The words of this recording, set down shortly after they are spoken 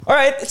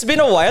Alright, it's been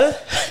a while.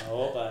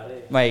 Oo,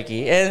 pare.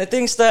 Mikey. And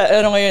things that,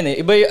 ngayon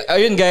iba,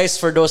 ayun guys,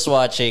 for those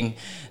watching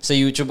sa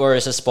YouTube or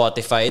sa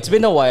Spotify, it's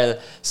been a while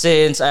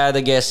since I had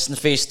a guest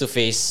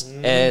face-to-face.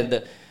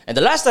 And the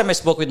last time I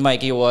spoke with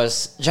Mikey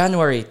was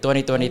January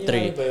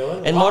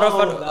 2023. And more of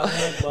a...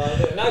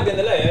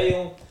 Nagandala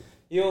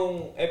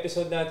yung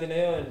episode natin na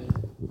yun.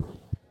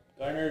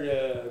 Garnered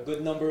a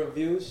good number of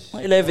views.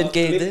 11K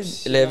din.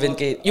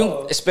 11K.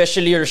 Yung,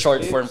 especially your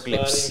short form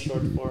clips.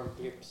 Short form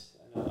clips.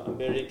 I'm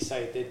very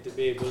excited to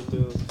be able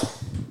to...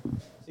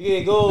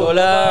 Sige, go! Go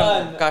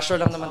lang. Casual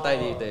lang naman tayo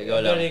dito.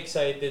 Go I'm lang. very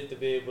excited to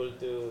be able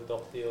to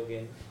talk to you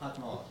again.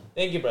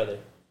 Thank you, brother.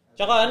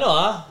 Tsaka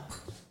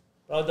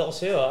proud ako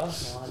sa'yo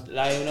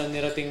layo na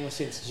nirating mo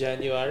since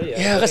January.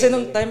 Yeah, kasi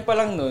nung time pa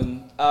lang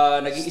nun,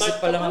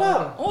 nag-iisip pa lang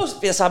ako.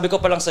 Sabi ko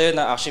pa lang sa'yo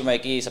na actually,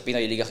 Mikey, sa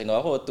Pinoy Liga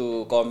kinuha ko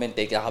to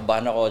commentate.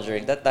 Kakabahan ako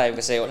during that time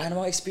kasi wala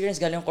namang experience.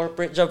 Galing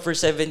corporate job for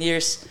 7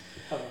 years.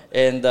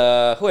 And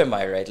who am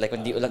I, right? Like,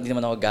 hindi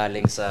naman ako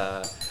galing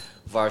sa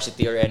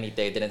varsity or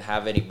anything. I didn't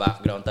have any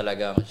background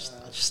talaga.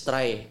 Just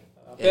try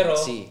and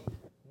see.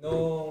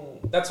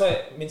 That's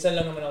why, minsan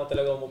lang naman ako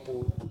talaga umupo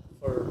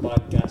for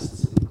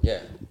podcasts.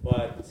 Yeah.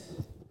 But,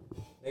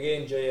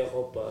 nag-enjoy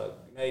ako pag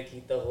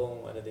nakikita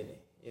kong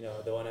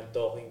the one I'm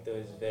talking to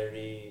is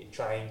very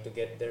trying to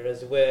get there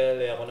as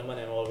well. Ako naman,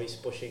 I'm always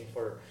pushing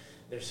for,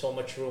 there's so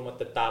much room at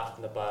the top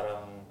na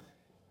parang,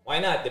 why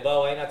not, diba?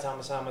 Why not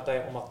sama-sama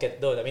tayong umakyat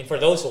doon? I mean, for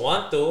those who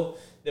want to,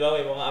 diba,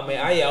 may mga may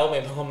ayaw,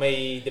 may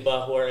mga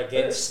diba, who are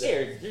against.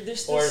 They're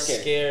still or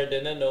scared.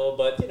 And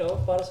but,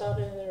 para sa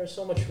akin, there's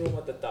so much room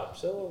at the top.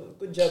 So,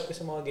 good job ko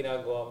sa mga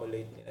ginagawa mo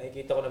lately.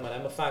 Nakikita ko naman,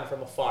 I'm a fan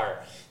from afar.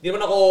 Hindi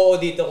naman ako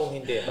dito kung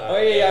hindi.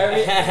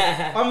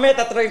 Mamaya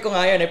tatrain ko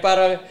nga yun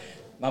Parang,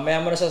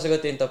 mamaya mo na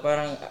sasagutin to.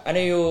 Parang, ano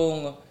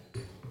yung,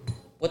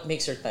 what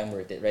makes your time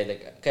worth it, right?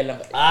 Like, kailan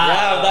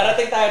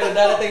darating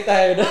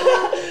tayo.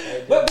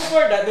 But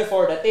before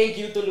that, thank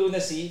you to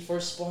Lunacy for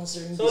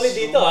sponsoring Solid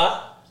this dito,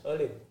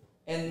 Solid.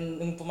 And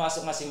nung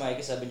pumasok nga si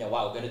Mikey, sabi niya,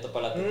 wow, ganito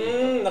pala ito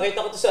dito. Nakita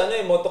ko to sa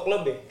Moto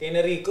Club kay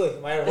Narico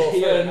Meyer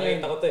Hofer.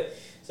 Nakita ko to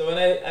So when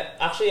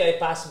I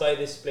passed by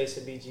this place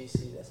sa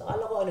BGC,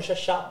 akala ko siya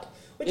shop.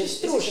 Which is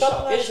true,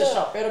 shop. It's a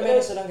shop, pero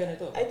meron silang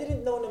ganito. I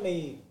didn't know na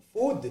may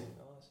food.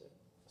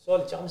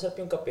 Solid, tsaka masarap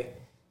yung kape.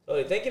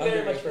 Solid, thank you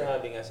very much for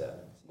having us.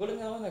 Gulat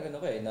nga ako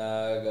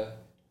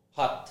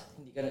nag-hot.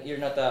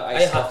 You're not a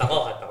iced coffee.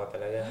 Hot ako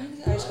talaga.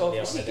 Iced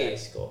coffee, CK.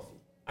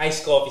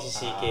 Iced coffee si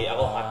CK.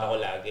 Ako hot ako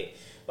lagi.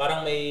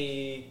 Parang may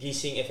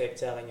gising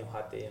effect sa akin yung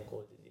hot yung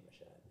cold. Hindi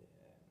masyado.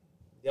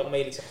 Hindi ako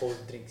mahilig sa cold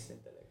drinks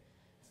din talaga.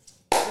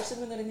 Kasi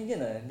mo narinig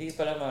yan Hindi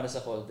pala mara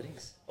sa cold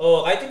drinks.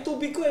 Kahit yung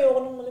tubig ko ayoko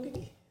nang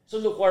malamig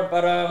So lukewarm,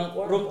 parang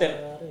room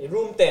temp?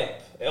 Room temp.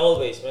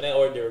 Always, when I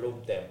order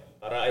room temp.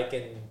 Para I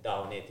can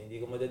down it.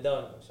 Hindi ko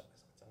madadown.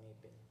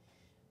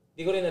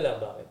 Hindi ko rin alam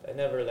bakit. I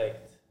never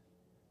liked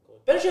cold.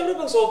 Pero syempre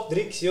pag soft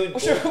drinks yun.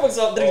 Pag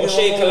soft drinks.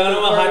 Shake ka lang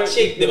naman, hot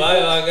shake, di ba?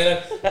 Ganun.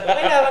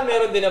 Kailangan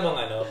meron din namang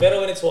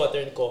Pero when it's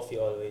water and coffee,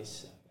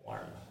 always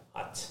warm,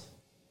 hot.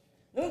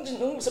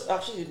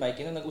 Actually,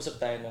 Mikey, nung nag-usap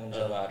tayo nung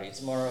January,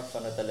 it's more of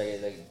talaga,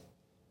 like,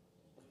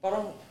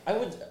 parang,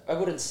 I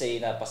wouldn't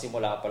say na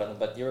pasimula ka pala,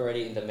 but you're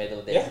already in the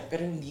middle there. Yeah.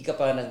 Pero hindi ka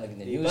pa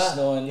nag-news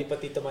noon. Hindi pa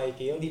Tito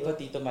Mikey yun. Hindi pa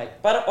Tito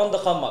Mikey. Parang on the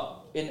come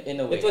up, in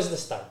a way. It was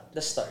the start.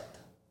 The start.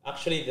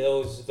 Actually,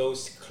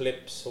 those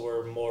clips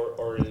were more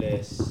or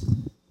less...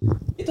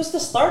 It was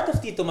the start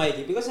of Tito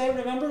Mikey because I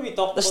remember we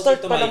talked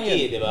about Tito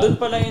Mikey, di ba? Doon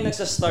pa lang yung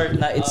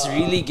nagsa-start na it's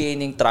really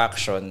gaining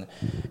traction.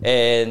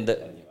 And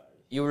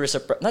you were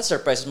surprised, not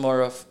surprised,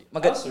 more of,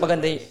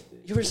 maganda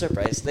you were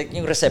surprised. Like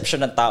yung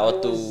reception ng tao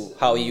to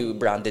how you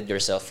branded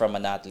yourself from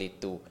an athlete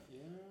to...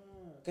 Yeah.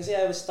 Kasi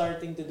I was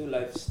starting to do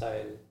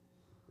lifestyle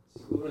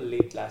siguro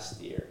late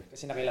last year.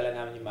 Kasi nakilala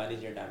namin yung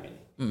manager namin.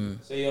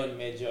 So yun,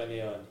 medyo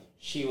yun.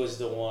 She was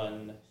the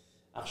one,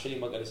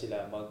 actually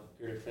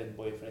mag-girlfriend,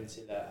 boyfriend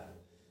sila,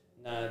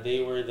 na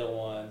they were the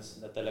ones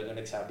na talagang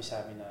nagsabi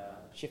sa amin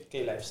na shift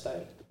kay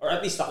lifestyle. Or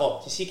at least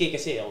ako, si CK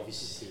kasi,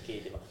 obviously si CK,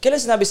 di ba?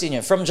 Kailan sinabi sa inyo?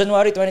 From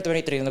January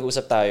 2023 nung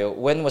nag-usap tayo,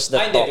 when was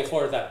that talk? Hindi,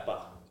 before that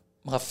pa.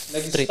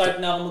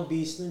 Nag-start na ako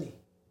mag-bihis nun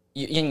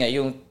Yun nga,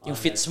 yung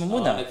fits mo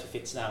muna.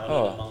 Nag-fits na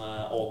ako ng mga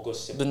August,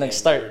 September, doon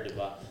nag-start.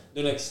 Diba?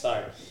 Doon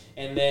nag-start.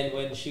 And then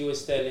when she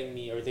was telling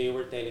me, or they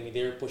were telling me,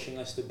 they were pushing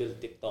us to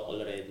build TikTok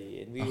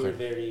already. And we were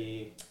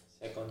very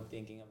second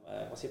thinking,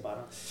 kasi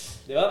parang,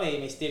 di ba,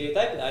 may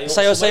stereotype na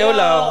ayoko sayo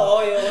lang.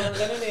 Ayoko ng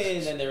ganun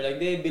And they were like,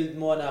 build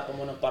mo, hanapan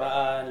mo ng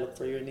paraan, look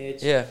for your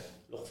niche,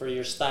 look for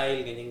your style,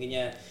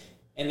 ganyan.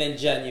 And then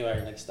January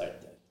nag-start.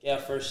 Kaya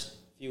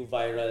first few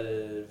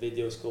viral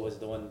videos ko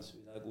was the ones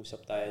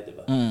nag-usap tayo, di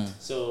ba?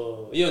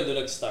 So, yun,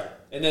 doon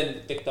nag-start. And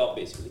then TikTok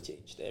basically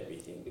changed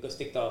everything because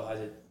TikTok has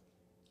a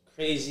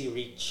crazy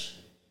reach.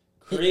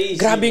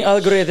 Grabing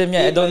algorithm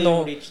niya. I don't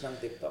know. Reach ng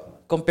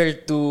TikTok.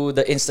 Compared to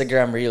the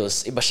Instagram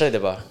Reels, iba siya, di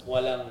ba?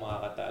 Walang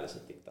makakatalo sa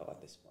TikTok at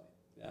this point.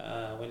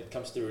 When it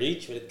comes to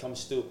reach, when it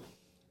comes to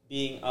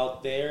being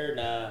out there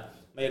na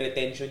may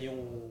retention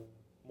yung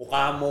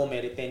mukha mo, may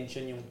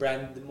retention yung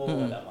brand mo,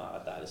 wala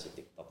makakatalo sa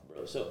TikTok,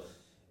 bro. So,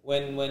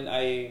 when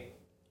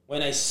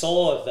I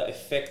saw the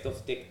effect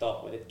of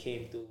TikTok when it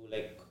came to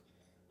like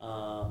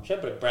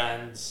syempre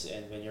brands,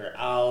 and when you're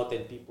out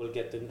and people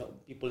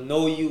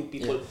know you,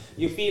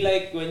 you feel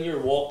like when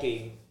you're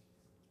walking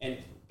and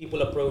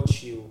people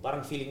approach you,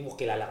 parang feeling mo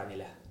kilala ka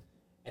nila.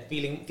 And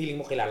feeling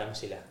mo kilala mo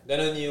sila.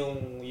 Ganon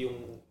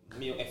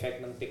yung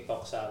effect ng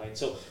TikTok sa akin.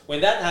 So, when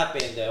that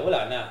happened,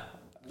 wala na.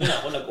 Doon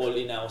ako nag-all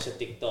in ako sa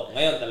TikTok.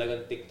 Ngayon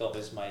talagang TikTok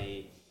is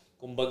my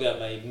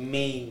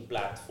main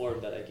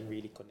platform that I can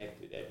really connect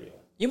with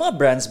everyone. Yung mga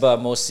brands ba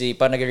mostly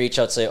pa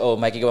nag-reach out sa'yo,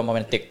 Mikey, gawa mo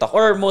ng TikTok?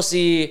 Or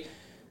mostly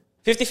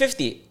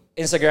 50-50,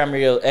 Instagram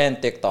Reel and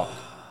TikTok?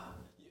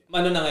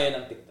 Ano na ngayon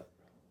ang TikTok?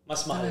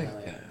 Mas mahal na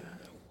ngayon.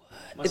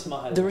 Mas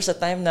mahal. There was a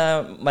time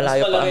na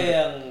malayo pa. Mas malaki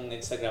ang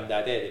Instagram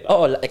dati, di ba?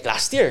 Oo, like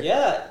last year.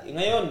 Yeah,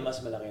 ngayon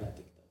mas malaki na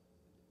TikTok.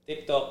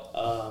 TikTok,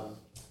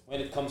 when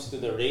it comes to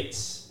the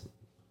rates,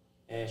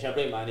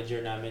 syempre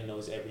manager namin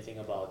knows everything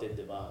about it,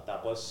 di ba?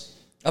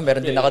 Tapos,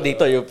 meron din ako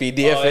dito yung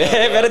PDF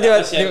Pero di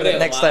ba,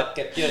 next time.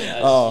 Yun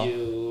as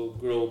you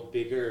grow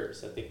bigger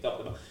sa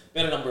TikTok, di ba?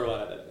 Pero number 1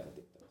 na talaga ang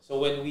TikTok. So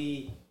when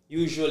we,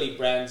 usually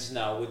brands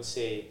now would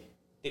say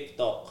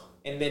TikTok,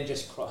 and then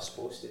just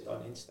cross-post it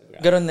on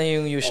Instagram. Ganon na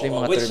yung usually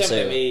mga terms sa'yo. Which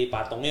syempre may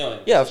patong yun.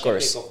 Yeah, of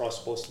course. Syempre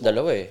cross-post mo.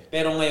 Dalawa eh.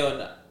 Pero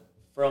ngayon,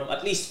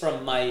 at least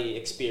from my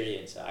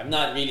experience, I'm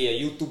not really a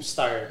YouTube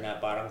star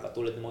na parang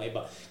katulad ng mga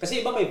iba.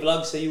 Kasi iba may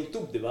vlogs sa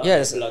YouTube, di ba?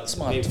 Yes, it's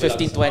mga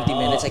 15-20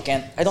 minutes.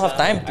 I don't have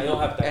time to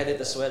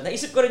edit as well.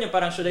 Naisip ko rin yung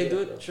parang, should I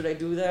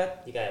do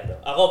that? Di kaya, bro.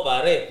 Ako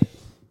pare,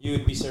 you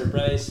would be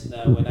surprised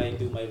na when I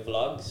do my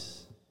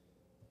vlogs,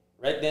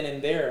 right then and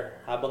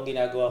there, habang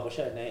ginagawa ko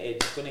siya,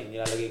 na-edit ko na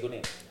nilalagay ko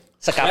na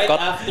sa CapCut?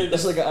 Right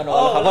after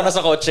habang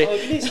nasa kotse.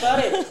 Bilis,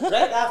 pare.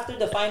 Right after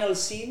the final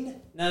scene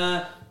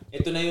na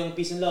ito na yung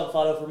peace and love,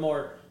 follow for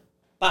more,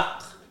 pak!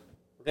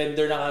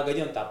 Render na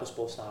kagad yun, tapos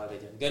post na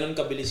kagad yun. Ganon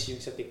kabilis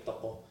yung sa TikTok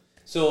ko.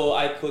 So,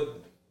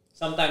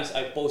 sometimes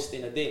I post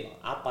in a day,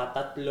 mga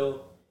 4,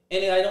 3,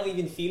 and I don't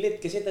even feel it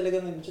kasi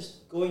talagang I'm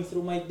just going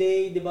through my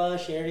day, di ba?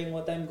 Sharing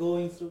what I'm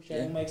going through,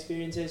 sharing my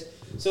experiences.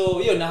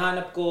 So, yun,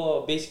 nahanap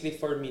ko, basically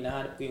for me,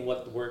 nahanap ko yung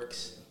what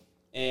works.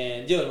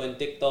 And yun, when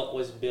TikTok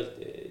was built,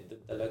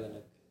 doon talaga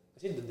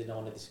kasi doon din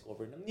ako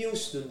na-discover ng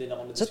news, doon din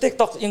ako na-discover. So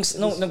TikTok, yung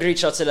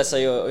nag-reach out sila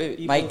sa'yo,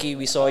 Mikey,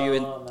 we saw you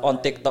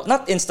on TikTok.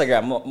 Not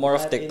Instagram, more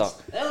of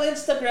TikTok.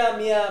 Instagram,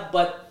 yeah,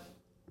 but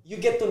you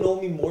get to know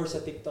me more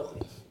sa TikTok.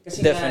 Kasi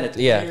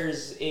definitely, yeah.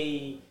 There's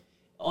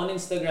on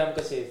Instagram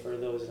kasi, for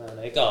those na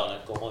ikaw,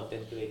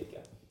 nagko-content create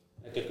ka.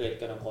 Nagko-create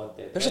ka ng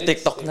content. Pero sa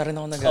TikTok na rin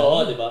ako nag-ano.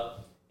 Oo, di ba?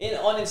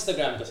 On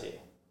Instagram kasi,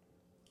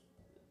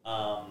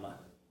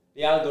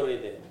 the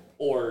algorithm,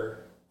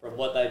 or from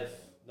what I've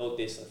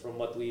noticed, from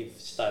what we've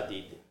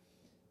studied,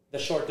 the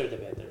shorter the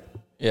better.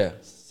 Yeah.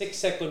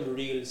 6-second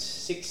reels,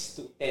 6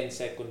 to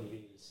 10-second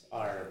reels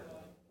are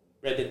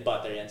bread and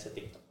butter yan sa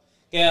TikTok.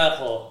 Kaya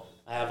ako,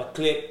 I have a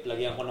clip,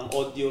 lagyan ko ng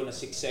audio na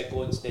 6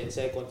 seconds, 10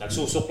 seconds.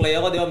 Nagsusuklay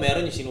ako, di ba?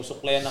 Meron yung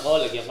sinusuklayan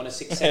ako, lagyan ko ng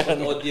 6-second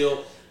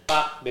audio,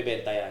 pak,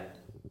 bebenta yan.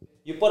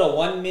 You put a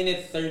 1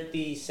 minute 30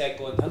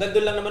 second, hanggang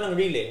doon lang naman ang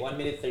reel 1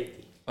 minute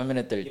 30. 1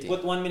 minute 30. You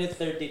put 1 minute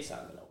 30, it's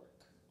not gonna work.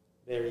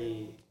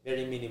 Very,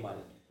 very minimal.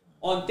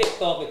 On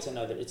TikTok, it's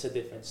a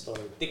different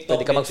story. TikTok,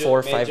 pwede ka mag 4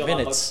 or 5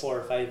 minutes. Mag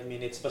 4 or 5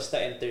 minutes, basta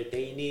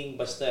entertaining,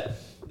 basta,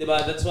 di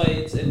ba? That's why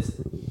it's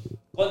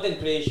content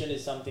creation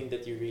is something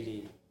that you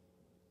really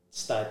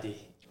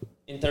study.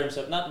 In terms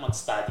of, not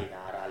mag-study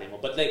na aralin mo,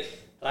 but like,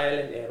 trial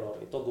and error.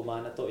 Ito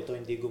gumana to, ito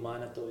hindi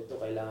gumana to,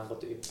 ito kailangan ko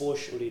to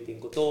i-push,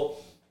 ulitin ko to.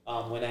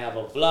 When I have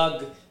a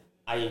vlog,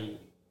 I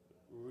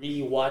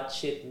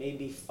re-watch it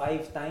maybe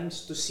 5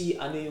 times to see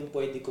ano yung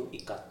pwede kong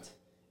i-cut.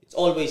 It's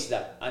always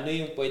that. Ano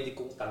yung pwede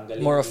kong tanggalin?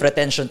 More of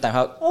retention time.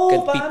 How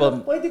can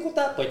people... Pwede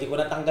ko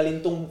na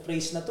tanggalin tong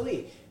phrase na to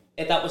eh.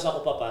 Tapos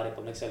ako pa pare,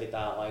 pag nagsalita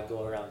ako, I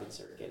go around in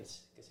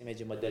circles. Kasi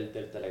medyo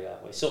madel-del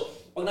talaga ako eh. So,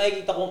 pag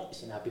nakikita ko,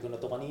 sinabi ko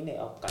na to kanina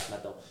cut na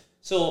to.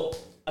 So,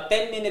 a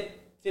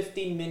 10-minute,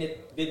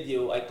 15-minute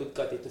video, I could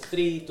cut it to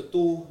 3 to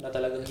 2 na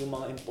talagang yung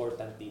mga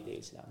important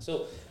details lang.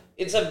 So,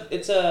 it's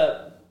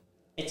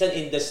an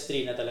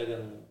industry na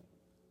talagang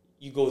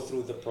you go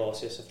through the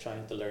process of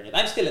trying to learn it.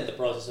 I'm still in the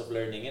process of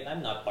learning it.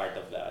 I'm not part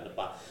of the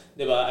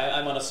diba?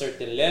 I'm on a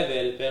certain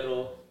level,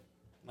 pero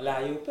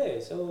malayo pa eh.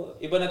 So,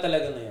 iba na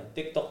talaga ngayon.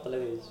 TikTok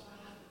talaga is.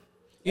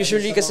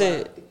 Usually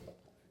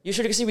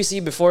kasi we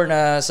see before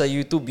na sa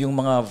YouTube yung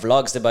mga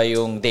vlogs, diba?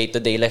 Yung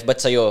day-to-day life.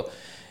 But sa'yo,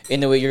 in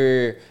a way,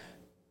 you're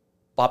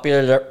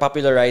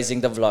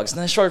popularizing the vlogs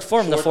na short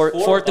form, na 4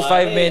 to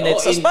 5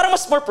 minutes. So, parang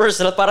mas more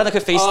personal, parang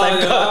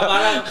nag-FaceTime ka.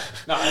 Parang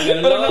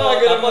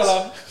nakagano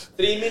lang.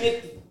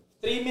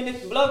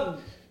 3-minute vlog.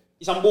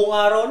 Isang buong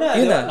araw na.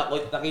 Diba?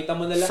 Nakita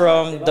mo na lang.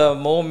 From diba? The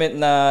moment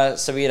na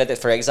sabihin natin,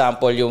 for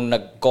example, yung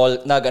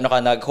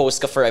nag-host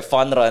ka for a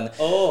fun run,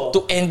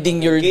 to ending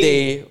your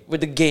day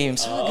with the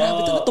games.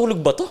 Grabe,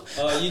 natulog ba to?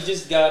 You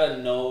just gotta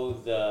know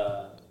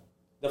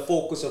the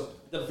focus of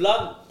the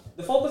vlog.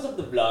 The focus of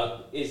the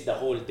vlog is the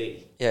whole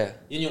day. Yeah.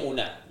 Yun yung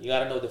una. You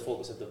gotta know the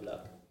focus of the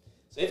vlog.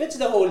 So if it's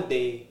the whole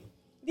day,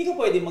 hindi ka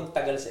pwede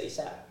magtagal sa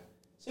isa.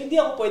 So hindi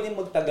ako pwedeng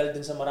magtagal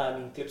dun sa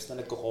maraming clips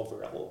na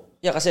nagko-cover ako.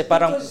 Yeah, kasi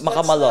parang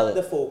makamalol.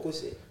 That's not the focus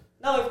eh.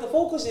 Now, if the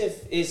focus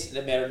is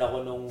meron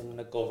ako nung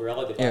nag-cover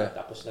ako, di ba? Yeah.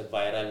 Tapos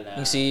nag-viral na...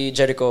 Yung si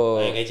Jericho.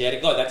 Kay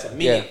Jericho, that's a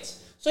minute.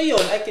 Yeah. So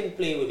yun, I can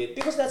play with it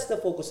because that's the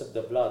focus of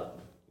the vlog,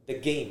 the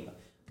game.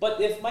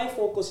 But if my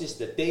focus is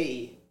the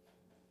day,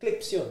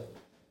 clips yun.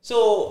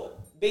 So,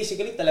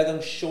 basically, talagang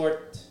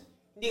short.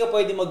 Hindi ka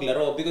pwede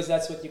maglaro because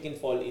that's what you can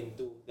fall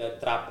into. The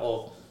trap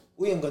of,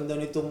 uy, ang ganda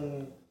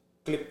nitong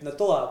clip na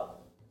to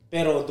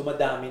pero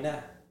dumadami na.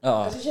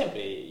 Kasi syempre,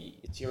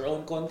 it's your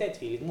own content.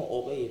 Feeling mo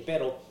okay.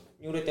 Pero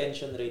yung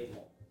retention rate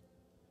mo,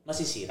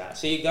 masisira.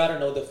 So you gotta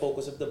know the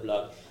focus of the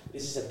vlog.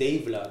 This is a day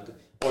vlog.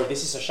 Or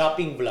this is a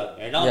shopping vlog.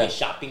 Now, may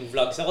shopping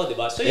vlogs ako, di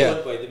ba? So yun,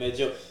 pwede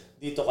medyo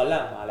dito ka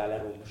lang,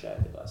 malalaro mo siya,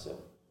 di ba? So,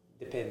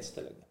 depends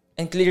talaga.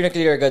 And clear na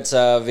clear agad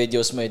sa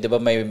videos mo, di ba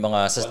may mga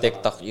sa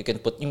TikTok, you can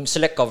put yung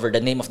select cover,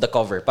 the name of the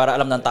cover, para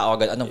alam ng tao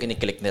agad anong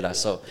kiniklik nila.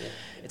 So,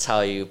 it's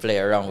how you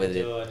play around with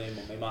it.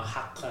 May mga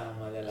hack ka na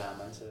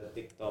malalaman sa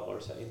TikTok or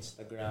sa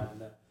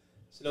Instagram na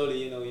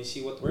slowly, you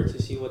see what works,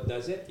 you see what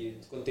does it, you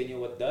continue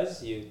what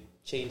does, you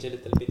change a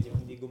little bit yung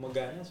hindi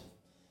gumagana. So,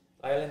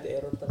 trial and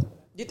error talaga.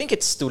 Do you think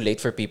it's too late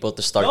for people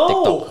to start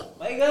TikTok? No!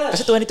 My gosh!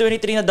 Kasi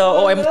 2023 na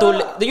daw, I'm too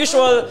late. The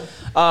usual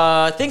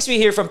things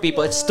we hear from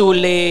people, it's too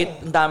late,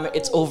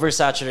 it's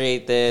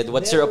oversaturated.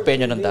 What's your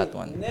opinion on that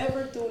one?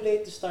 Never too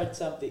late to start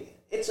something.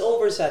 It's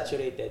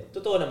oversaturated.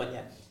 Totoo naman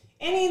yan.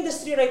 Any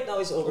industry right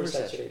now is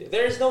oversaturated.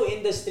 There is no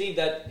industry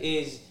that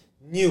is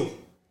new.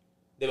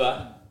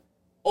 Diba?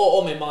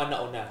 Oo, may mga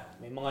nauna.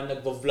 May mga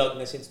nagvo-vlog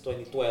na since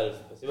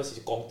 2012. Diba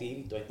si Kong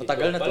TV, 2012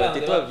 matagal na, 2012.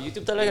 Diba?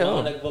 YouTube talaga. May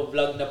mga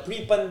nagvo-vlog na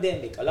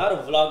pre-pandemic. A lot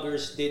of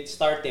vloggers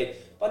started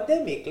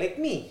pandemic,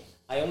 like me.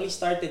 I only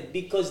started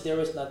because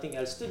there was nothing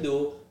else to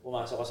do.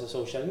 Pumasok ako sa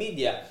social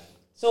media.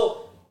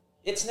 So,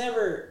 it's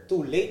never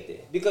too late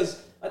eh.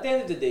 Because at the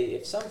end of the day,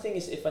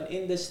 if an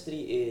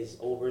industry is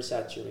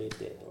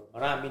oversaturated or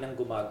marami nang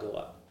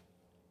gumagawa,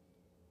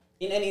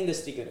 in any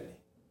industry ganun eh.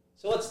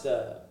 So what's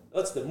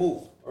the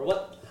move? Or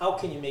how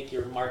can you make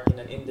your mark in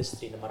an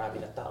industry na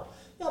marami ng tao?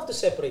 You have to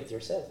separate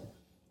yourself.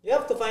 You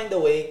have to find a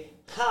way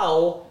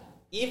how,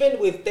 even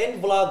with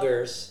 10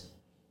 vloggers,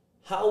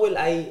 how will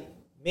I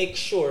make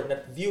sure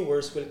that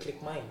viewers will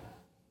click mine?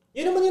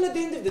 Yun naman yun at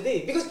the end of the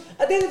day. Because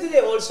at the end of the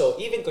day also,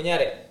 even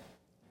kunyari,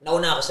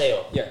 nauna ako sa'yo.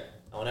 Yeah.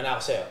 Nauna na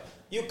ako sa'yo.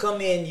 You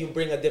come in, you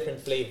bring a different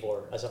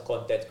flavor as a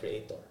content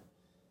creator.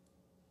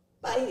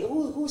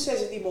 Who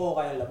says hindi mo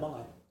ko kayang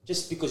lamangan?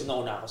 Just because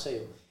nauna ako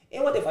sa'yo.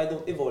 And what if I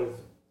don't evolve?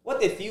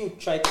 What if you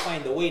try to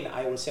find a way na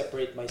I will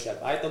separate myself?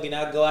 Ito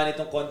ginagawa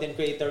nitong content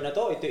creator na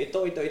to.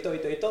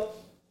 Ito.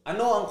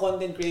 Ano ang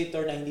content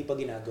creator na hindi pa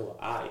ginagawa?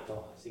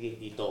 Ito. Sige,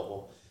 dito ako.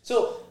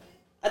 So,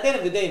 at the end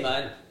of the day,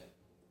 man,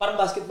 parang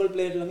basketball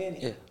player lang yan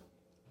eh. Yeah.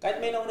 Kahit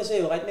may nauna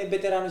sa'yo, kahit may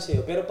veterano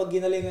sa'yo, pero pag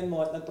ginalingan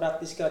mo at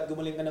nag-practice ka at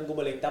gumaling ka ng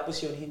gumaling, tapos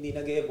yun, hindi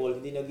nag-evolve,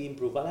 hindi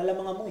nag-improve,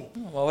 alalamangan mo eh.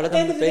 At the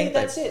end of the day,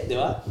 that's it, di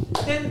ba?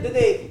 At the end of the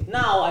day,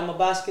 now, I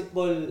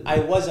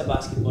was a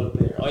basketball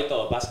player.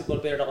 Basketball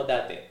player ako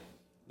dati.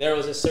 There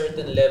was a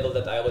certain level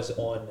that I was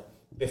on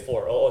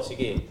before. Oo,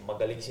 sige,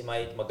 magaling si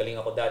Mike, magaling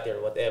ako dati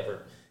or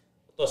whatever.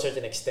 To a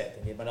certain extent.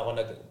 Hindi man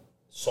ako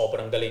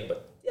sobrang galing,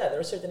 but yeah,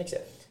 there was a certain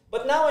extent.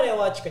 But now when I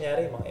watch,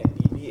 kunyari, mga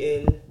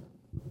MPBL,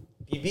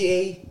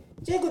 PBA,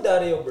 Diego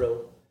Dario,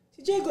 bro.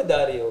 Si Diego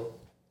Dario,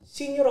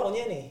 senior ako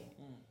niyan eh.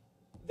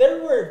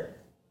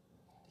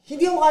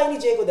 Hindi ako kaya ni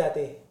Diego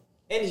dati.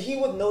 And he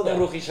would know that.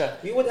 Rookie siya.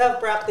 We would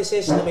have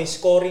practices na may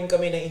scoring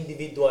kami na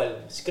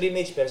individual.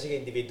 Scrimmage, pero sige,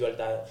 individual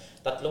tayo.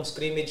 3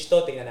 scrimmage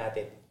to, tingnan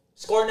natin.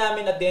 Score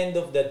namin at the end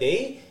of the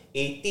day,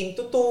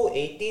 18-2,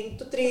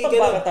 18-3.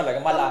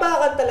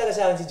 Pagbakan talaga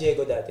sa akin si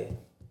Diego dati.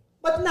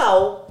 But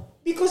now,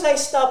 because I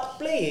stopped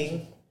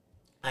playing,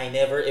 I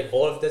never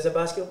evolved as a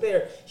basketball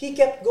player. He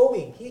kept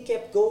going. He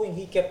kept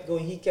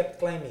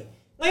climbing.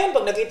 Ngayon,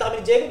 pag nakita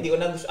kami ni Diego,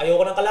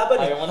 ayoko ng kalaban.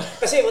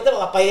 Kasi,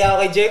 makapahiya ako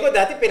kay Diego.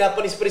 Dati,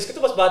 pinapalis-palis ko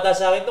ito. Mas bata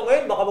sa akin ito.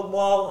 Ngayon, baka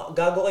magmukha akong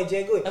gago kay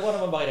Diego. Nagawa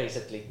naman ba kayo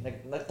recently?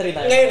 Nag-try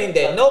na. Ngayon,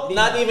 hindi. Nope,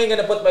 not even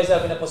gonna put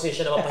myself in a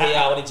position na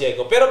mapahiya ako ni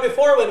Diego. Pero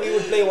before, when we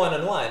would play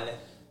one-on-one,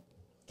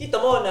 kita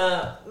mo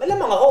na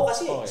malamang ako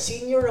kasi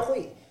senior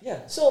ako eh.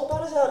 Yeah. So,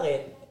 para sa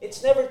akin,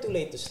 it's never too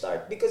late to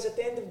start because at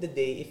the end of the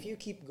day, if you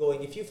keep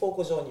going, if you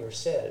focus on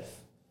yourself,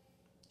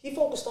 he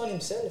focused on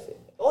himself.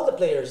 All the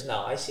players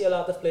now, I see a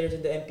lot of players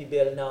in the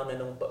MPBL now na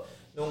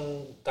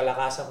nung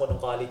kalakasan ko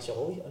nung college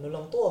ako, ano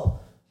lang to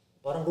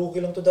parang rookie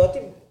lang to dati.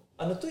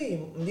 Ano to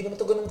hindi naman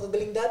to ganun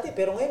kagaling dati,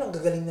 pero ngayon ang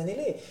gagaling na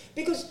nila eh.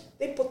 Because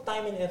they put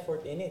time and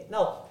effort in it.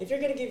 Now, if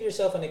you're gonna give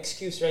yourself an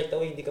excuse right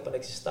away, hindi ka pa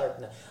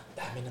nagsistart na,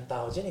 dami ng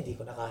tao dyan, hindi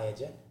ko na kaya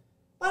dyan.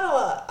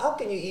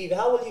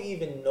 How will you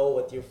even know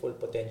what your full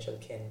potential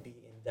can be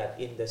in that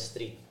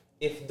industry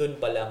if dun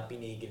pa lang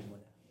pinigil mo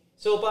na?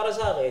 So para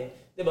sa akin,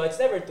 diba,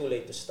 it's never too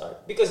late to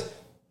start. Because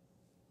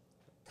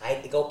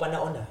kahit ikaw pa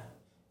nauna,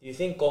 do you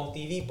think Kong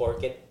TV,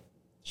 porket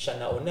siya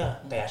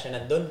nauna, kaya siya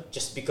nandun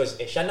just because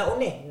siya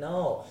nauna eh?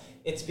 No.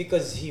 It's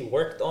because he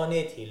worked on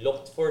it, he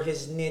looked for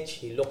his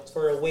niche, he looked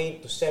for a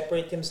way to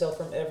separate himself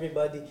from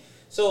everybody.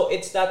 So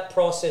it's that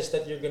process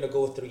that you're gonna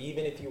go through,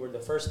 even if you were the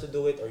first to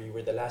do it or you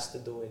were the last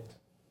to do it.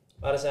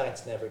 Para sa akin,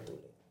 it's never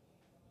too late.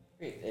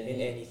 Great.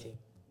 In anything.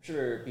 I'm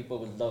sure people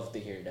would love to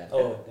hear that.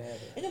 Oh,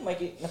 and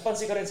Mikey,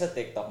 napansin ko rin sa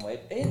TikTok mo,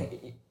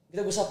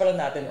 pinag-usapan lang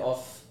natin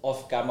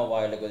off-cam a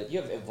while ago that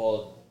you have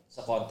evolved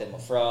sa content mo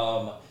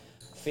from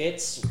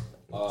fits,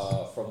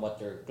 from what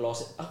your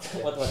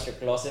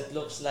closet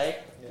looks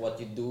like, what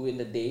you do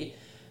in the day.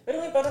 Pero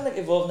ngayon parang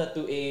nag-evolve na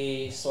to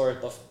a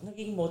sort of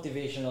naging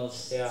motivational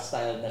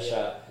style na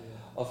siya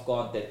of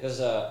content.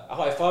 Because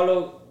I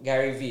follow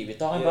Gary V. We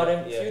talking about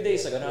him a few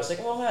days ago and I was like,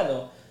 nga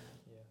no.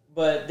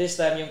 But this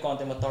time yung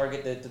content mo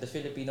targeted to the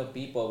Filipino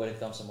people when it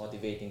comes to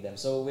motivating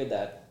them. So with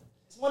that,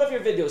 it's one of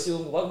your videos,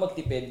 yung wag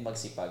magtipid,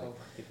 magsipag.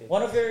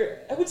 One of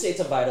your, I would say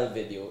it's a viral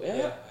video.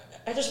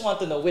 I just want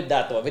to know with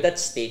that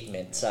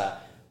statement sa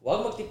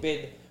wag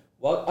magtipid,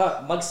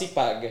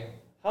 magsipag,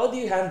 how do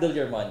you handle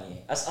your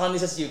money? As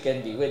honest as you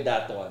can be with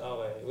that one.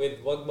 Okay. With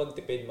wag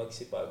magtipid,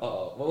 magsipag.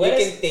 You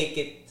can take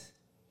it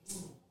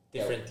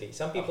differently.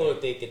 Some people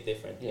will take it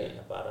differently.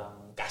 Na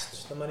parang,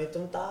 gastos naman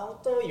itong tao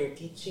to. You're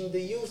teaching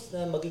the youth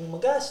na maging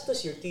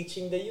magastos. You're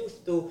teaching the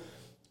youth to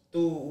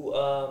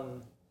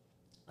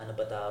ano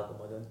ba tawag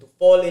mo doon? To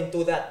fall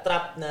into that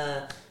trap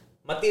na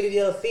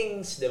material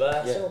things, di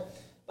ba? Yeah. So,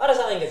 para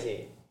sa akin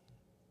kasi,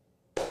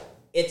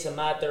 it's a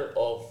matter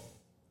of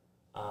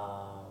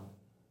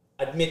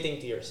admitting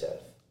to yourself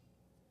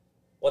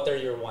what are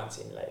your wants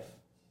in life.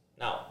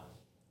 Now,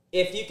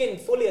 if you can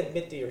fully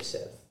admit to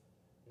yourself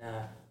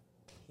na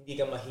hindi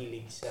ka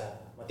mahilig sa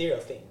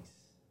material things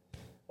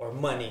or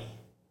money,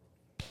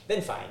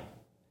 then fine.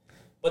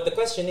 But the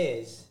question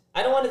is,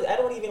 I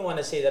don't even want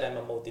to say that I'm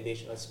a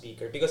motivational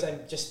speaker because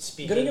I'm just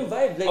speaking. Ganun yung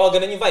vibe. Like,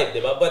 ganun yung vibe, di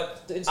ba?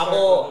 But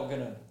ako,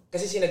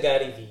 kasi sina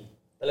Gary V,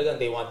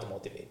 talagang they want to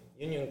motivate.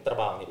 Yun yung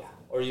trabaho nila.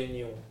 Or yun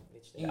yung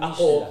niche nila.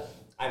 Ako,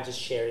 I'm just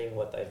sharing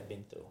what I've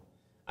been through.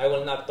 I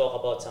will not talk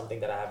about something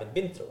that I haven't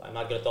been through. I'm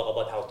not gonna talk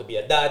about how to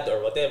be a dad or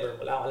whatever.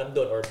 Wala akong alam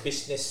doon. Or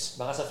business.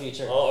 Baka sa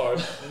future. Or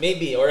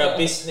maybe. Or a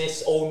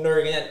business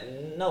owner.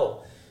 Ganyan.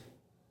 No.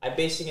 I'm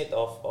basing it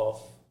off of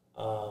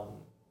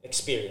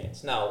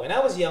experience. Now, when I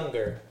was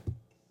younger,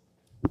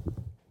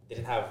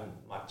 didn't have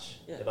much.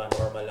 Yeah. Diba?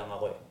 Normal lang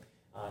ako eh.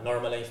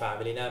 Normal lang yung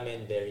family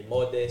namin. Very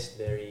modest.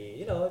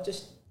 Very,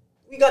 just,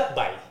 we got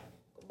by.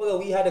 Kumbaga,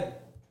 we had a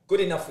good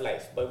enough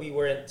life, but we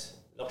weren't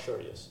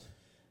luxurious.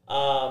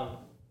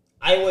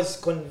 I was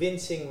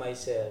convincing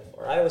myself,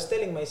 or I was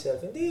telling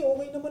myself, hindi,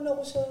 okay naman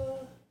ako sa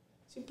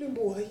simpleng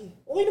buhay.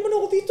 Okay naman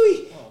ako dito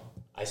eh. Oh.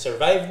 I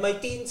survived my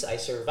teens, I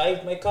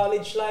survived my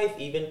college life,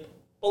 even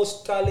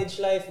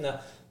post-college life na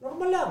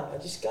normal lang. I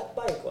just got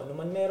by. Kung ano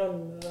man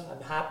meron,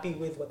 I'm happy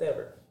with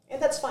whatever. And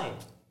that's fine.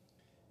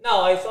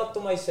 Now, I thought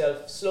to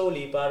myself,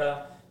 slowly,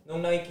 para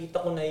nung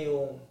nakikita ko na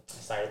yung, I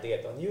started to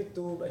get on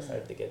YouTube, I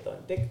started to get on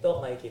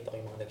TikTok, nakikita ko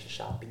yung mga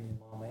nagsha-shopping, yung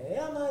mga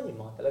mayayaman, yung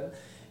mga talagang,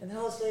 and I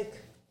was like,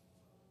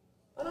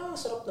 parang ang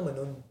sarap naman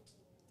nun.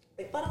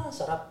 Like, parang ang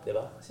sarap, di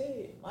ba?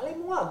 Kasi, malay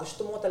mo nga,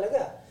 gusto mo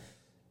talaga.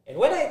 And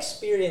when I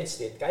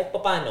experienced it, kahit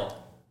papano,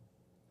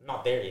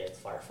 not there yet,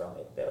 far from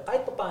it, pero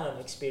kahit papano,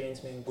 na-experience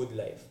mo yung good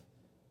life,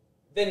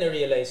 then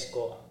na-realize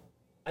ko,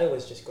 I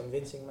was just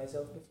convincing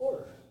myself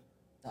before.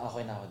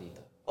 Okay na ako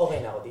dito. Okay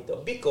na ako dito.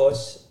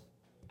 Because,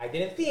 I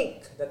didn't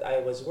think that I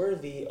was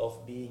worthy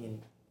of being in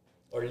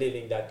or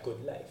living that good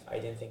life. I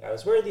didn't think I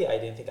was worthy.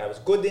 I didn't think I was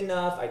good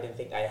enough. I didn't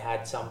think I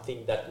had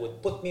something that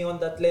would put me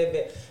on that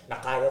level na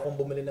kaya kong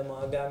bumili ng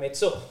mga gamit.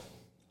 So,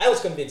 I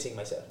was convincing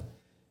myself.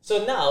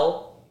 So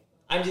now,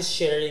 I'm just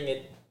sharing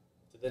it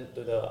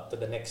to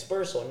the next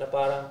person na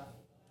parang,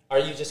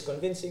 are you just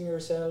convincing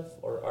yourself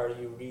or are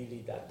you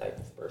really that type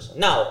of person?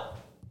 Now,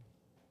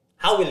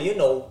 how will you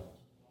know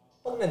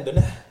pag nandun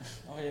na?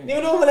 Hindi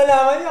mo naman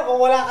malalaman yan kung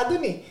wala ka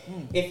dun eh.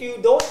 If you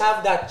don't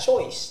have that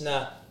choice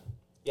na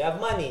you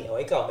have money,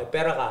 o ikaw, may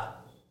pera ka,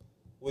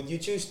 would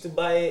you choose to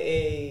buy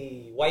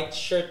a white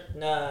shirt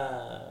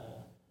na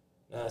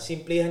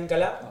simplihan ka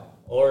lang?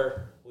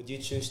 Or would you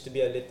choose to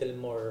be a little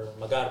more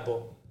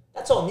magarbo?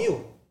 That's on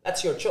you.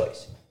 That's your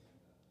choice.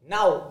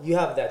 Now, you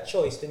have that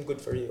choice, then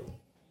good for you.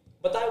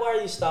 But why are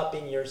you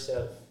stopping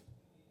yourself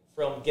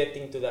from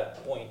getting to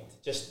that point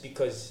just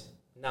because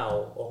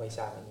now, okay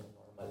sa akin yung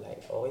normal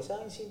life, okay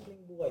sa akin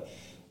simpleng buhay?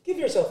 Give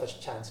yourself a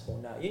chance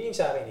muna. Yun yung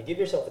sa akin, give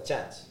yourself a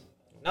chance.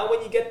 Now,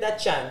 when you get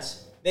that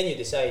chance, then you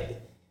decide.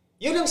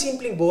 Yun ang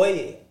simpleng buhay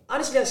eh.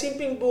 Honestly, ang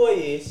simpleng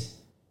buhay is,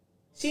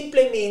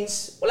 simple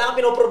means, wala kang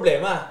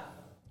pinoproblema.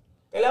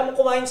 Kailangan mo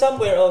kumain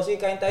somewhere,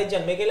 sige, kain tayo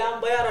dyan. May kailangan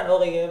bayaran,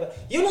 okay.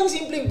 Yun ang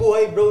simpleng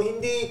buhay, bro.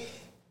 Hindi,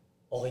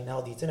 okay na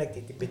ako dito,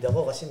 nagtitipid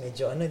ako kasi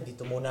medyo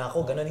dito muna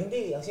ako, ganun.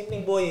 Hindi, ang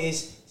simpleng buhay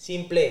is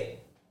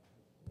simple.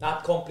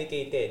 Not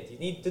complicated.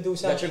 You need to do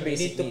something, you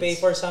need to pay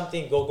for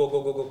something, go.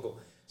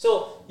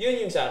 So,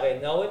 yun yung sa akin.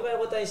 Now,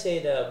 what I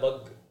say na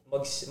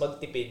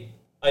magtipid,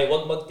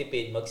 wag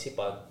magtipid,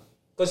 magsipag.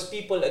 Because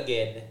people,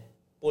 again,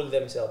 pull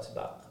themselves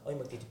back.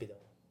 Magtitipid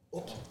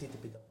ako.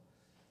 Magtitipid ako.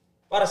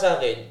 Para sa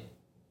akin,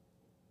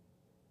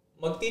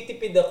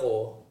 magtitipid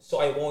ako so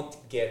I won't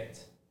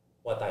get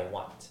what I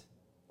want.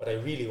 What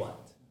I really want.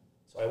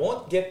 So I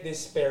won't get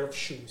this pair of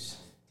shoes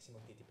kasi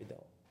magtitipid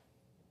ako.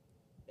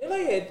 In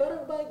my head,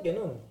 parang bakit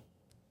ganun?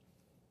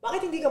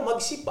 Bakit hindi ka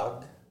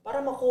magsipag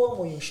para makuha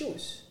mo yung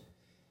shoes?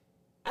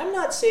 I'm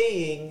not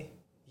saying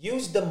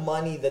use the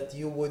money that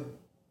you would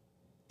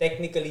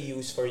technically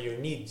use for your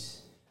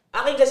needs.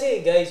 Akin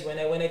kasi, guys, when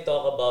I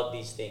talk about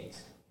these things,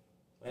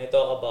 when I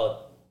talk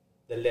about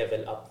the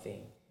level up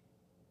thing,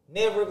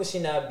 never ko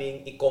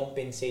sinabing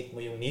i-compensate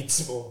mo yung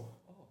needs mo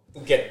to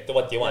get to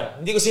what you want.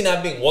 Hindi ko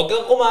sinabing, huwag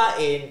kang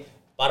kumain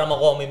para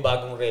makuha mo yung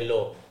bagong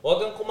relo. Huwag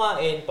kang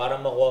kumain para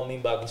makuha mo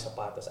yung bagong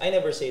sapatos. I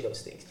never say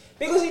those things.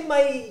 Because in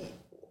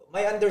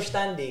my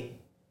understanding,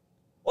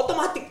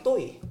 automatic to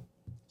eh.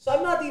 So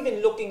I'm not even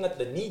looking at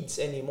the needs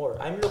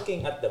anymore. I'm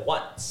looking at the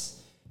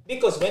wants.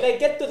 Because when I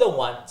get to the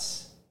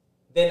wants,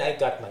 then I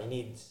got my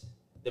needs.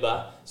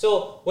 Diba?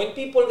 So, when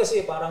people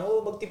kasi parang,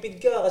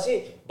 magtipid ka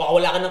kasi baka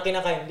wala ka nang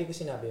kinakain. Hindi ko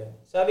sinabi yun.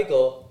 Sabi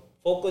ko,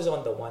 focus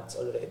on the wants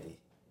already.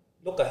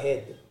 Look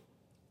ahead.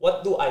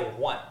 What do I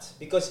want?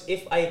 Because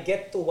if I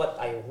get to what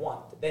I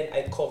want, then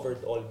I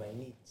covered all my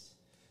needs.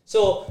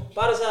 So,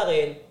 para sa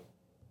akin,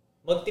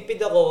 magtipid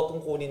ako, wag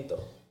kong kunin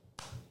to.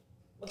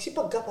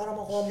 Magsipag ka para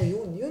makuha mo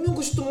yun. Yun yung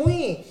gusto mo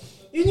eh.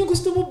 Yun yung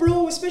gusto mo,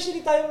 bro.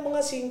 Especially tayong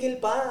mga single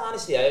pa.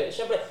 Honestly,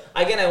 syempre,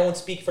 again, I won't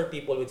speak for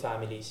people with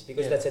families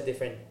because that's a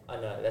different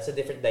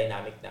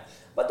dynamic na.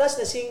 But as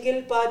na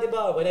single pa, di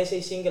ba? When I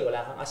say single,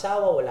 wala kang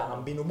asawa, wala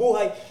kang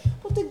binubuhay.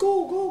 But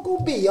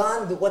go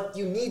beyond what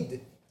you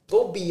need.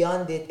 Go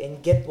beyond it and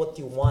get what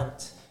you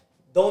want.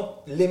 Don't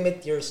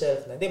limit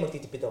yourself na, hindi,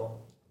 magtitipid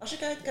ako.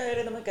 Actually, kaya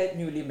rin naman kahit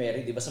newly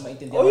married, di ba? Sa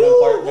maintindihan mo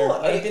ng partner.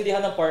 Maintindihan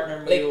ng partner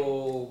mo like,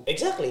 yung...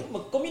 Exactly.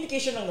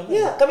 Communication lang naman.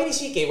 Yeah, kami ni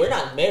CK, we're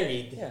not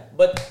married. Yeah.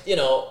 But,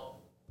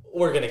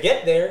 we're gonna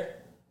get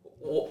there.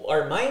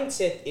 Our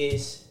mindset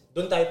is,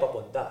 dun tayo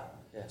papunta.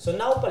 Yeah. So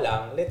now pa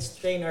lang, let's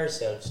train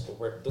ourselves to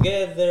work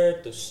together,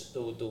 to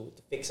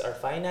fix our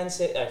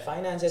finances.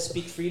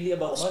 Speak freely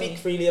about money. Speak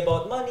freely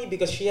about money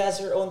because she has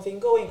her own thing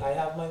going. I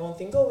have my own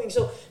thing going.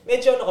 So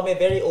medyo kami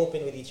very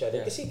open with each other.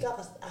 Yeah. Kasi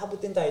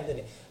abutin tayo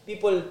dun eh.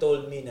 People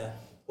told me na,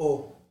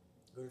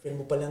 girlfriend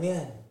mo pa lang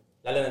yan.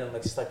 Lalo na nung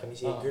nag-start kami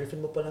siya,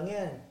 girlfriend mo pa lang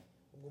yan.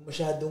 Huwag mo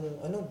masyadong,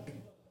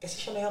 kasi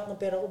siya may hawak ng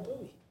pera ko, bro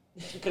eh.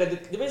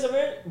 Credit, di ba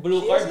sabi,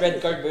 blue card,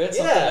 red card ba yun?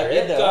 Yeah,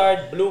 red card,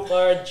 blue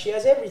card, she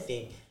has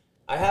everything.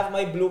 I have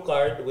my blue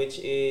card, which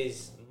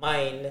is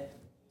mine.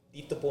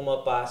 Dito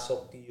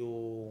pumapasok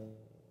yung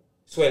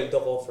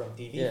sweldo ko from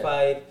TV5.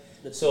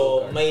 Yeah,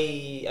 so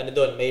may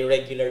may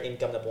regular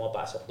income na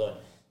pumapasok doon.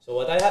 So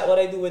what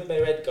I do with my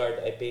red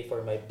card, I pay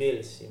for my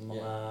bills, yung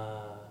mga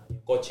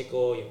yung kotse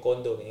ko, yung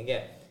condo,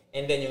 ganyan.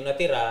 And then yung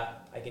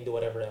natira, I can do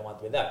whatever I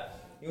want with that.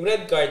 Yung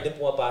red card, dun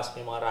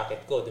pumapasok yung mga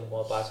racket ko, dun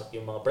pumapasok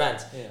yung mga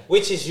brands,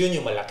 which is yun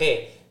yung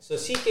malaki. So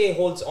CK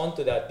holds on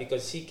to that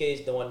because CK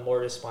is the one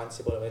more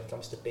responsible when it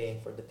comes to paying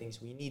for the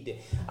things we need.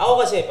 Ako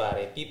kasi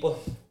pare,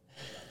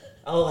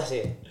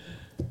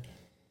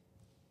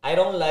 I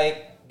don't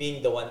like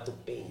being the one to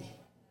pay.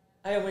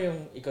 Ayaw mo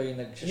yung ikaw yung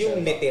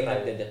yung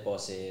literal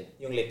nagde-deposit.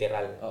 Yung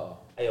literal. Oo.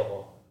 Ayoko.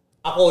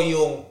 Ako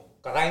yung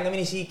kakain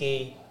kami ni CK,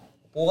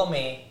 upo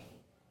kami,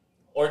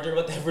 order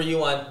whatever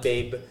you want,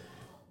 babe,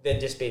 then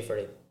just pay for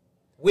it.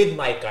 With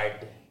my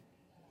card.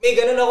 May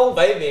ganun akong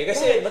vibe eh.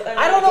 Kasi,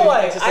 I don't know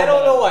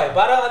why.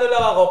 Parang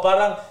lang ako,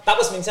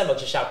 tapos minsan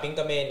mag-shopping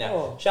kami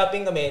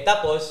shopping kami,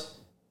 tapos,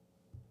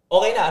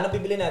 okay na, anong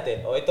bibili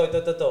natin? Ito.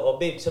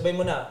 Babe, sabay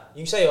mo na.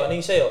 Yung sayo, ano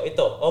yung sayo?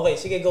 Ito. Okay,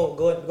 sige, go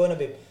na,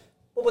 babe.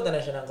 Pupunta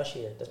na siya ng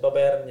cashier, tapos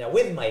babayaran niya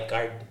with my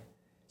card.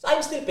 So,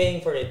 I'm still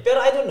paying for it.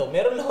 Pero I don't know,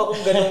 meron lang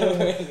akong ganun.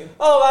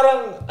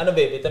 Parang,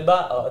 babe, ito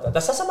ba?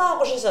 Tapos sasamahan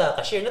ko siya sa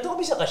cashier. Nandun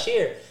kami sa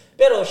cashier.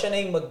 Pero siya na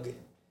yung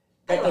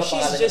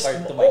she's just,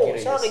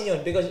 sa akin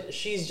yun, because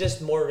she's just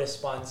more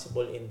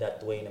responsible in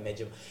that way na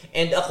medyo.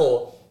 And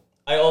ako,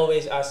 I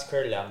always ask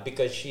her lang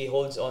because she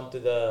holds on to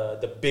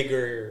the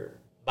bigger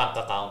bank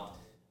account.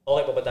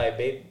 Okay pa ba tayo,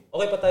 babe?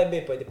 Okay pa tayo,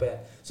 babe, pwede pa yan.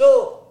 So,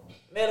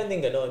 meron din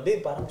gano'n,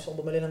 babe, parang gusto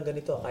kong bumili ng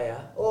ganito,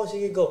 kaya?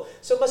 Sige, go.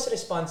 So, mas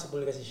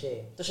responsible kasi siya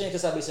eh. Tapos siya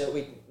nagsasabi sa'yo,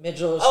 wait,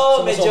 medyo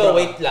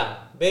wait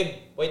lang.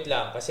 Babe, wait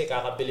lang, kasi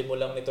kakabili mo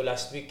lang nito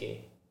last week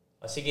eh.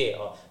 Sige,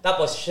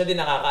 Tapos, siya din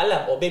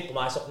nakakaalam, babe,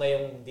 pumasok na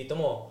yung dito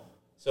mo.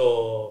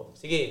 So,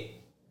 sige.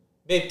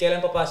 Babe, kailan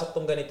papasok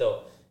tong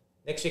ganito?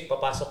 Next week,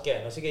 papasok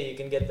yan. Sige, you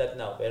can get that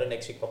now. Pero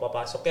next week,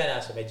 papapasok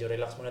yan. So, medyo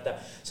relax muna tayo.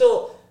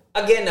 So,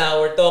 again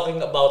we're talking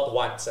about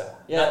wants.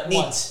 Not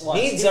needs. Wants.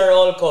 Needs are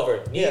all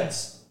covered.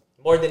 Needs,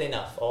 more than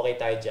enough. Okay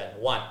tayo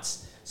dyan.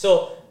 Wants.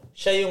 So,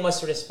 siya yung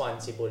mas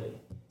responsible eh.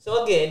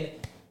 So,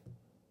 again,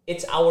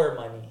 it's our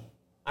money.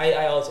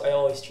 I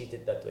always treat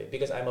it that way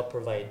because I'm a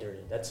provider.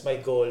 That's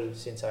my goal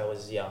since I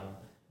was young.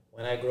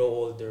 When I grow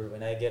older,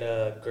 when I get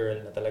a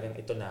girl na talagang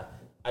ito na,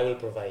 I will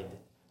provide.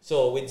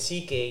 So with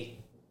CK,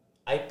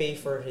 I pay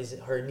for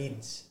her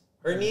needs.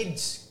 Her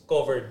needs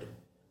covered.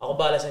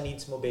 Ako bala sa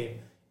needs mo, babe.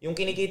 Yung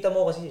kinikita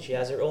mo kasi she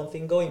has her own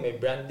thing going. May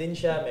brand din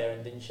siya. Meron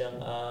din siyang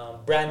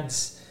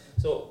brands.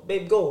 So,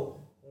 babe,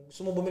 go. Kung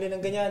gusto mo bumili ng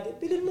ganyan,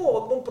 bilhin mo.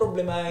 Huwag mong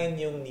problemahin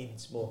yung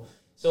needs mo.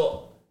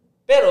 So,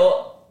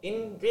 pero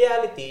in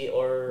reality,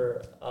 or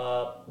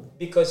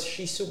because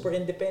she's super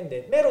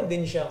independent, meron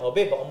din siyang,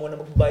 babe, ako muna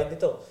magbabayad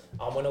nito.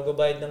 Ako muna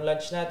magbabayad ng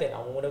lunch natin.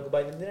 Ako muna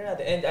magbabayad ng dinner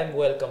natin. And I'm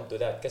welcome to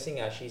that. Kasi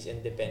nga, she's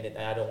independent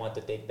and I don't want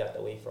to take that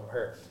away from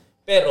her.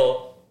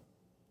 Pero,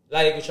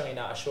 lagi ko siyang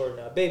ina-assure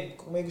na, babe,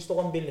 kung may gusto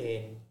kang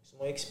bilhin, gusto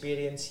mo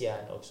experience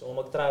yan, o gusto mo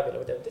mag-travel,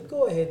 or whatever, then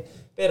go ahead.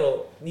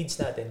 Pero, needs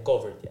natin,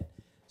 covered yan.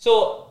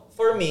 So,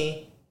 for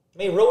me,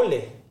 may role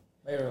eh.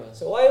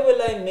 So why will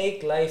I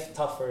make life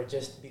tougher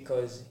just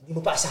because hindi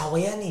mo pa asawa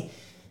yan eh?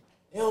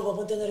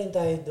 Papunta na rin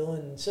tayo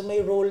doon. So may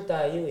role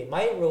tayo eh.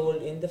 My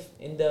role in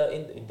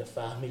the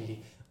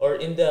family or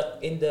in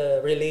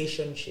the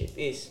relationship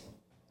is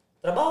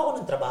trabaho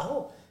ko ng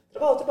trabaho.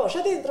 Trabaho.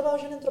 Siya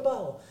ng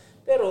trabaho.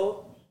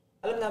 Pero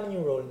alam namin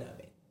yung role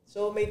namin.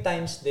 So may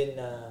times din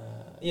na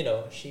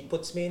she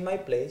puts me in my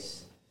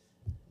place.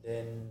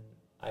 Then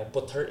I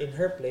put her in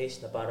her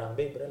place na parang,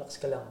 babe, relax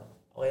ka lang.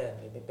 Okay yan,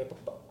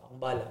 akong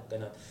bala,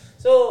 ganun.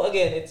 So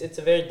again, it's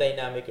a very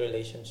dynamic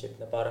relationship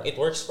na parang it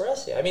works for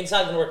us. I mean, it's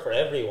not gonna work for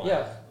everyone.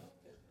 Yeah.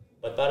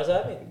 But para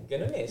sa amin,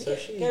 ganun eh. So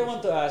I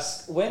want to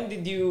ask, when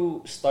did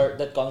you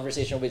start that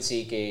conversation with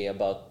CK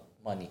about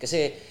money?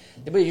 Kasi,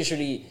 di ba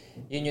usually,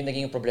 yun yung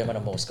naging problema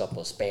ng most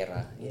couples,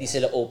 pera. Yeah. Hindi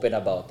sila open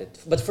about it.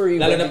 But for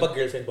you, lalo na pag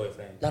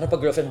girlfriend-boyfriend. Lalo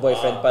pag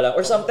girlfriend-boyfriend pa lang.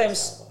 Or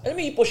sometimes, alam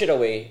mo, i-push it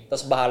away,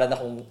 tapos bahala na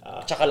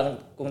tsaka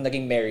lang kung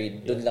naging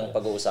married, dun lang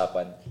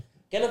pag-uusapan.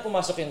 Kailan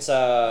pumasok yun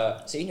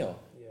sa inyo,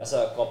 as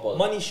a couple?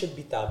 Money should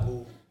be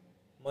taboo.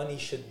 Money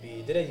should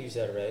be, did I use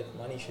that right?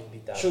 Money should be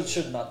taboo.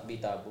 Should not be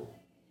taboo.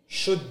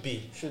 Should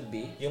be.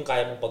 Yung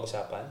kaya mong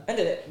pag-usapan?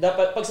 Hindi,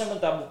 dapat, pag sa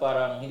taboo,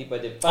 parang hindi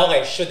pwede.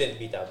 Okay,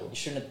 shouldn't be taboo. It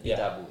shouldn't be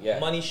taboo, yeah.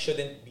 Money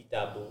shouldn't be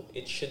taboo.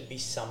 It should be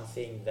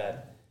something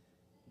that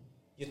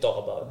you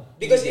talk about.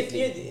 Because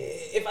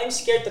if I'm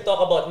scared to talk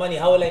about money,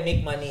 how will I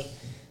make money?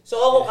 So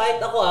kahit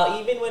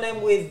ako even when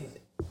I'm with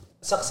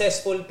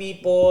successful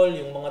people,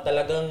 yung mga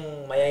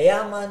talagang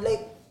mayayaman,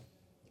 like,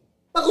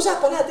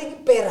 pag-usapan natin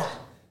yung pera.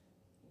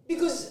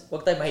 Because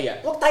Huwag tayo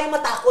mahiya. Huwag tayo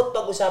matakot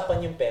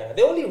pag-usapan yung pera.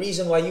 The only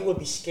reason why you will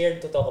be scared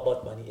to talk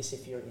about money is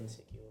if you're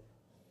insecure.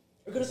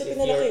 You're gonna take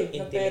pinalaki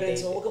ng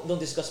parents.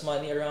 Don't discuss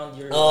money around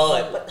your...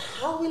 But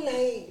how will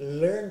I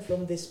learn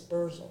from this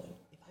person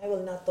if I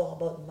will not talk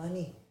about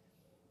money?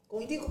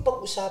 Kung hindi ko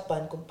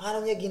pag-usapan kung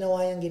paano niya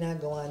ginawa yung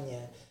ginagawa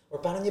niya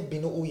or paano niya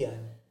binuo yan,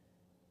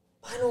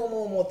 paano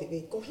mo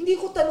motivate? Kung hindi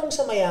ko tanong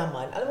sa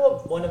mayaman, alam mo,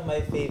 one of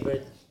my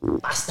favorite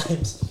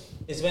pastimes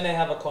is when I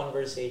have a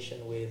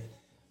conversation with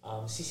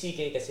si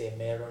CK kasi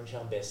meron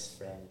siyang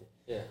best friend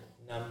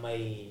na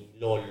may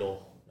lolo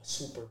na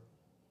super.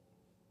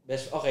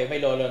 May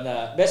lolo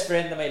na, best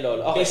friend na may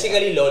lolo. Okay.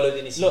 Basically, lolo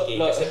din ni CK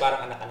kasi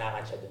parang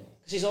anak-anakan siya dun.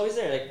 Because he's always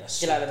there, like,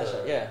 kilala na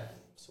siya. Yeah.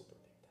 Super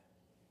big time.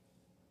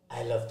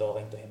 I love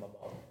talking to him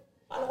about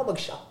paano ka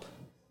mag-shop.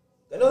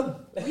 Ganun.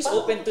 He's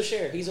open to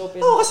share.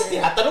 Kasi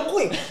tinatanong ko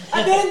eh.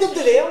 At the end of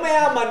the day, yung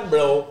mayaman,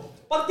 bro,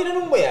 pag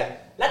tinanong mo yan,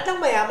 lahat ng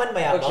mayaman,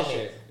 mayabang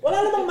eh.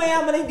 Wala namang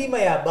mayaman na hindi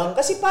mayabang.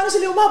 Kasi paano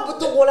sila umabot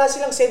kung wala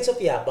silang sense of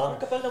yabang?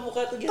 Kapal ng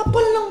mukha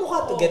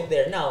to get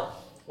there. Now,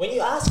 when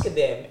you ask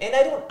them, and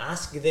I don't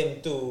ask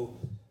them to,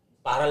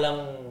 para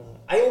lang,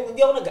 hindi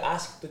ako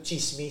nag-ask to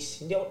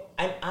chismis.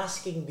 I'm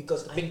asking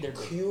because I'm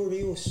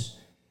curious.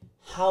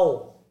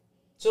 How?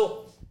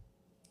 So,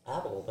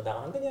 pupunta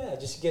ka ng ganyan. I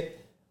just get,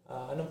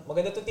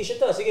 maganda itong t-shirt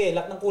to. Sige,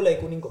 lahat ng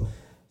kulay, kunin ko.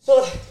 So,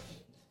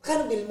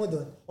 kano bill mo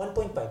doon?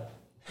 1.5.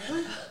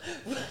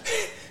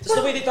 Just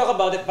the way they talk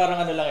about it,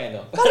 parang ano lang eh,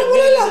 no? Parang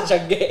wala lang.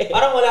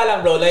 Parang wala lang,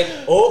 bro. Like,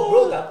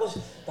 bro,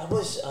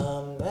 tapos,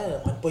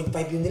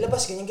 1.5 yung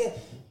nilabas, ganyan.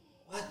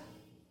 What?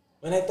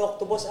 When I talk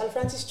to Boss Al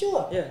Francis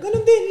Chua,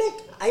 ganun din. Like,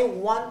 I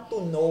want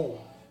to know.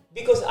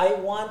 Because I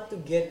want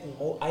to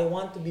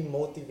be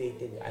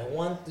motivated. I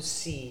want to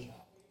see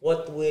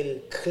what will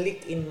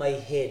click in my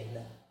head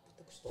na,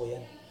 gusto ko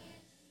yan.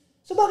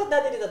 So bakit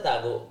natin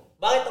itatago?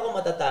 Bakit ako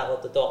matatakot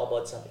to talk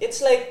about something?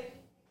 It's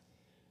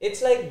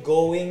like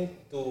going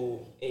to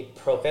a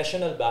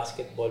professional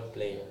basketball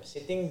player,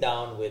 sitting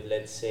down with,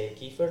 let's say,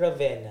 Kiefer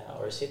Ravena,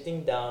 or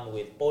sitting down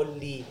with Paul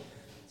Lee,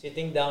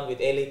 sitting down with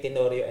L.A.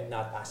 Tenorio and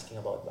not asking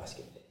about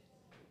basketball.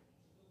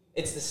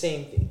 It's the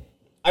same thing.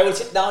 I will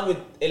sit down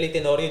with L.A.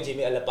 Tenorio,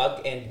 Jimmy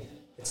Alapag, and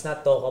let's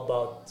not talk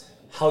about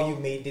how you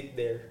made it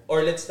there.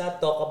 Or let's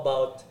not talk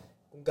about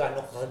kung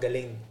gaano ka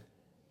kagaling.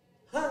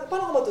 Paano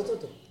ka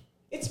matututo?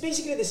 It's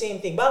basically the same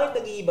thing. Bakit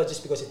nag-iiba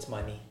just because it's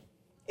money?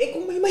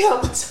 Kung may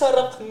mayaman sa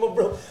harapan mo,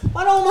 bro,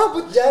 paano ako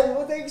umabot dyan?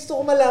 Gusto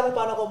ko malaman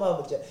paano ako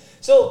umabot dyan.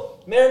 So,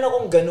 meron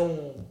akong ganung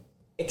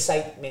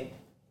excitement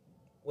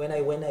when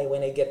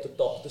I get to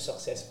talk to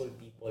successful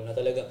people na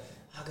talagang,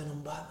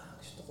 ganun ba?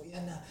 Gusto ko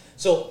yan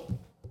So,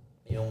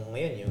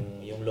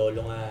 yung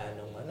lolo nga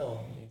nung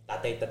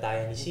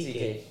tatay-tatayan ni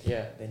CK.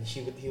 Yeah. Then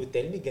he would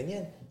tell me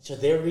ganyan. So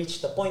they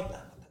reached the point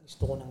na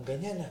gusto ko ng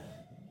ganyan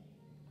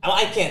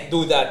I can't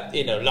do that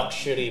in a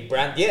luxury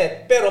brand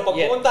yet. Pero pag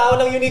pumunta ako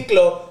ng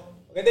Uniqlo,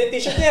 Maganda yung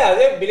t-shirt niya.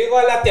 Bili ko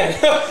lahat yan.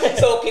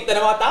 So, kita ng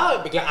mga tao.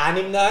 Biglang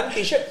 6 na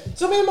t-shirt.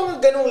 So, may mga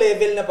ganong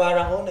level na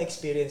parang,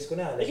 na-experience ko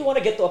na. Like you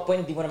wanna get to a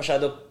point, hindi mo na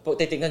masyado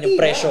titignan yung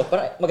presyo.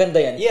 Parang maganda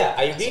yan. Yeah,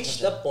 I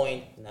reached the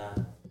point na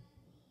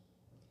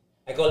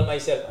I call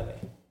myself,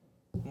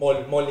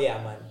 mall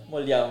yaman.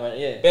 Mall yaman,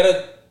 yeah. Pero,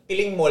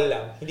 piling mall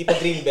lang. Hindi pa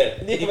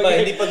Greenbelt.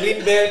 hindi pa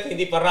Greenbelt,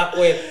 hindi pa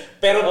Rockwell.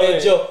 Pero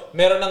medyo,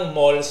 meron ng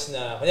malls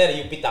na,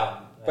 kunyari, UP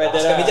Town.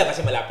 Pwede kami dyan kasi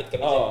malapit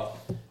kami dyan.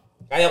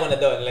 Kaya ko na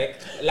doon. Like,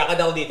 lakad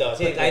ako dito.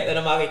 Kasi kahit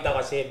ano makita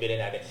kasi, bilhin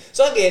natin.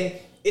 So again,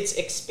 it's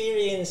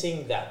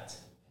experiencing that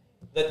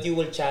you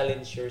will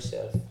challenge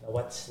yourself.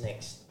 What's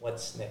next?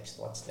 What's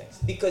next? What's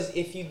next? Because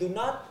if you do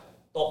not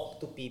talk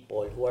to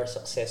people who are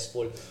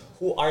successful,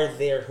 who are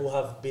there, who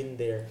have been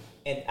there,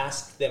 and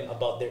ask them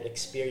about their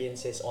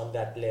experiences on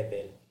that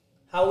level,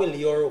 how will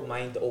your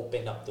mind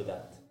open up to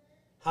that?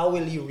 How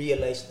will you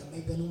realize na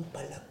may ganun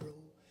pala, bro?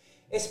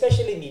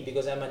 Especially me,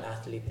 because I'm an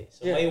athlete.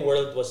 So my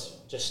world was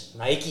just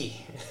Nike.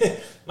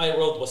 My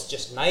world was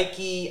just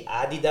Nike,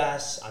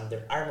 Adidas,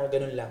 Under Armour,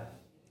 ganun lang.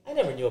 I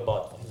never knew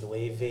about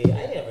Loewe.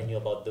 I never knew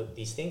about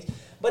these things.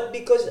 But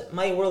because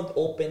my world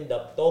opened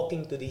up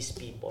talking to these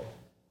people,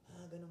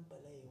 ganun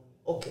pala yun.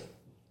 Okay.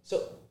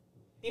 So,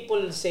 people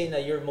say na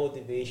your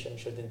motivation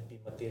shouldn't be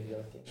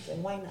material things.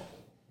 And why not?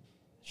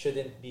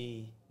 Shouldn't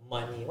be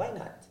money. Why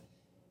not?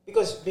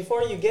 Because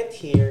before you get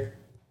here,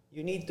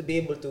 you need to be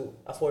able to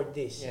afford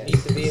this. You need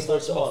to be able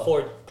to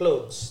afford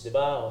clothes,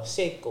 diba?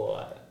 Seiko.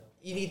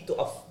 You need to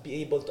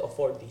be able to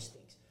afford these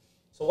things.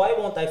 So why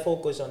won't I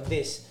focus on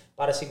this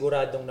para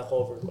siguradong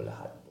na-cover ko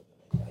lahat?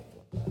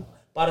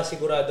 Para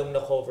siguradong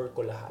na-cover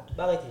ko lahat.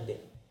 Bakit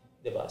hindi?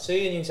 Diba? So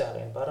yun yung sa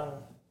akin.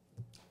 Parang,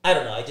 I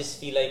don't know, I just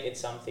feel like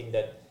it's something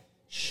that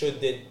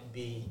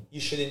you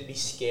shouldn't be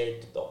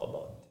scared to talk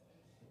about.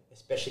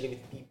 Especially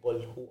with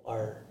people who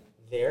are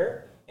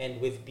there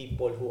and with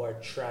people who are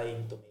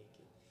trying to make.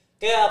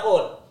 Kaya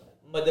ako,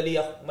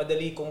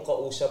 madali kong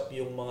kausap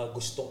yung mga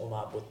gustong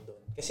umabot doon.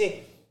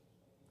 Kasi,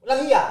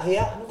 walang hiya.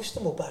 Ano gusto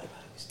mo? Pare,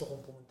 gusto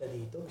kong pumunta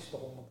dito. Gusto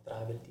kong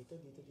mag-travel dito.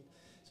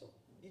 So,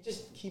 you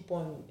just keep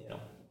on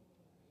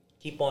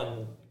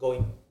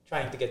going,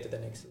 trying to get to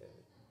the next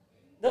level.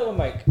 No,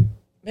 Mike,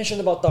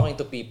 mentioned about talking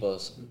to people.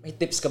 May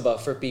tips ka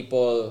ba for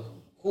people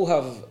who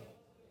are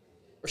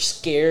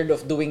scared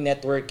of doing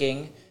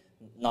networking,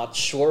 not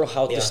sure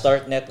how to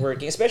start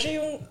networking, especially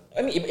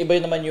iba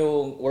naman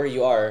yung where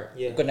you are,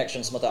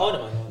 connections mo ta.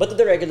 But to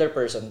the regular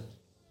person,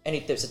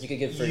 any tips that you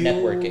could give for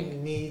networking? You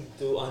need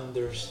to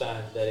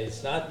understand that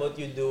it's not what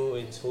you do,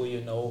 it's who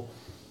you know.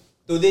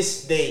 To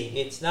this day,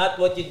 it's not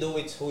what you do,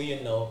 it's who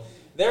you know.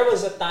 There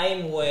was a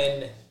time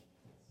when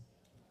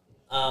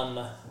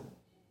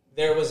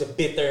there was a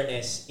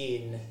bitterness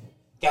in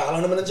kaya ka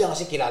lang naman nandiyan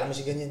kasi kilala mo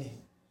si ganyan eh.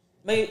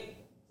 May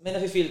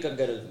nafe-feel kang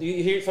ganun. Do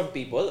you hear it from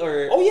people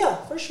or? Oh yeah,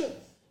 for sure.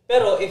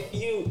 Pero if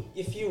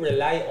you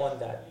rely on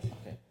that,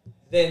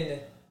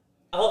 then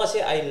ako kasi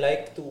I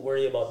like to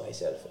worry about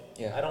myself.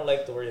 Yeah. I don't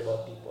like to worry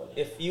about people.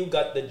 If you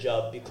got the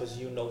job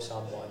because you know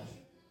someone,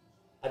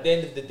 at the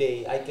end of the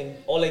day,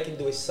 all I can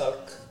do is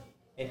sulk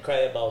and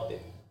cry about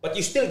it. But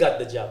you still got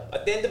the job.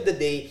 At the end of the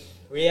day,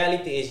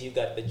 reality is you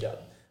got the job.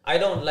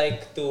 I don't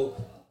like to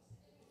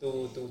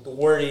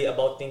worry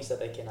about things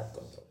that I cannot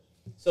control.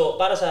 So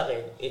para sa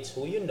akin, it's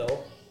who you know,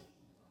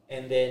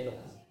 and then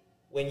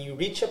when you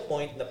reach a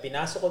point na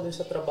pinasok ko dun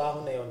sa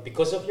trabaho na yon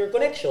because of your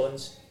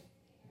connections,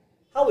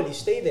 how will you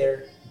stay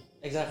there?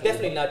 Exactly.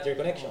 Definitely not your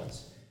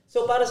connections.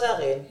 So para sa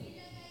akin,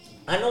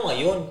 ano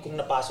ngayon kung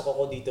napasok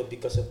ako dito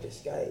because of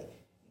this guy?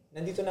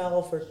 Nandito na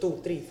ako for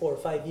 2, 3, 4,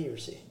 5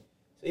 years eh.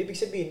 So ibig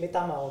sabihin, may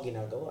tama akong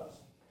ginagawa.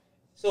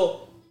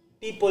 So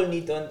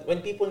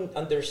when people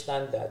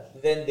understand that,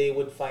 then they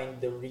would find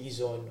the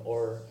reason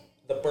or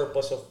the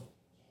purpose of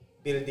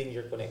building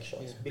your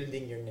connections,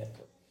 building your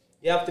network.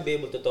 You have to be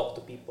able to talk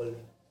to people.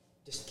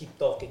 Just keep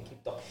talking.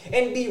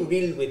 And be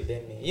real with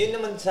them. Eh. Yun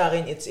naman sa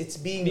akin, it's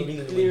being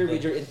real clear with them.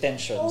 with your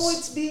intentions. Oh,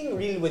 it's being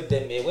real with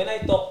them. Eh. When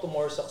I talk to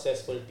more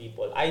successful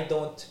people, I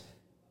don't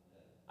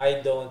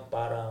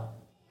parang,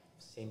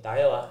 same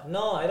tayo ah.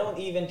 No, I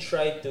don't even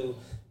try to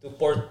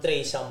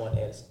portray someone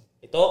else.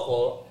 Ito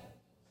ako,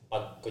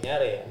 pag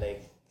kunyari,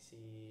 like,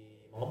 si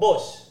mga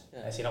boss,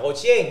 sina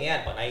Coach Yeng,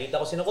 yan, pag nakikita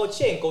ko sina Coach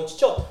Yeng, Coach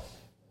Chot,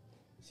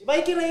 si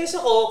Mikee Reyes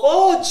ako,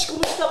 Coach,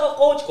 kumusta ka,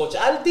 Coach? Coach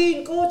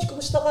Aldin, Coach,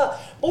 kumusta ka?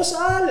 Boss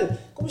Al,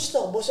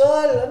 kumusta? Boss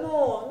Al,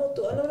 ano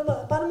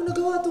naman, paano mo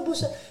nagawa to,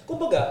 Boss Al?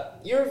 Kumbaga,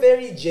 you're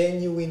very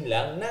genuine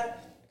lang na,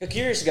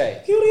 curious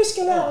guy. Curious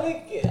ka lang,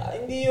 like,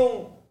 hindi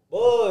yung,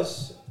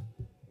 boss,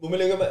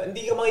 bumili ka ba?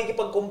 Hindi ka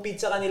makikipag-compete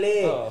sa kanila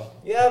eh.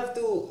 You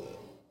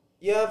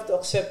have to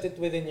accept it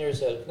within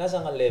yourself.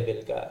 Nasa nga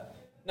level ka.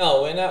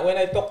 Now, when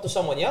I talk to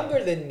someone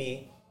younger than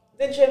me,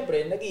 then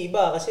syempre,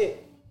 nag-iiba kasi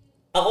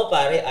ako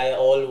pare, I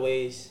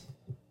always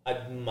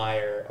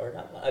admire, or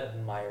not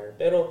admire,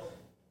 pero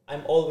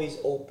I'm always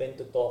open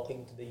to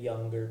talking to the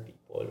younger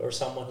people or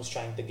someone who's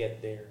trying to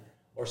get there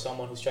or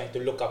someone who's trying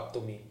to look up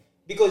to me.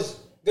 Because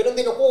ganun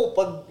din ako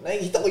pag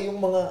nakikita ko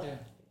yung mga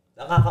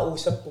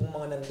nakakausap kong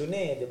mga nandun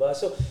di ba?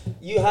 So,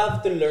 you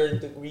have to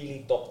learn to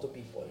really talk to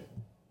people.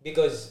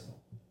 Because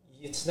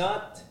it's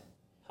not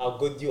how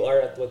good you are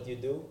at what you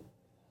do.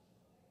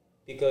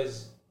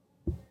 Because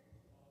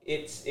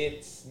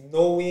it's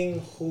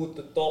knowing who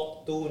to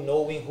talk to,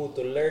 knowing who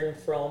to learn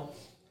from,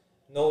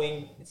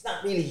 knowing, it's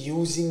not really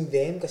using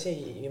them kasi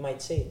you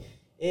might say,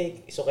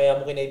 so kaya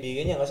mo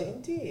kinaibigan niya kasi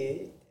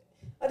hindi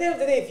At the end of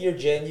the day, if you're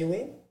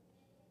genuine,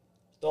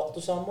 talk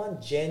to someone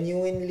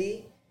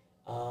genuinely,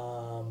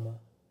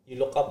 you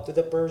look up to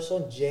the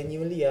person,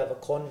 genuinely, you have a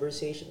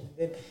conversation with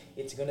them,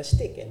 it's gonna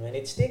stick. And when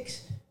it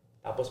sticks,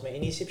 tapos may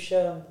inisip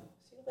siya,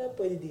 sino kaya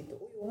pwede dito?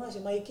 Uy, nga,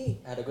 si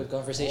Mikee. I had a good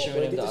conversation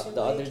with him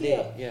the other day.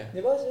 Yeah.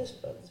 Diba?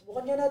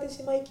 Subukan niya natin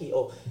si Mikee.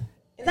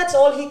 And that's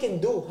all he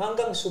can do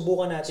hanggang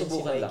subukan natin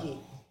si Mikee.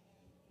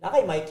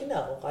 Kay Mikee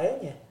na kung kaya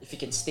niya. If he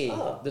can stay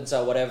dun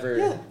sa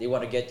whatever they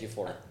want to get you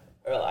for.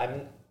 Well,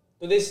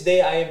 to this day,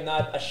 I am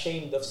not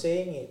ashamed of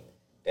saying it.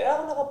 Kaya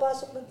ako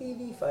nakapasok ng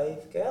TV5,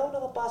 kaya ako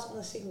nakapasok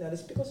ng Signal,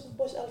 is because of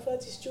Boss Al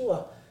Francis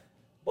Chua.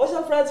 Boss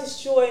Al Francis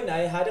Chua and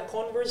I had a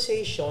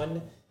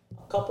conversation,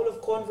 a couple of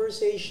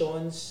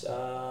conversations,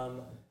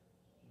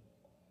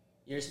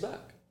 years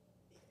back.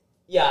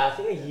 Yeah, I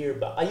think a year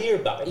back.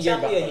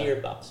 Exactly a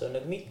year back. So,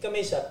 nag-meet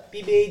kami sa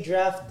PBA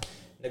draft,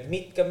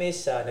 nag-meet kami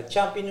sa,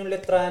 nag-champion yung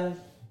Letran,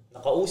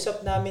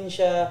 nakausap namin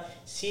siya,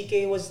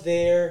 CK was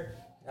there,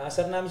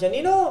 nakasar namin siya,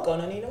 Nino, ikaw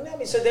na ninong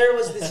namin. So, there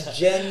was this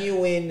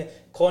genuine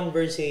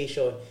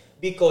conversation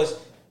because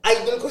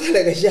idol ko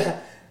talaga siya.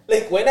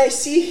 Like, when I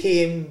see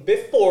him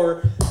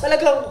before,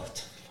 talagang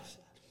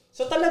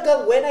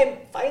when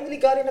I finally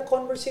got in a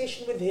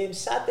conversation with him,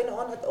 sat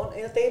on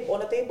a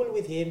table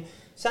with him,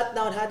 sat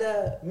down, had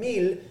a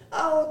meal,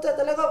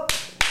 talaga,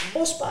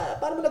 boss,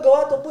 paano mo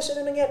nagawa to? Boss,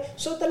 ano nangyari?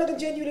 So, talagang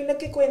genuinely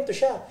nagkikwento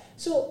siya.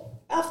 So,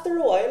 after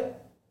a while,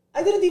 I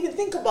didn't even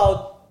think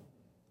about,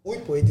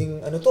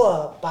 pwedeng,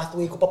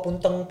 pathway ko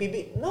papuntang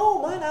PB.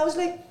 No, man, I was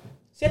like,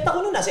 set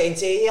ako nun, nasa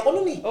NCAA ako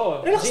nun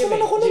relax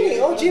naman ako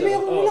nun GMA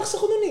ako, relax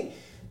ako nun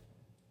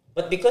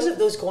But because of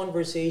those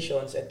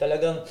conversations, and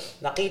talagang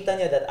nakita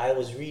niya that I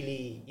was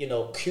really,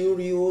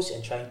 curious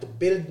and trying to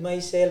build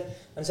myself.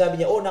 Ang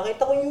sabi niya,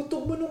 nakita ko yung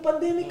YouTube mo nung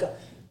pandemic ka.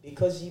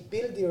 Because you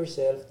build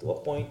yourself to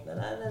a point na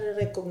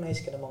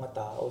nare-recognize ka ng mga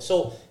tao.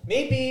 So,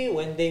 maybe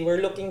when they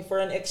were looking for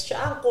an extra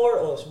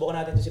anchor,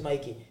 subukan natin to si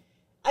Mikee.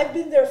 I've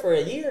been there for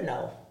a year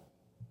now.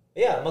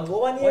 Yeah,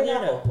 mag-1 year na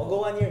ako.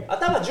 Mag-1 year.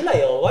 Tama,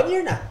 July, 1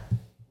 year na.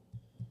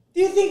 Do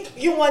you think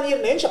yung 1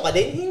 year na yun, siya pa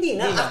din? Hindi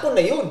na. Ako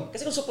na yun.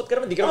 Kasi kung support ka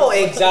naman, di ka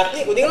naman.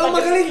 Exactly. Kung di ka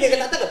naman magaling, di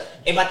ka tatagal.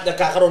 Ba't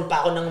nagkakaroon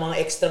pa ako ng mga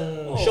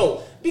extrang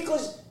show?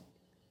 Because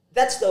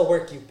that's the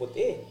work you put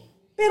in.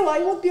 Pero I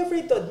won't be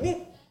afraid to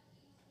admit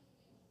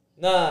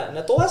na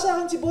natuwa sa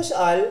akin si Boss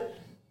Al,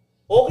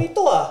 okay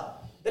to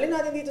Dalhin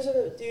natin dito sa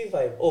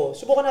TV5.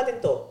 Subukan natin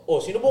to.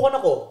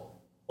 Sinubukan ako.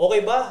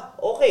 Okay ba?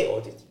 Okay.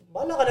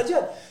 Bahala ka na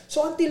dyan.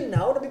 So until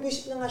now,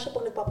 nabibwisit na nga siya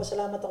pag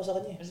nagpapasalamat ako sa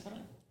kanya.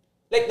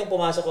 Like, nung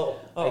pumasok ako,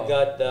 I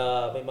got,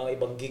 may mga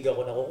ibang gig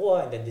ako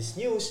nakukuha, and then this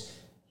news,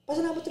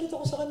 pasalamat ulit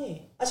ako sa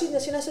kanya As in,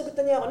 sinasagot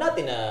na niya ako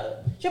natin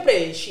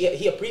syempre,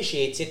 he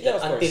appreciates it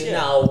that until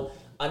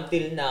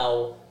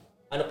now,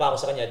 ano pa ako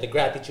sa kanya, the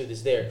gratitude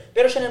is there.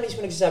 Pero siya na mismo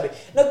nagsasabi,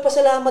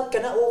 nagpasalamat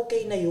ka na,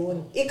 okay na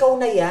yun. Ikaw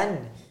na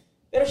yan.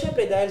 Pero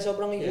syempre, dahil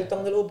sobrang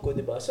utang na loob ko,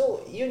 diba?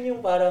 So, yun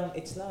yung parang,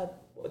 it's not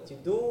what you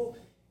do,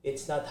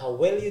 it's not how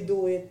well you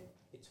do it,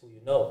 it's who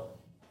you know.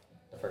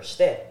 The first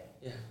step.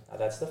 Yeah.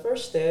 That's the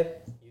first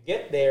step. You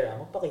get there,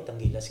 magpakitang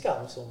gilas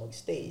ka, gusto mo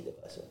magstay,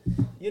 diba? So,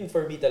 yun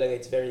for me talaga,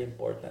 it's very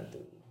important to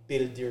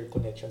build your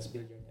connections,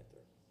 build your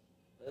network.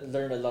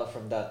 Learn a lot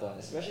from that one.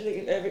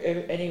 Especially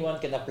if anyone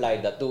can apply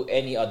that to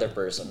any other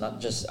person, not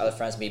just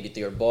Alfrance, maybe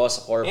to your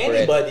boss,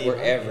 corporate,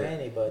 wherever.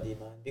 Anybody,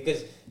 man.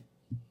 Because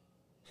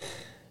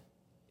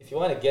if you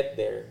want to get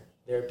there,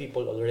 there are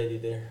people already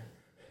there.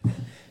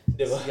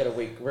 Diba? You gotta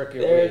work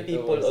your way. There are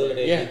people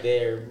already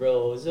there,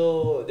 bro.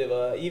 So,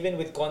 diba? Even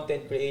with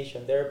content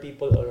creation, there are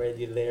people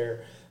already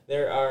there.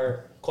 There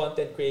are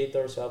content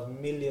creators who have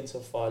millions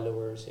of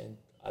followers and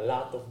a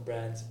lot of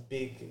brands,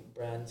 big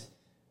brands,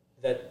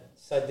 that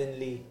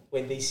suddenly,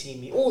 when they see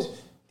me,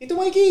 Tito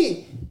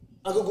Mikee!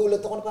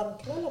 Nagugulat ako na parang,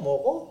 kilala mo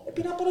ako?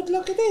 Pinapanood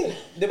lang kita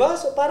Diba?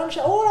 So, parang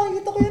siya,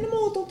 nakikita ko yan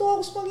mo.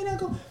 Tutuwa ako sa mga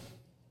ginagawa.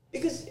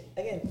 Because,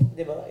 again,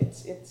 diba?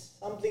 It's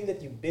something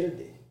that you build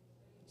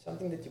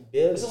Something that you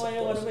build. Gusto nga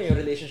yung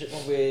relationship mo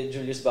with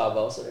Julius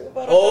Babaw. So,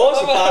 parang,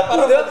 si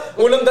Papo, diba?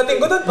 Unang dating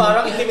ko doon,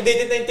 parang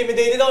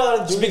intimidated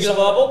ako. Julius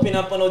Babaw,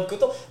 pinapanood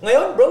ko to.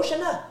 Ngayon, bro, siya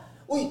na.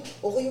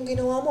 Okay yung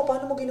ginawa mo.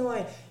 Paano mo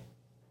ginawa yan?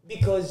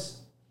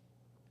 Because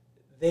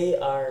they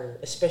are,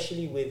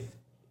 especially with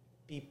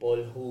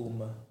people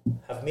whom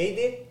have made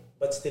it,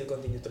 but still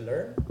continue to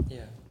learn.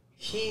 Yeah.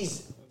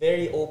 He's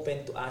very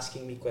open to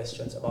asking me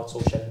questions about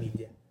social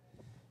media.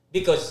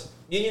 Because,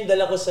 yun yung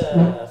dala ko sa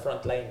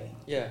frontline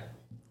Yeah.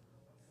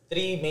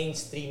 3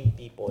 mainstream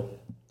people.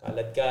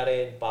 Kalad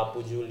Karen,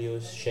 Papu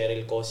Julius,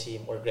 Cheryl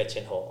Cosim, or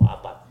Gretchen Ho.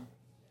 4.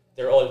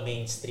 They're all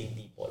mainstream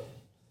people.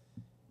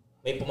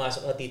 may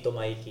pumasok na Tito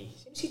Mikee.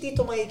 Sino si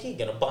Tito Mikee?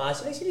 Ganun pa nga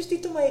sila. Sino si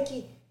Tito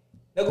Mikee?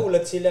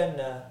 Nagulat sila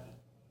na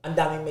ang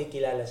daming may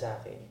kilala sa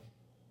akin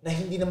na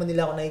hindi naman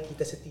nila ako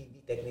nakikita sa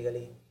TV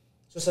technically.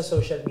 So sa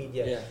social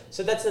media. Yeah.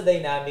 So that's the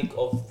dynamic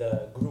of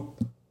the group.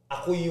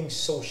 Ako yung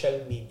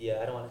social media.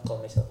 I don't want to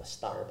call myself a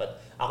star, but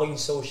ako yung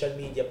social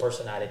media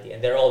personality and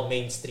they're all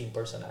mainstream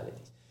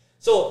personalities.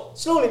 So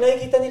slowly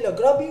nakikita nila,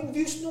 grabe yung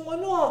views nung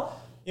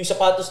yung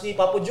sapatos ni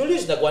Papo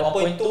Julius, nag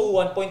 1.2,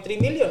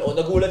 1.3 million. O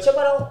nagulat siya,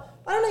 parang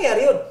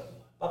nangyari yun?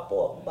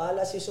 Papo, akong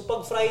bahala siya. So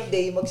pag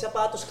Friday,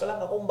 magsapatos ka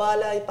lang, akong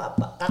bahala,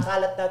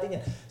 kakalat natin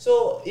yan.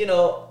 So,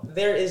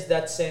 there is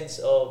that sense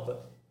of,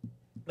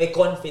 may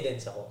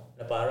confidence ako,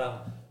 na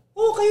parang,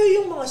 kayo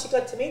yung mga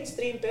sikat sa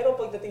mainstream, pero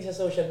pagdating sa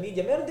social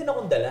media, meron din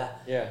akong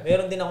dala. Yeah.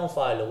 Meron din akong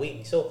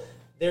following. So,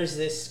 there's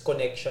this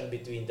connection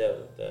between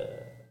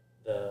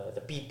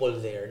the people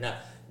there na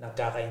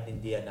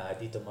nagkakaintindihan na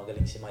dito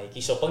magaling si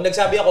Mikee. So, pag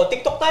nagsabi ako,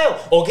 TikTok tayo.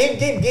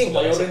 Game.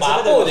 Mayo Si rin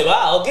sila, Papo, di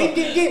ba?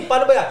 Game.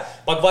 Paano ba yan?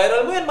 Pag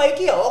viral mo yan,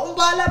 Mikee, kung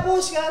bahala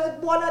boss,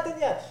 buwan natin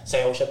yan.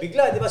 Sayaw siya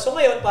bigla, di ba? So,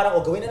 ngayon, parang,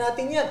 gawin na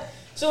natin yan.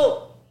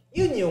 So,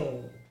 yun yung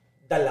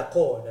dala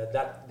ko.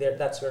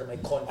 That's where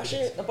my confidence.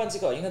 Actually, napansin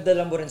ko, yung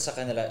nadala mo rin sa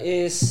kanila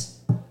is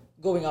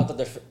going out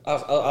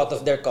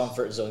of their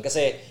comfort zone.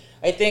 Kasi,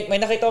 I think, may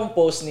nakita akong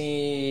post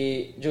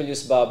ni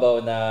Julius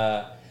Babaw na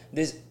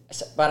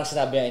parang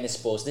sinabi niya in his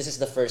post, this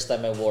is the first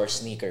time I wore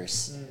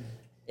sneakers.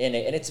 And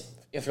it's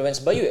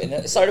influenced by you. And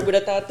it started with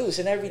the tattoos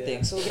and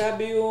everything. Yeah. So,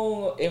 grabe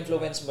yung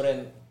influence mo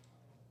rin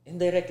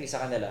indirectly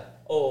sa kanila.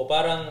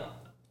 Parang,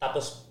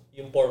 tapos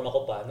yung forma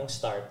ko pa, nung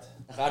start,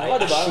 diba?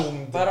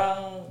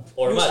 Parang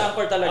formal. News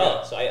anchor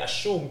talaga. So, I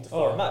assumed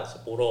formal.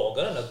 So, puro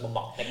ako ganun,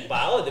 nagmamaknek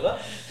pa ako, di ba?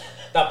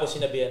 Tapos,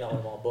 sinabihan ako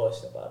ng mga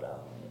boss na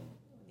parang,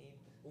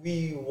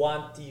 we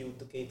want you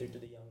to cater to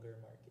the younger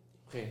market.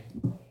 Okay.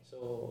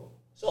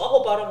 So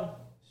ako parang,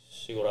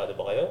 sigurado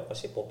ba kayo?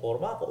 Kasi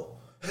poporma ako.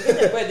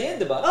 Pwede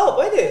yan, di ba?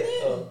 Pwede.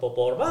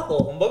 Poporma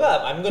ako.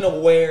 Kumbaga, I'm gonna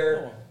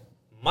wear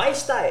my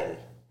style.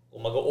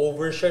 Kung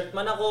mag-overshirt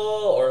man ako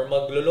or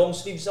maglo-long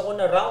sleeves ako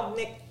na round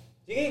neck,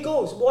 sige,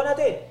 go, subukan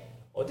natin.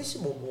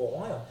 Sububukan ko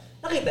ngayon.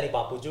 Nakita ni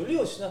Papo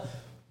Julius na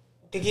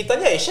kikita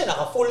niya, siya,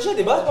 naka-full siya,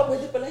 di ba?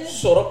 Pwede pala yan.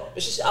 Surap.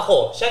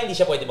 Siya hindi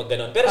siya pwede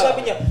mag-ganon. Pero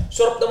sabi niya,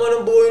 surap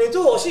naman ang buhay nito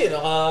kasi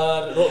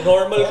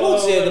naka-normal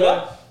clothes di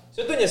ba?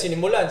 So doon niya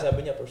sinimulan,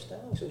 sabi niya, first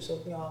time,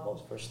 susuot niya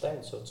ako. First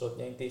time, suot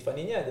niya yung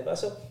Tiffany niya, di ba?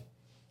 So,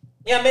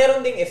 meron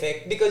ding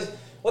effect because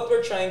what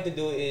we're trying to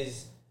do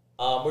is,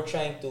 we're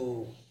trying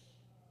to,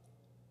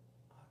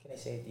 how can I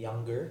say it,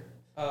 younger?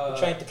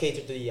 We're trying to cater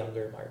to the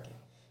younger market.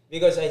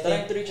 Because I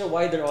think... Trying to reach a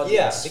wider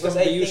audience because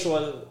from the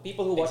usual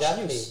people who watch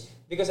news.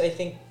 Because I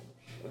think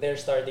they're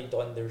starting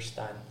to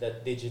understand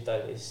that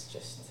digital is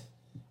just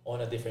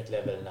on a different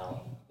level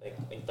now. Like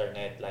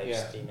internet, live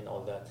stream, and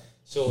all that.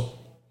 So,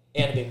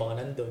 ano ba yung mga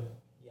nandun?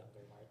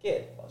 Younger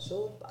market.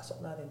 So,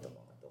 pasok natin itong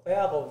mga to.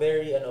 Kaya ako,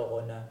 very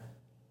na,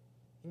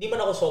 hindi man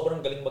ako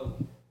sobrang galing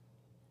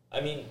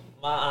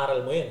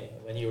maaaral mo yun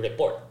when you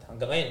report.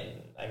 Hanggang ngayon,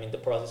 I'm in the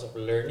process of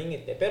learning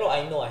it. Pero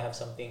I know I have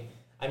something,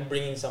 I'm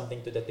bringing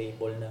something to the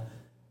table na,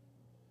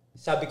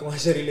 sabi ko nga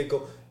sa sarili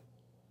ko,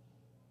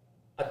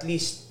 at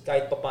least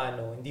kahit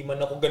papano, hindi man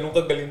ako ganun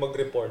kagaling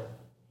mag-report,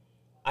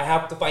 I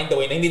have to find a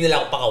way na hindi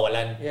nila ako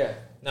pakawalan. Yeah.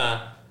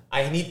 Na,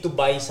 I need to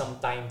buy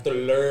some time to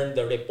learn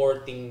the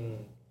reporting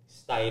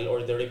style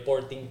or the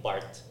reporting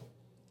part.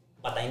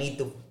 But I need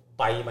to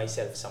buy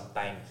myself some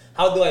time.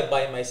 How do I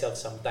buy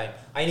myself some time?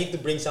 I need to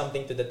bring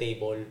something to the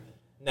table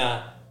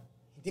na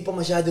hindi pa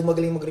masyado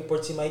magaling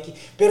mag-report si Mikee.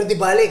 Pero di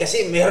bale,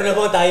 kasi meron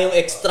naman tayong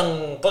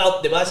extrang clout,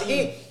 di ba?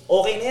 Sige,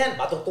 okay na yan.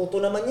 Matututo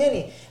naman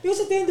yan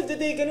Because at the end of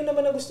the day, ganun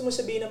naman ang gusto mo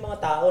sabihin ng mga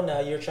tao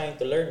na you're trying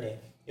to learn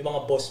Yung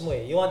mga boss mo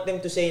You want them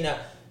to say na,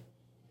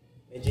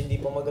 medyo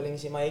hindi pa magaling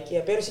si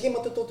Mikee. Pero sige,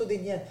 matututo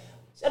din yan.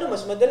 Ano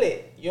mas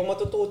madali? Yung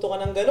matututo ka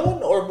ng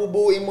ganun or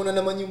bubuuin mo na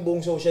naman yung buong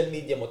social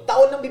media mo?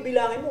 Taon nang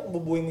bibilangin mo kung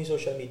bubuuin mo yung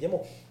social media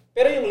mo.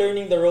 Pero yung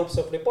learning the ropes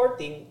of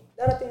reporting,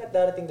 darating at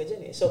darating ka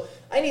dyan So,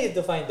 I needed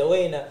to find a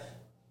way na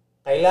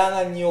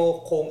kailangan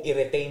nyo kong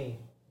i-retain.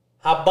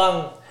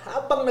 Habang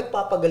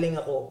nagpapagaling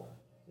ako,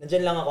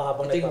 nandyan lang ako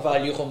habang Iting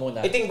value ko muna.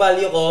 Iting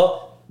value ko,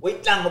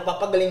 wait lang,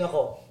 magpapagaling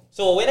ako.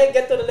 So, when I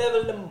get to the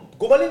level na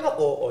gumaling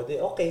ako,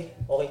 okay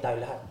tayo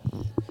lahat.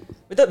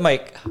 With that,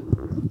 Mike,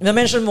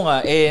 na-mention mo nga,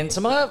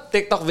 sa mga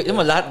TikTok video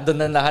mo, lahat,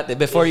 doon na lahat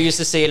Before you used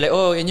to say like,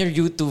 in your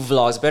YouTube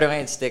vlogs, pero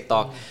ngayon it's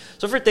TikTok.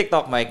 So for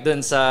TikTok, Mike,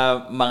 doon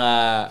sa mga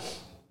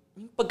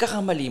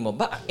pagkakamali mo,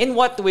 in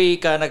what way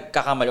ka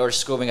nagkakamali or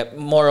screwing up?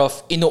 More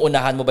of,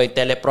 inuunahan mo ba yung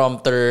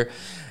teleprompter?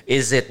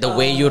 Is it the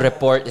way you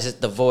report? Is it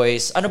the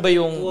voice? Ano ba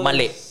yung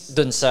mali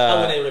dun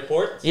sa... when I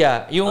report?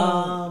 Yeah, yung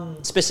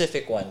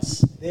specific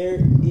ones. There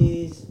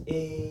is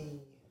a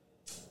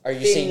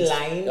thin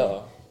line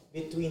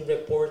between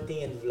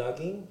reporting and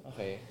vlogging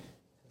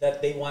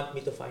that they want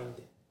me to find.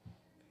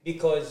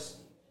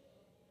 Because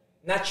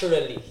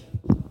naturally,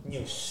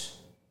 news.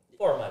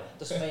 Formal.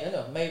 Tapos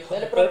may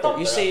teleprompter.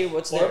 You say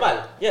what's there.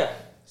 Formal. Yeah.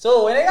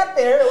 So, when I got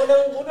there,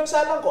 unang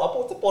salang ko,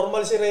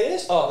 formal si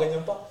Reyes.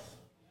 Ganyan pa.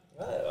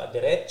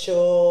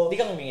 Diretso. Hindi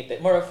ka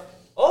ngumingiti. More of,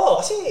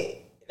 Kasi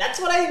that's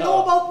what I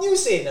know about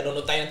news eh.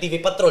 Nanonood tayo ng TV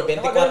Patrol,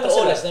 24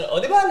 oras.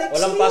 Di ba? Like,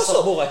 walang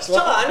pasok bukas.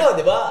 Tsaka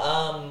di ba?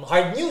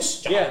 Hard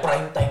news. Tsaka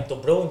prime time to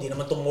bro. Hindi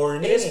naman to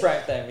morning. It is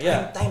prime time,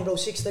 yeah. Prime time bro,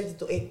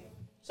 6:30 to 8.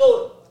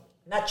 So,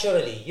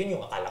 naturally, yun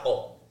yung akala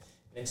ko.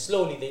 Then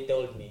slowly, they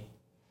told me,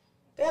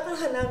 kaya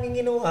ka namin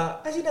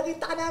ginuha kasi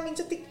nakita ka namin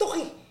sa TikTok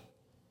eh.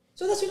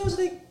 So that's when I was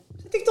like,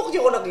 sa TikTok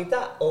yung ko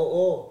nakita.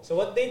 Oo. So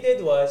what they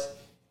did was,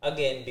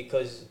 again,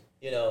 because,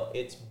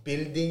 it's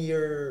building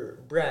your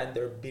brand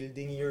or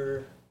building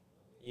your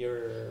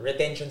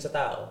retention sa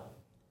tao.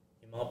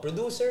 Yung mga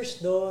producers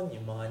doon,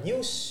 yung mga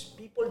news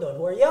people doon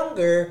who are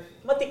younger,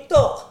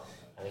 ma-TikTok.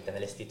 Nakita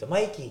nila si Tito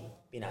Mikee,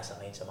 pinasa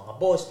ngayon sa mga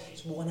boss.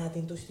 Subukan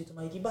natin to si Tito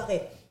Mikee.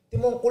 Bakit?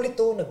 Timong kulit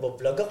to,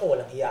 nagbo-vlog ako,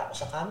 walang hiya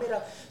ako sa camera.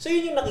 So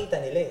yun yung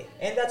nakita nila eh.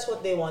 And that's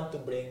what they want to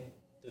bring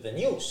to the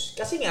news.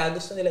 Kasi nga,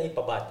 gusto nila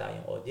ipabata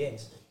yung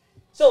audience.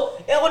 So,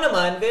 ako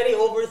naman, very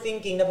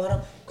overthinking na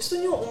parang, gusto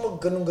niyo akong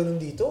mag-ganun-ganun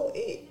dito?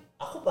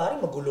 Ako pare,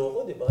 magulo ko,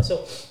 di ba?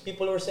 So,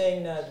 people were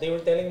saying na, they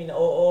were telling me na,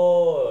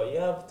 you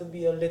have to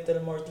be a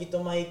little more Tito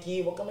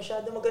Mikee, wag ka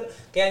masyado mag-ganun.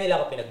 Kaya nila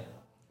ako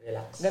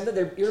pinag-relax. Ganda,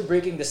 you're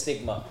breaking the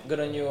stigma.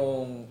 Ganun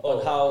yung, on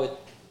how it,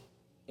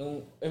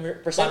 yung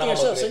presenting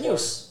yourself sa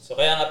news. So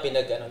kaya nga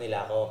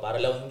nila ako para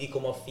lang hindi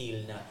ko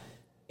ma-feel na,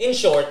 in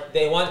short,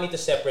 they want me to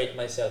separate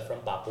myself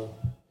from Papu.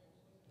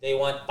 They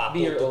want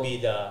Papu to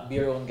be the... Be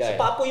your own guy.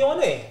 Si Papu yung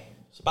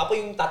Si Papu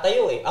yung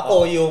tatayo eh.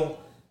 Ako yung,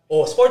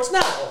 sports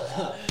na!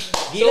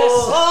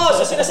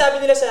 So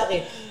sinasabi nila sa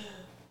akin,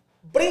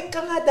 break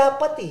ka nga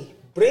dapat eh.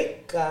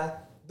 Break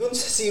ka dun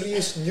sa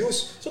serious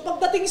news. So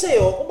pagdating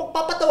sa'yo, kung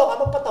magpapatawa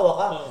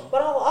ka.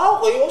 Parang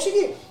ako, okay,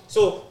 sige.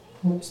 So,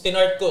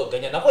 stinart ko,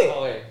 ganyan ako eh.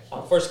 Okay.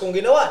 Ang first kong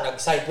ginawa,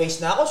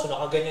 nag-sideways na ako, so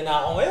nakaganyan na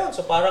ako ngayon.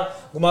 So parang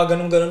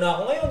gumaganong-ganon na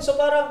ako ngayon. So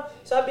parang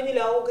sabi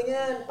nila,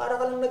 ganyan, para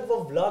ka lang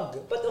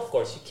nagvo-vlog. But of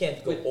course, you can't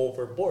go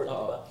overboard,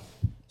 diba?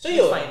 So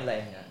yun. May fine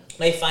line nga.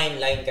 May fine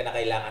line ka na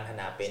kailangan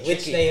hanapin.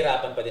 Which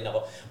nahihirapan pa din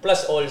ako.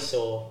 Plus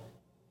also,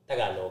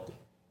 Tagalog.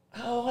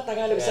 Oo nga,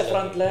 Tagalog sa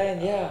front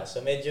line, yeah.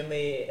 So medyo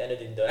may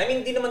din doon. I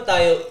mean, hindi naman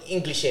tayo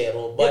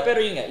Englishero, but... Yeah, pero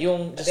yun nga,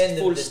 yung just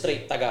full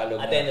straight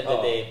Tagalog. At the end of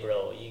the day,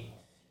 bro,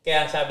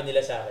 kaya sabi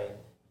nila sa akin,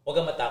 huwag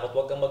kang matakot,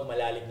 huwag kang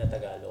magmalalim na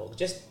Tagalog.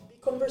 Just be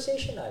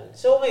conversational.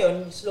 So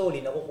ngayon,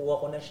 slowly,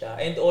 nakukuha ko na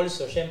siya. And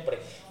also, syempre,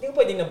 hindi ko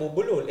pwedeng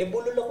nabubulol.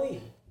 Bulol ako eh.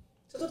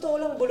 Sa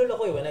totoo lang, bulol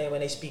ako eh. When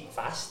I speak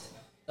fast,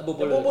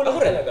 nabubulol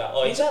ako talaga.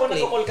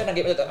 Exactly. Ka na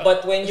game.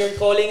 But when you're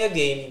calling a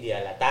game, hindi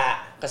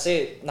halata.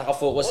 Kasi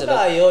nakafocus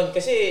sila. Wala yun.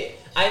 Kasi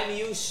I'm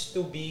used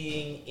to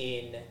being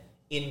in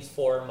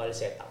informal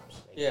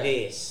setups. Like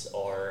this,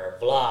 or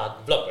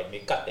vlog, pwede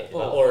may cut eh.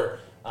 Diba? Or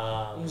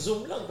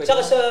Zoom lang. Saka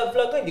sa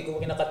vlog ko, hindi ko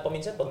kinakat pa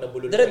minsan pag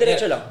nabulol.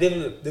 Diretso lang.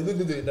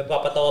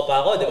 Napapatawa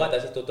pa ako, diba?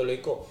 Tapos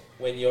tutuloy ko.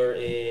 When you're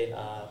in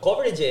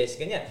coverages,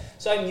 ganyan.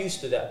 So I'm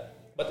used to that.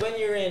 But when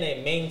you're in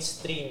a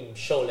mainstream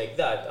show like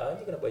that,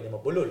 hindi ko na pwede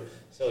mabulol.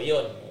 So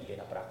yun,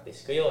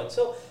 pinapractice ko yun.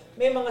 So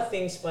may mga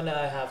things pa na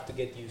I have to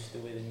get used to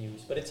with the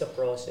news. But it's a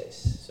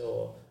process.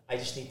 So I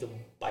just need to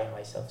buy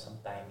myself some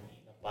time.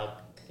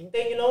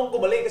 Hintayin nyo lang akong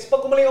gumaling. Kasi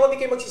pag gumaling ako, hindi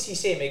kayo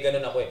magsisisi. May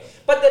ganun ako eh.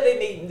 But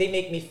they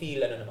make me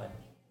feel,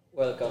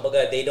 welcome.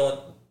 Kumbaga, they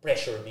don't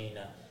pressure me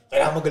na,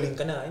 kailangan magaling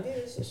ka na. Hindi,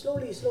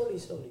 slowly.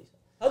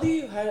 How do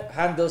you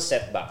handle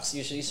setbacks?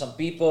 Usually, some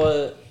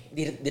people,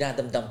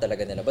 dinadamdam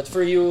talaga nila. But for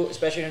you,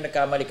 especially nung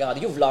nagkamali ka,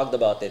 you vlogged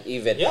about it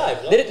even. Yeah, I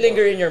vlogged. Did it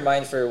linger in your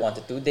mind for 1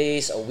 to 2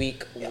 days, a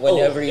week,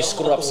 whenever you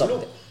screw up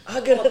something?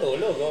 Ganun.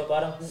 Matulog.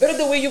 Parang... Pero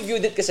the way you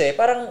viewed it kasi,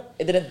 parang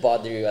it didn't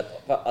bother you at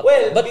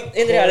well, but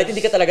in reality,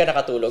 hindi ka talaga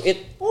nakatulog.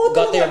 It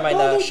got to your mind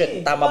na,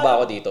 shit, tama ba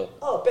ako dito?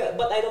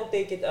 But I don't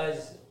take it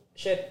as,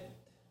 shit,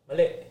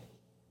 mali.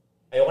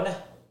 Ayoko na.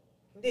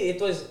 Hindi, it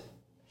was,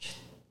 shit,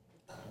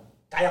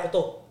 kaya ko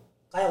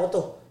to.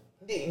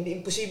 Hindi,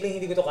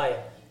 imposibleng hindi ko to kaya.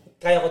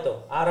 Kaya ko to.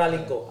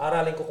 Aralin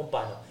ko kung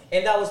paano.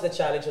 And that was the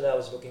challenge that I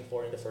was looking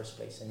for in the first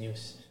place in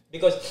news.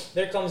 Because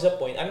there comes a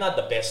point, I'm not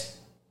the best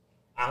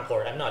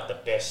anchor, I'm not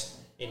the best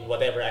in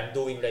whatever I'm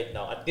doing right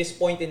now. At this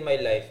point in my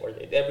life, or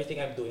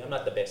everything I'm doing, I'm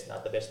not the best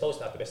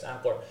host, not the best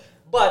anchor.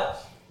 But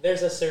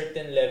there's a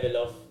certain level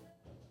of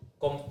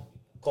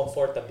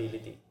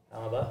comfortability.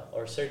 Tama ba?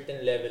 Or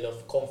certain level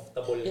of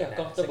comfortable na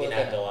sa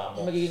ginagawa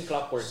mo. Magiging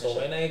clockwork so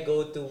when I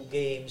go to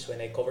games, when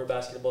I cover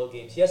basketball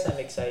games, yes,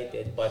 I'm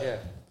excited, but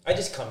I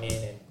just come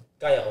in and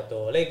kaya ko to.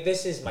 Like,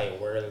 this is my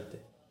world.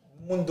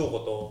 Mundo ko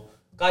to.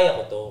 Kaya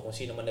ko to. Kung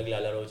sino man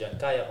naglalaro dyan,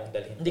 kaya kong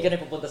dalhin to. Hindi ka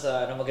na pupunta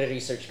sa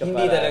mag-research ka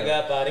Hindi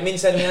talaga, pare.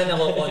 Minsan nga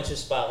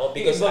conscious pa ako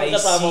because I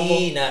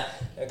see na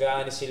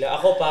nag-aano sila.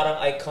 Ako parang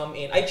I come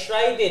in. I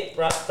tried it.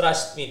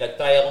 Trust me.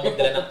 Nag-try ako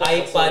magdala ng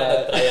iPad.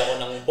 Nag-try ako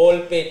ng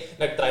ballpen.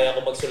 Nag-try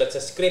ako magsulat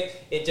sa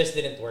script. It just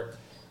didn't work.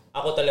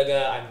 Ako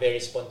talaga, I'm very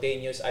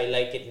spontaneous. I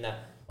like it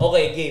na,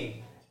 okay,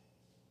 game.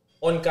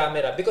 On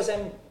camera. Because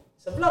I'm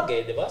sa vlog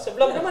di ba? Sa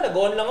vlog naman,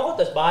 nag-on lang ako.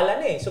 Tapos bahala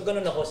na So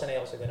ganun ako. Sanay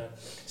ako sa ganun.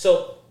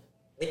 So,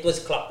 it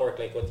was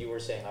clockwork like what you were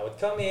saying. I would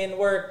come in,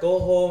 work,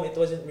 go home. It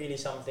wasn't really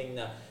something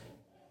na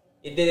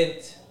it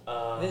didn't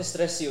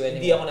stress you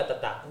anymore. Hindi ako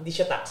hindi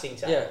siya taxing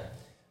sa akin. Yeah.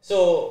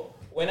 So,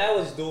 when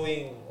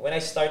I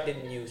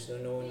started news,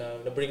 no,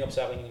 na-bring up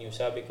sa akin yung news,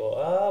 sabi ko,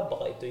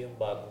 baka ito yung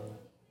bagong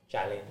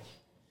challenge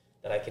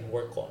that I can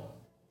work on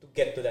to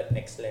get to that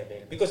next level.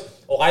 Because,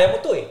 kaya mo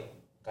to eh.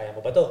 Kaya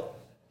mo ba to?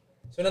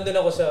 So, nandun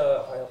ako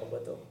sa, kaya ko ba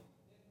to?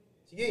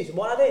 Sige,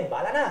 subukan natin.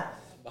 Bahala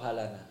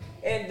na.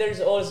 And there's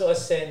also a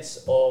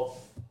sense of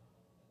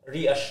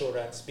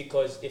reassurance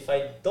because if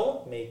I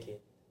don't make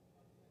it,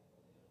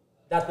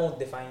 that won't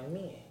define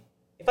me.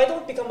 If I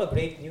don't become a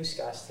great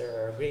newscaster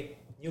or a great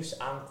news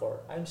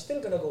anchor, I'm still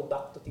gonna go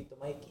back to Tito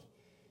Mikee.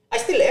 I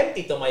still am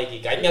Tito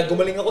Mikee. Kahit nga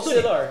gumaling ako dun.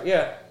 Still are,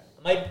 yeah.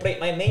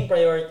 My main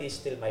priority is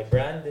still my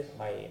brand,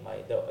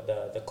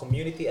 the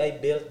community I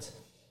built,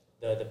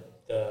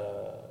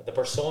 the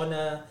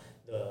persona,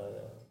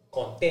 the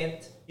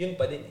content. Yun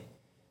pa din eh.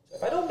 So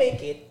if I don't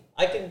make it,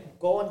 I can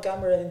go on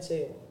camera and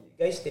say,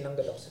 guys,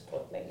 tinanggal ako sa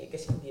frontline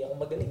kasi hindi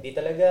ako magaling. Hindi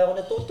talaga ako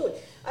natuto.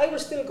 I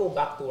will still go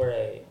back to where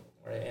I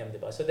am,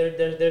 diba? So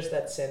there's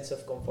that sense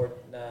of comfort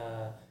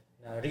na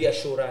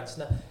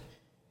reassurance na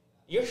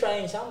you're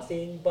trying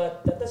something,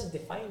 but that doesn't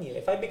define you.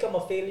 If I become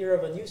a failure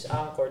of a news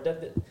anchor,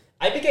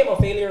 I became a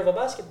failure of a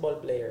basketball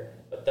player,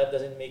 but that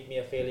doesn't make me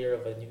a failure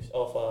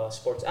of a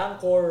sports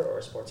anchor or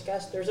a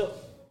sportscaster. So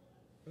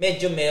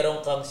medyo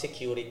meron kang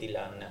security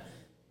lang na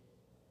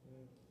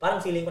parang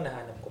feeling ko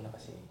nahanap ko na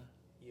kasi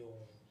yung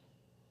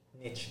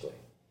niche ko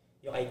eh,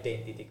 yung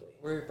identity ko eh.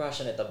 We're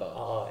passionate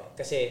about.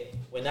 Kasi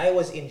when I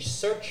was in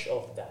search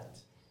of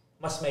that,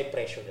 mas may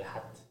pressure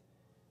lahat.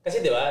 Kasi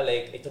di ba,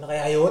 like, ito na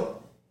kaya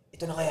yun,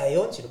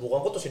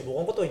 sinubukan ko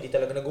to, hindi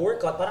talaga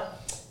nag-workout, parang,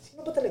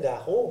 sino ba talaga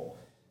ako?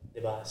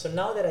 Di ba? So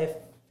now that I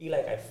feel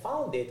like I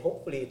found it,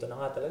 hopefully, ito na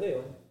nga talaga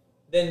yun,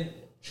 then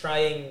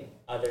trying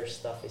other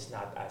stuff is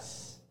not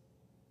as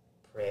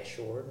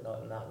pressure,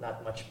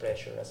 not much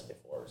pressure as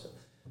before. So,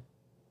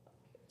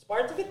 it's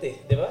part of it eh,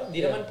 di ba?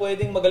 Hindi naman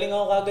pwedeng magaling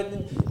ako kagad,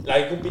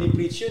 lagi kong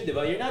pinipreach yun, di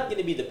ba? You're not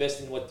gonna be the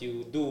best in what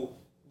you do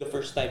the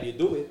first time you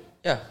do it.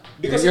 Yeah,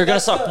 because you're gonna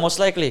suck most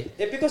likely.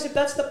 Because if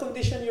that's the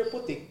condition you're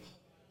putting,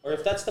 or if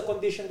that's the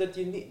condition that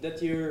you need,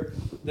 that you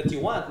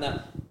want,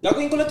 na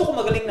gagawin ko lang to kung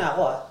magaling na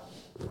ako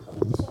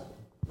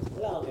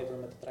wala kang ever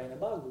matatry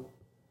na bago.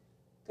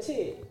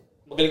 Kasi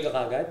magaling ka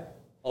kagad.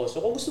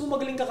 So kung gusto mo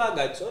magaling ka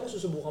kagad, so ano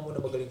susubukan mo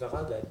na magaling ka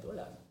kagad?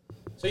 Wala.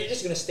 So you're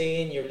just gonna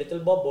stay in your little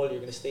bubble.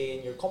 You're gonna stay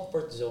in your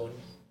comfort zone.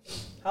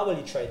 How will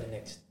you try the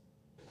next?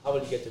 How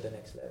will you get to the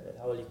next level?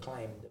 How will you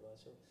climb? Diba?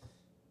 So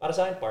para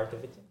sa akin, part of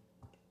it.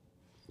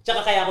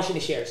 Tsaka kaya ako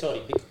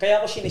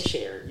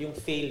sinishare yung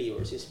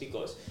failures is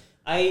because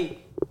I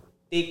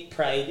take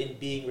pride in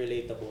being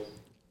relatable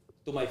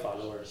to my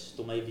followers,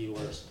 to my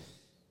viewers.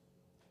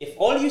 If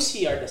all you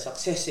see are the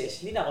successes,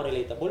 hindi na ako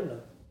relatable,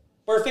 no?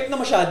 Perfect na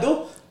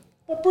masyado.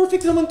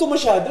 Perfect naman to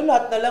masyado.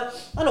 Lahat na lang,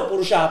 puro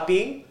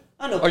shopping.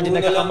 Or di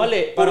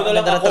nagkakamali. Parang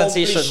na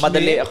transition.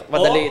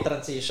 Madali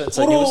transition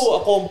sa news.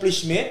 Puro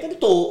accomplishment.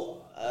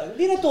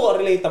 Hindi na to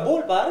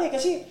relatable, pare.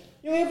 Kasi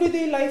yung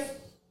everyday life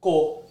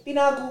ko,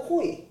 tinago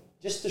ko eh.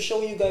 Just to show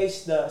you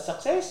guys the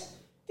success,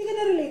 hindi ka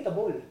na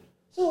relatable.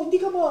 So, hindi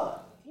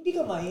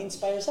ka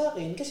ma-inspire sa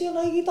akin kasi yung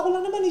nakikita ko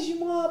lang naman is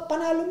yung mga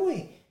panalo mo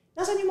eh.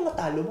 Nasaan yung mga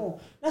talo mo?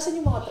 Nasaan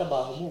yung mga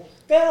trabaho mo?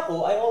 Kaya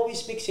ako, I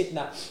always fix it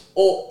na,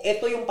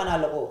 eto yung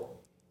panalo ko.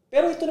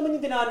 Pero ito naman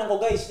yung dinaanan ko,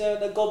 guys.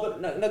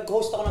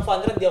 Nag-host ako ng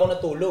fun run, di ako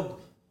natulog.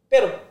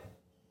 Pero,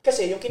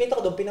 kasi yung kinita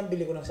ko doon,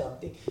 pinambili ko ng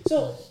something.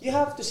 So, you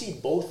have to see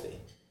both eh.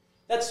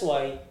 That's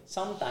why,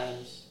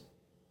 sometimes,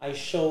 I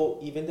show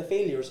even the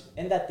failures,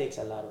 and that takes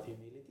a lot of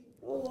humility.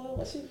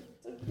 Kasi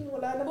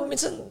wala naman.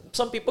 Minsan,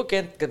 some people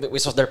can't,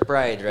 because of their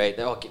pride, right?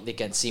 They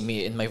can't see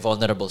me in my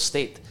vulnerable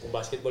state. Kung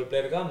basketball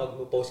player ka,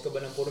 mag-post ka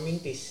ba ng puro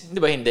mintis? Di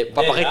ba hindi?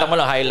 Papakita mo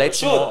lang highlights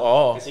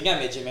mo. Kasi nga,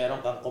 medyo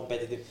meron kang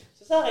competitive.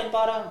 So sa akin,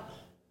 parang,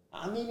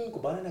 aaminin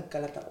ko ba na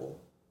nagkalat ako?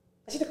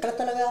 Kasi nagkalat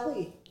talaga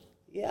ako eh.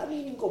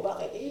 Aaminin ko,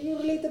 bakit?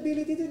 Yung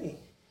relatability dun eh.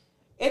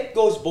 It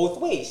goes both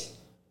ways.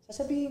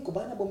 Sasabihin ko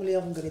ba na bumili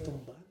akong ganitong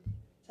bag?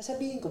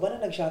 Sasabihin ko ba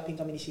na nag-shopping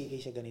kami ni CK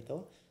sa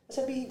ganito?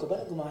 Sasabihin ko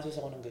ba na gumastos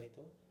ako ng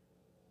ganito?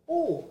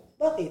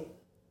 Bakit?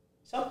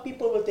 Some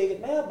people will take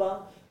it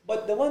mayabang,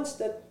 but the ones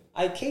that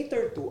I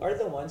cater to are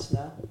the ones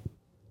na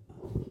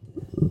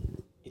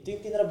ito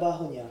yung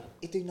tinrabaho niya,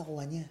 ito yung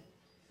nakuha niya.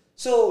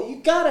 So,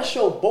 you gotta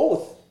show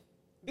both.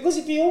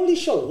 Because if you only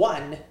show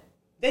one,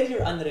 then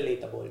you're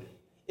unrelatable.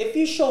 If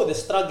you show the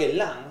struggle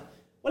lang,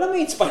 wala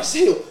may inspire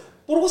sa'yo.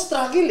 Puro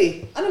struggle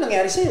eh. Ano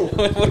nangyari sa'yo?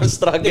 Puro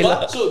struggle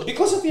diba? So,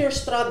 because of your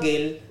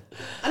struggle,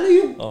 ano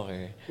yung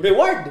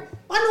reward?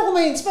 Paano ako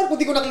may inspire kung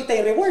di ko nakita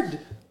yung reward?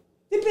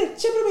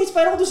 Siyempre may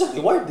inspire ako doon sa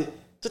reward.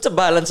 So, it's a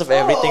balance of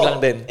everything lang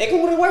din.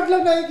 Kung reward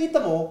lang nakikita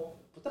mo,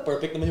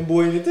 perfect naman yung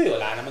buhay nito eh.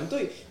 Wala naman to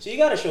eh. So, you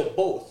gotta show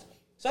both.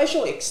 So, I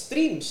show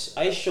extremes.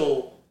 I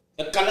show,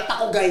 nagkalat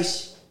ako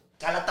guys.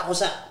 Kalat ako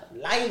sa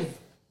live,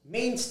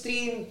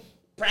 mainstream,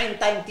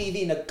 primetime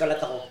TV, nagkalat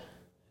ako.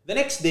 The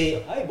next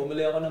day,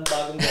 bumili ako ng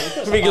bagong ganito.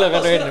 Bigla ka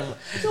rin.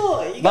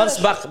 So,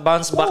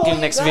 bounce back yung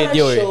next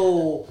video eh.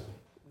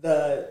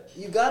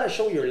 You gotta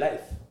show your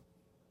life.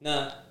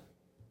 Na,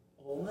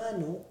 Oo nga,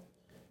 no?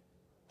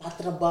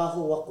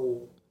 Tatrabaho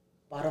ako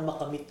para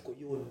makamit ko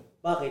yun.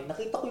 Bakit?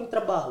 Nakita ko yung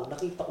trabaho,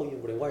 nakita ko yung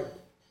reward.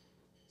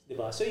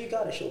 Diba? So you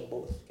gotta show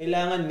both.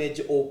 Kailangan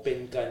medyo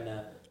open ka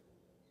na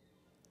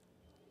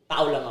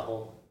tao lang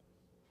ako.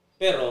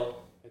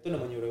 Pero, ito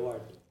naman yung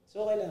reward.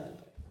 So, kailangan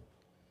ka.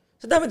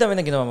 So, dami-dami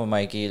na ginawa mo,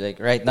 Mikey. Like,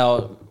 right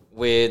now,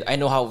 I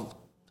know how,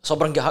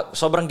 sobrang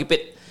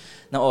gipit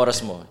ng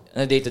oras mo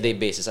on a day-to-day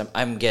basis.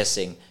 I'm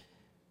guessing.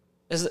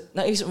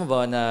 Naisip mo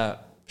ba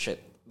na, shit,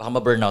 baka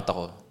ma-burnout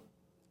ako?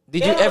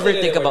 Did you ever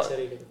think about...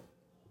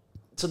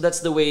 So,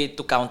 that's the way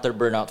to counter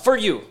burnout for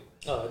you?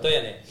 Oh, ito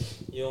yan eh.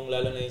 Yung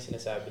lalo na yung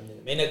sinasabi nila.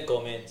 May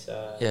nag-comment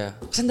sa... Yeah.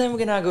 Kasi ang dami mo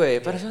ginagawa eh.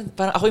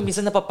 Parang ako yung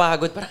minsan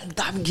napapagod. Parang ang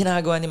daming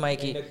ginagawa ni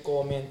Mikey. May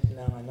nag-comment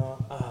ng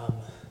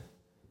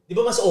di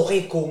ba mas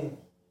okay kung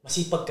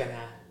masipag ka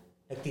na,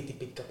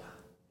 nagtitipid ka pa?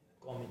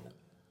 Comment na.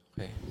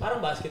 Okay.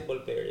 Parang basketball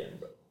player yan,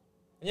 bro.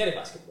 Kanyari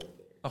basketball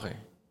player. Okay.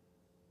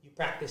 You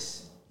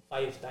practice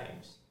 5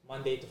 times.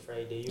 Monday to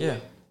Friday. You Yeah.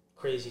 went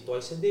crazy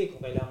twice a day kung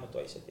kailangan mo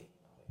twice a day.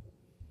 Okay.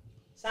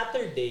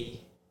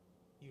 Saturday,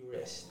 you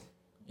rest.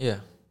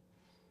 Yeah.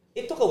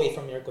 It took away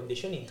from your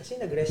conditioning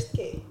kasi nag-rest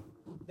ka eh.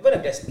 Di ba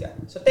nag-rest ka?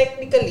 So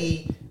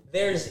technically,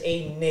 there's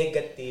a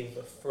negative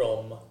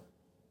from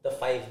the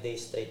 5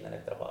 days straight na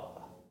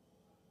nagtrabaho ka.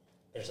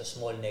 There's a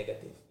small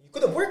negative. You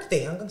could have worked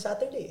hanggang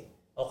Saturday.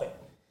 Okay.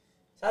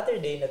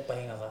 Saturday,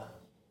 nagpahinga ka.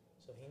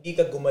 So hindi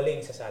ka gumaling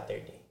sa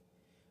Saturday.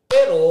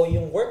 Pero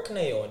yung work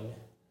na yon,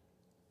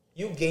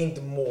 you gained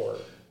more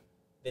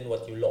than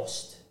what you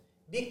lost.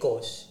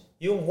 Because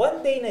yung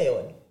 1 day na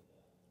yon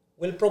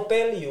will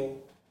propel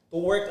you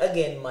to work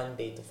again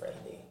Monday to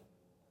Friday.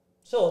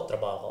 So,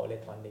 trabaho ka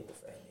ulit Monday to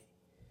Friday.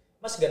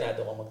 Mas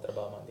ganado ka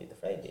magtrabaho Monday to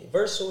Friday.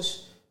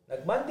 Versus,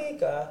 nag-Monday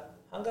ka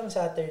hanggang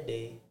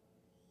Saturday,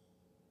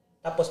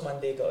 tapos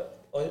Monday ka,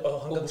 o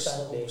hanggang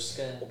Sunday,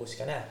 ubus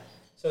ka na.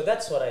 So,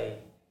 that's what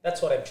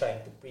I'm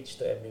trying to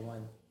preach to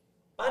everyone.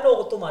 Paano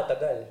ako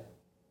tumatagal?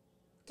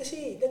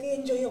 Kasi,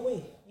 nag-enjoy ako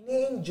eh.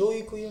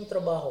 Ini-enjoy ko yung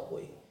trabaho ko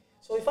eh.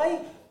 So, if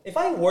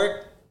I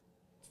work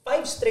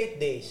 5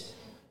 straight days,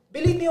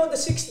 believe me, on the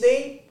 6th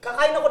day,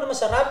 kakain ako ng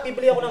masarap,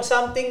 bibili ako ng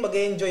something,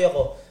 mag-enjoy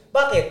ako.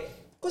 Bakit?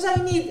 Because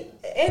I need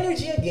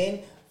energy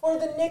again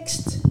for the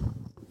next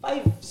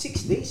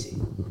 5-6 days. Eh.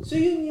 So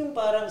yun yung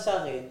parang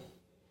sa akin,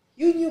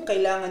 yun yung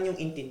kailangan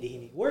yung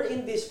intindihin. We're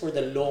in this for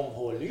the long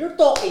haul. You're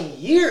talking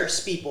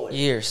years, people.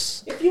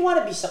 Years. If you want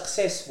to be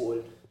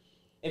successful,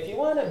 if you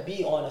want to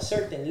be on a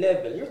certain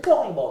level, you're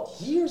talking about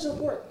years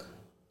of work.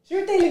 So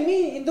you're telling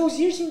me, in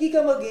those years, hindi ka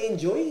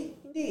mag-enjoy?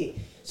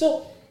 Hindi.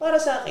 So, para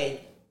sa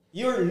akin,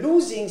 you're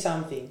losing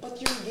something,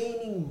 but you're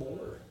gaining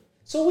more.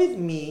 So with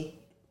me,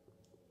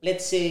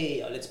 let's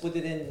say, let's put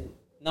it in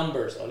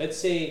numbers.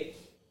 Let's say,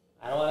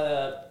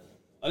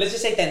 let's just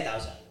say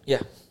 10,000.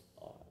 Yeah.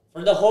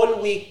 For the whole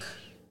week,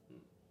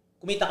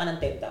 kumita ka ng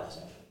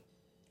 10,000.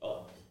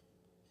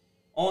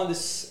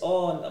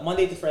 On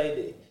Monday to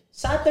Friday.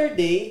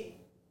 Saturday,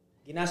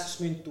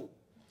 ginastos mo yung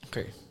 2.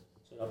 Okay.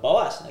 So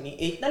nabawas,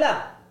 naging 8 na lang.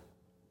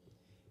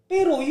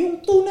 Pero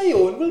yung 2 na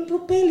yun will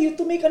propel you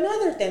to make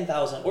another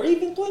 10,000 or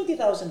even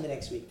 20,000 the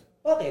next week.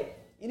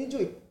 Bakit?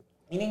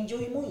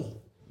 In-enjoy mo eh.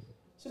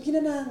 So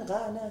ginanahan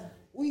ka na,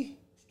 uy,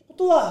 gusto ko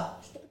to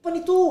gusto ko pa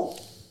nito.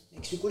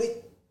 Next week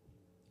ulit.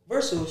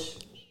 Versus,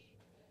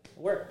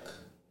 work.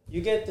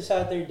 You get to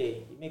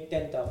Saturday, you make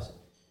 10,000.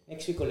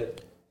 Next week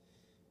ulit.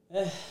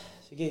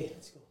 Sige,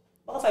 let's go.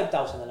 Baka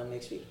 5,000 na lang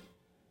next week.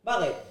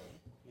 Bakit?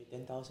 May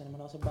 10,000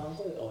 naman ako sa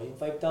bangko eh. Yung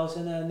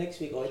 5,000 na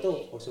next week, ito.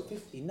 So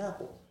 15 na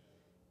ako.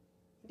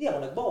 Hindi ako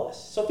nagbawas.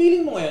 So,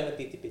 feeling mo ngayon,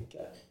 nagtitipid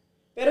ka.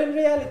 Pero in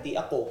reality,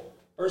 ako,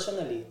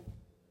 personally,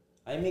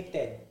 I make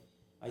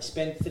 10. I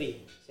spend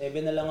 3.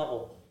 7 na lang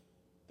ako.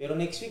 Pero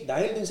next week,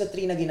 dahil dun sa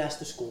 3 na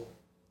ginastos ko,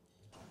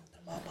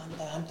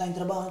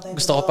 trabaho.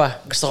 Gusto ko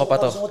pa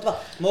to.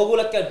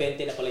 Magugulat ka,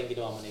 20 na pala yung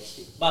ginawa mo next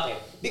week. Bakit?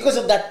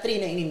 Because of that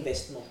 3 na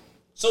ininvest mo.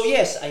 So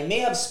yes, I may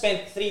have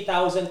spent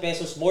 3,000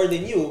 pesos more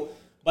than you,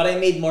 but I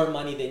made more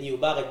money than you.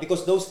 Bakit?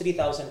 Because those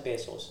 3,000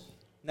 pesos,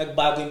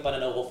 nagbago yung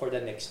pananaw ko for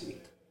the next week.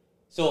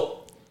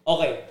 So,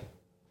 okay,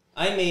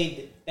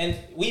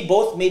 we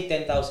both made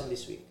 10,000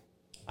 this week.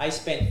 I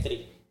spent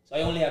 3. So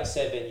I only have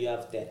 7, you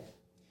have 10.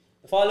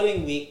 The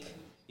following week,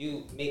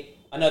 you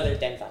make another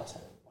 10,000.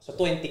 So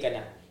 20 ka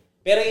na.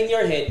 Pero in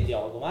your head, hindi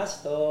ako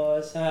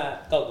gumastos.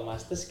 Ikaw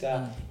gumastos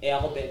ka.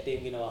 Ako 20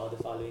 yung ginawa ko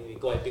the following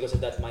week. Why? Because of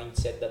that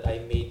mindset that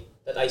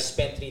I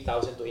spent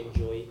 3,000 to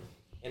enjoy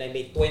and I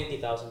made 20,000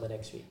 the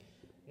next week.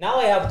 Now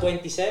I have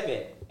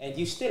 27 and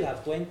you still have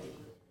 20.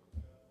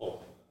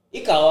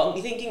 Ikaw, ang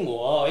thinking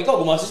mo,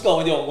 ikaw gumastos ka,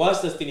 hindi ako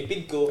gumastos,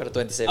 tinipid ko. Pero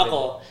 27.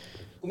 Ako,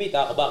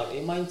 kumita ako.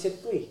 Bakit? Mindset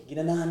ko eh.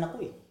 Ginanahan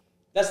ako eh.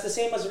 That's the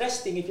same as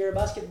resting if you're a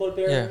basketball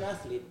player or an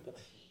athlete.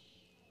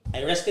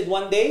 I rested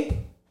 1 day,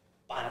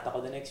 panat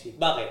ako the next week.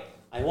 Bakit?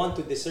 I want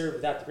to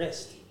deserve that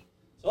rest.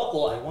 So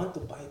ako, I want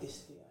to buy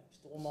this thing.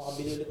 Gusto ko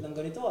makabili ulit ng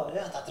ganito.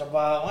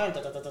 Tatrabaho ko ngayon,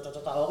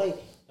 okay.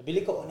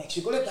 Nabili ko, next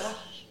week ulit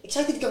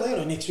Excited ka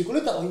ngayon, next week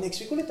ulit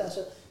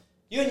So,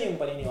 yun yung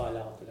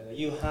paniniwala ko talaga.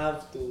 You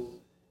have to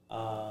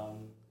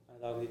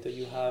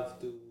you have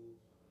to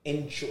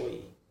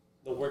enjoy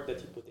the work that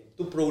you put in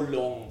to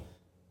prolong.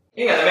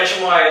 Yun nga,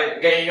 na-mention mo nga,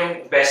 ganyan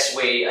yung best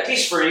way, at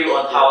least for you,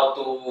 on how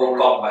to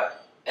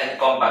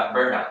combat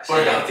burnout.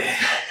 Burnout.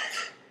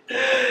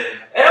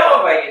 And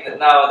ako, Mikey,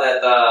 now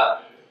that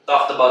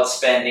talked about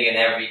spending and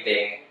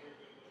everything,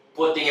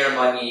 putting your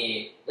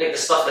money, like the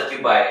stuff that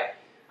you buy,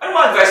 ano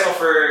mga advice mo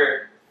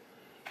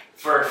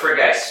for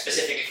guys,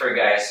 specifically for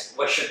guys,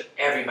 what should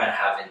every man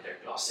have in their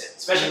closet?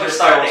 Especially when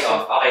starting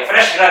off. Okay,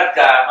 fresh grad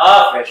ka.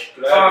 Fresh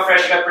grad. From a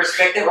fresh grad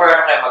perspective, or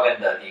ano kaya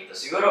maganda dito?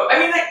 Siguro, I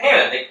mean, like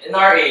ngayon, like in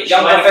our age,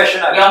 Young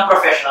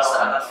professionals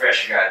na, not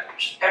fresh grad.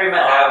 Every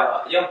man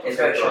have young in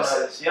their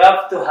closet. professionals. You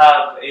have to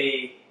have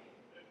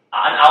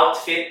an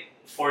outfit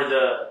for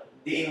the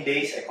in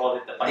days. I call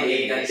it the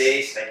pang-iigan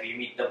days. Like you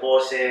meet the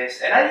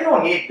bosses, and you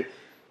don't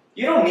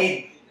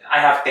need. I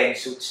have 10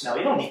 suits now.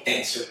 You don't need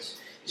 10 suits.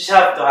 You just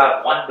have to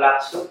have one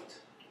black suit,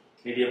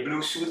 maybe a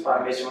blue suit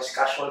para medyo mas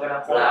casual ka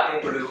ng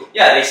konti. Blue.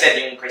 Yeah, they said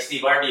yung kay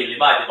Steve Harvey yung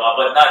 5, diba?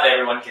 But not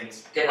everyone can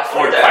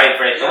afford that.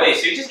 5 right away.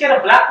 So you just get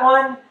a black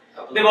one,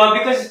 diba?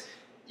 Because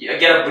you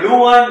get a blue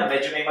one,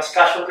 medyo may mas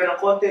casual ka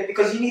ng konti.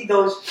 Because you need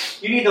those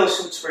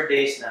suits for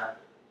days na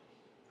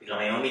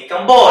biglang may mamit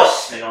kang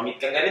boss, may mamit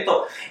kang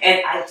ganito.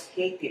 And I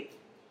hate it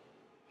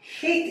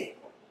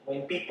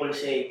when people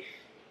say,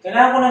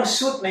 kailangan ko ng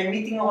suit, may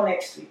meeting ako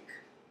next week.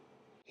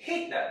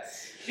 Hate that.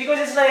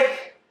 Because it's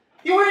like,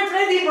 you weren't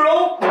ready,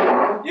 bro.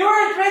 You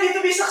weren't ready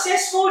to be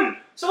successful.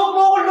 So wag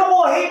mo akong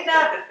loko, hate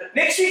na.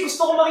 Next week,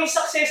 gusto ko maging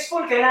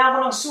successful, kailangan ko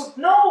ng suit.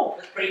 No!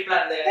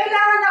 Pre-plan na yan.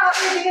 Kailangan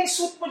nakakilig ang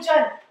suit mo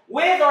dyan.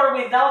 With or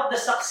without the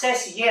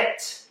success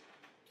yet,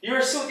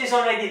 your suit is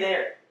already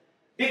there.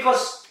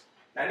 Because,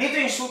 nandito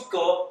yung suit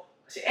ko,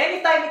 kasi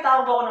anytime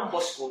itawag ako ng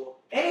boss ko,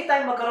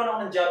 anytime magkaroon ako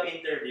ng job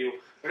interview,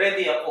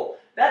 ready ako.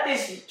 That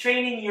is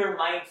training your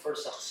mind for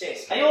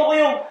success. Ayoko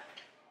yung,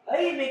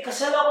 ay, may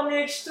kasal ako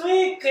next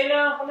week,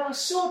 kailangan ko ng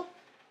suit.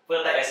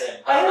 Punta tayo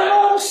SM.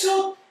 Ayoko ng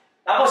suit.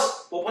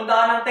 Tapos, pupunta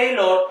ka ng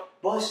tailor,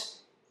 boss,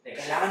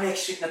 kailangan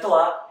next week na to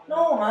ha.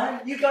 No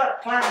man, you gotta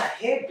plan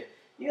ahead.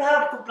 You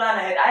have to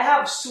plan ahead. I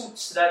have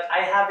suits that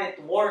I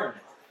haven't worn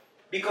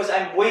because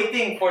I'm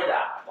waiting for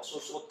that.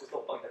 Susuot ko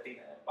to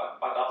pagdating na.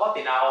 Pag ako,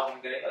 tinawag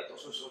ng ganito, ito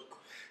susuot ko.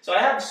 So I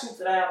have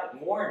suits that I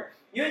haven't worn.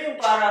 Yun yung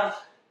parang,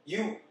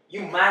 you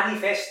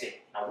manifest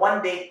it. Na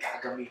one day,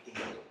 gagamitin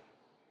ko to.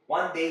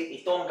 One day,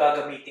 ito ang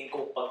gagamitin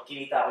ko pag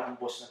kinita ako ng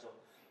boss na to.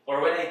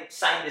 Or when I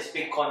sign this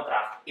big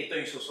contract, ito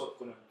yung susuot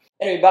ko na.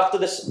 Anyway, back to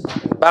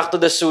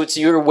the suits.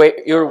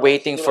 You're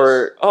waiting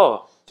for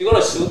Siguro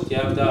a suit, you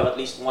have to have at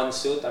least one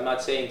suit. I'm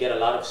not saying get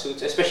a lot of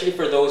suits, especially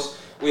for those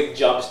with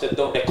jobs that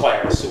don't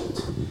require a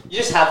suit. You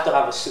just have to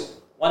have a suit,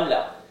 one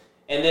lang.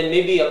 And then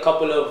maybe a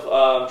couple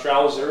of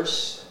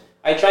trousers.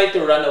 I try to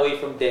run away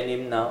from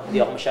denim now. Hindi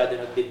ako masyado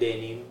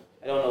nagde-denim.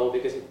 I don't know,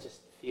 because it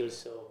just feels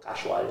so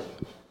casual.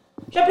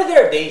 Siyempre,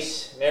 there are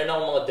days. Meron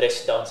akong mga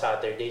dress down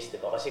Saturdays,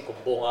 di ba? Kasi kung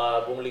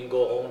buong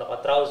linggo akong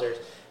naka-trousers,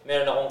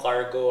 meron akong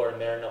cargo or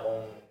meron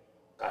akong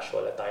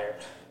casual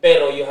attire.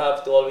 Pero you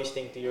have to always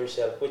think to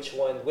yourself, which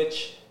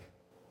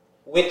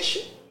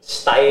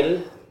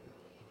style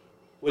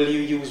will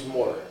you use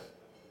more?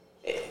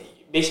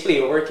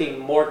 Basically, you're working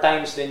more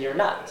times than you're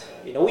not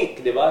in a week,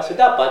 di ba? So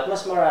dapat,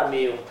 mas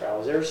marami yung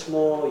trousers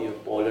mo, yung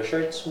polo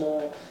shirts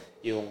mo,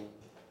 yung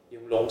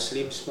long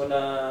sleeves mo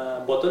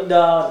na button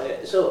down.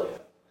 So,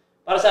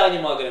 para sa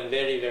akin yung mga ganun,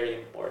 very, very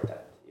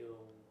important.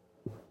 Yung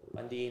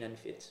pandiinan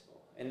fits mo.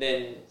 And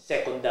then,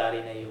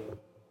 secondary na yung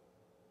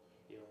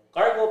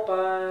cargo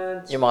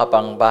pants. yung mga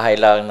pang-bahay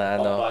lang na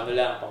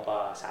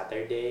Pang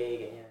Saturday,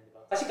 ganyan.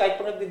 Diba? Kasi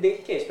kahit pag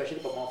nagde-date ka,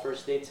 especially pag mga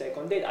first date,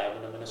 second date, ayaw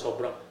mo naman na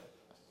sobrang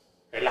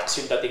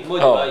relax yung dating mo,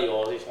 di ba? You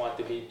always want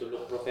to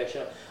look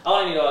professional.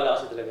 Ako naniniwala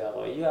kasi talaga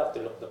ako, you have to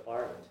look the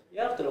part.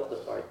 You have to look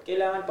the part.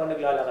 Kailangan pang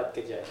naglalakad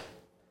ka dyan,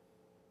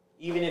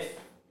 even if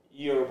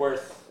you're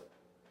worth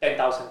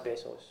 10,000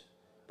 pesos.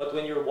 But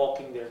when you're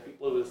walking there,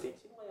 people will think,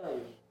 sino kaya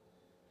yun?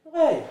 Sino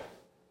kaya yun?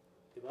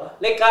 Diba?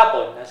 Like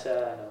kapon,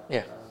 nasa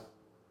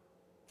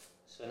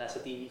so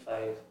nasa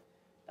TV5,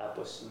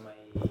 tapos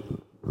may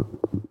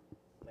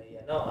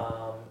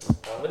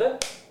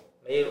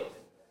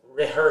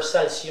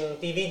rehearsals yung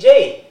TVJ.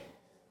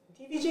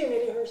 TVJ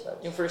may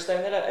rehearsals. yung first time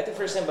nila. I think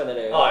first time ba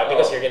nila yun?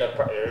 Because you're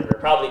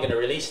probably gonna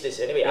release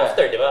this anyway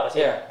after, di ba?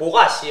 Kasi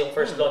bukas yung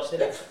first launch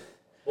nila.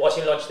 Bukas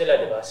yung launch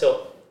nila, di ba?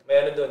 So,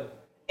 may dun.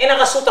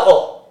 Nakasuit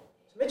ako.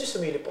 Medyo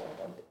sumilip ako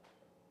konti.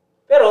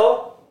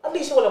 Pero, at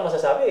least wala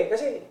masasabi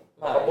kasi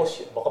baka boss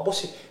yun.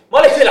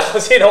 Malay nila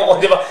kung sino ako,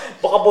 di ba?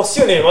 Baka boss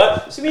yun eh.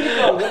 Sumilip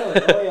lang ako gano'n.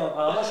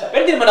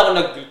 Pero hindi naman ako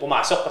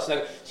pumasok kasi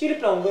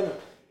silip lang ako gano'n.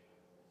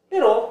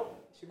 Pero,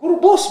 siguro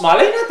boss,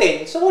 malay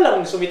natin. So,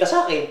 walang sumita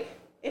sa akin.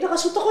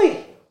 Nakasuit ako eh.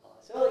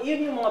 So,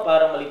 yun yung mga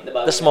parang maliit na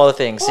bagay. The small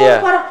things, yeah.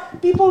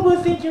 Parang, people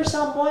will think you're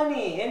someone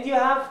eh. And you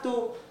have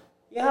to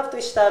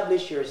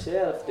establish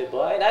yourself,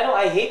 diba? And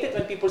I hate it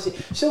when people say,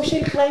 social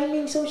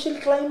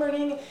climber.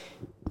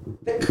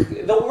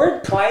 The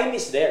word climb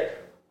is there.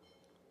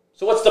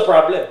 So what's the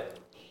problem?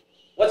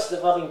 What's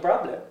the fucking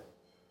problem?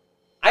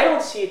 I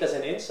don't see it as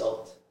an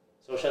insult.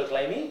 Social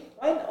climbing?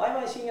 Why am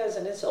I seeing it as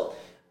an insult?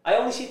 I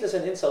only see it as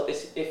an insult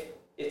if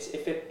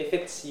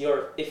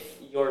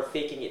you're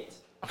faking it.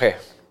 Okay.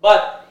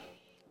 But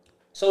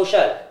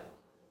social,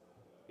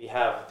 we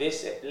have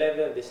this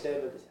level.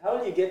 How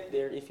will you get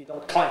there if you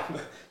don't climb?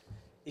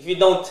 If you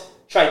don't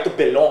try to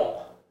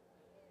belong?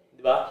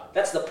 Diba?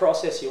 That's the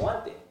process you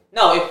want.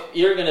 Now, if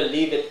you're gonna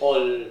leave it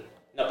all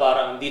na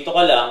parang dito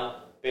ka lang,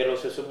 pero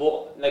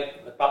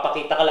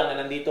nagpapakita ka lang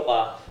na nandito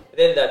ka,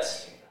 then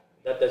that's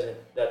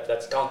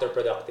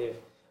counterproductive.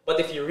 But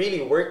if you're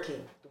really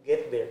working to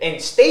get there and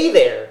stay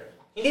there,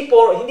 hindi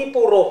puro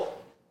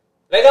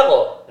like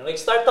ako, nung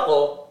nag-start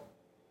ako,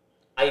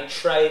 I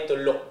try to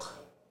look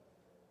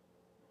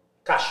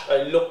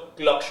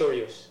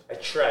luxurious. I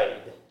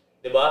tried.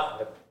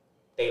 Diba?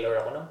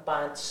 Tailor ako ng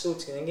pants,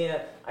 suits,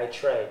 ganyan. I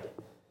tried.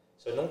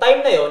 So, nung time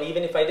na yon,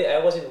 even if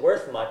I wasn't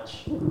worth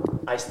much,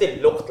 I still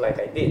looked like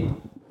I did.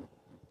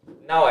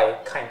 Now, I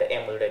kinda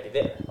am already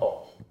there.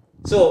 Oh.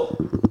 So,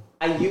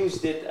 I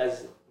used it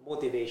as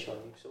motivation,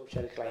 yung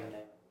social climb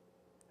na yun.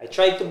 I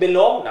tried to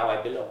belong, now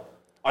I belong.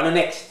 Ano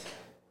next?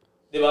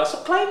 Diba? So,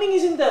 climbing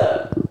isn't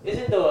the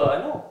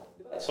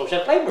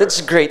social climber.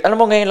 That's great. Alam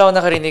mo, ngayon lang ako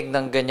nakarinig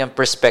ng ganyang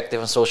perspective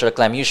on social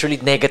climb. Usually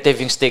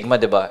negative yung stigma,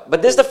 diba?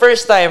 But this is the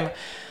first time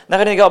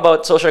nakarinig ako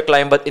about social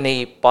climb but in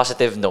a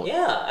positive note.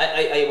 Yeah,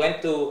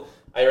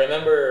 I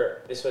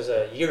remember this was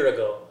a year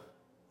ago.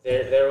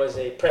 There was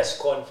a press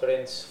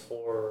conference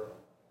for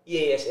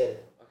EASL.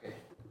 Okay.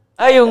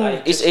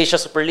 Yung East Asia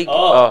Super League?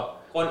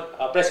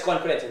 Press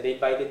conference and they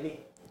invited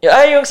me.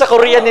 Yeah, yung sa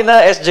Korea ni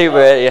na SJ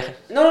ba? Yeah.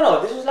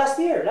 No. This was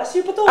last year. Last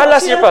year pa to.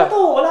 Last year pa?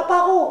 Wala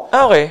pa ako.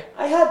 Okay.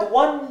 I had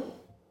one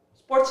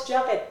sports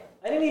jacket.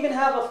 I didn't even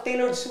have a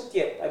tailored suit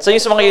yet. So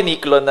yung sa mga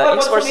Uniqlo na... Yung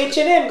sports...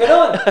 H&M,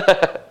 gano'n.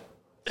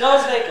 So I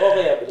was like,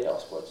 okay, bili ako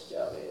sports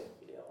jacket.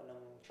 Bili ako ng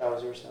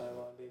trousers na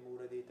may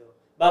mura dito.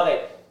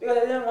 Bakit? Because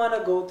I didn't want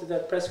to go to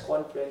that press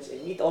conference and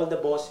meet all the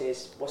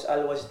bosses. Boss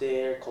Al was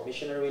there.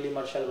 Commissioner Willie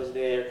Marshall was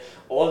there.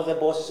 All the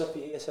bosses of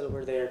ESL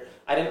were there.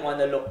 I didn't want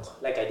to look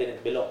like I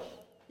didn't belong.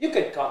 You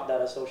could count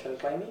that as social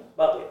climbing.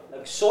 Bakit?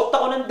 Nagsuot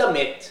ako ng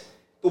damit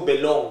to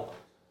belong.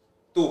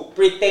 To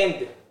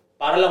pretend.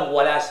 Para lang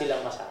wala silang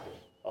masabi.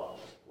 Oh,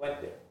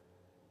 went there.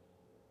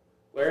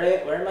 Where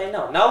am I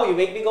now? Now, you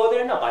make me go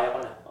there now. Kaya ko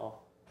na. Oh.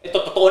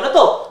 Ito, totoo na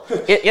to.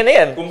 Yan na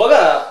yan.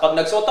 Kumbaga, pag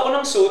nagsuot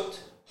ako ng suit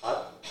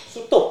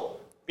to.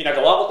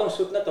 Pinagawa ko tong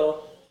suit na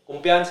to.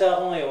 Kumpiyansa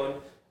ako ngayon.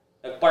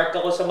 Nagpark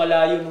ako sa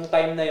malayo nung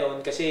time na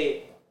yon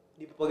kasi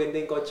hindi pa paganda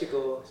yung kotse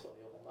ko. So,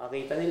 yung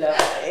makita nila,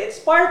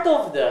 it's part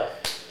of the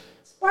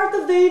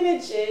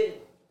image.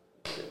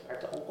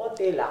 Part akong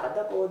konti, lakad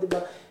ako, di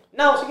ba?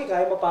 Now, sige,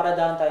 kaya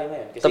maparadahan tayo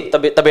ngayon. Kasi,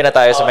 tabi na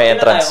tayo sa may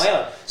entrance.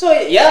 So,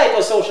 yeah, it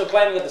was social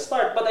climbing at the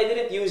start, but I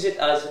didn't use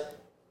it as,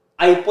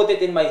 I put it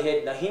in my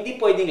head na hindi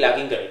pwedeng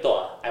laging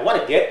ganito. I want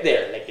to get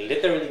there, like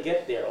literally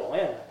get there. O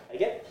ngayon,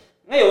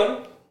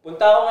 Ngayon,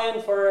 punta ako ngayon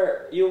for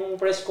yung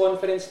press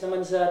conference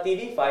naman sa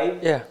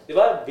TV5. Yeah. Di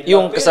ba?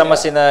 Yung kasama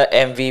sina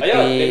MVP.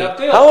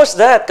 Ayun, how was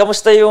that?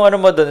 Kamusta yung ano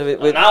mo doon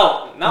with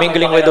now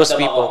mingling with those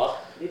people?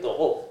 Dito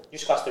ako.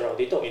 Newscaster ako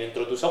dito.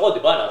 In-introduce ako,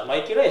 di ba? Na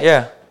Mikee Reyes.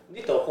 Yeah.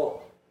 Dito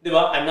ako. Di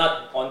ba? I'm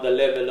not on the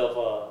level of,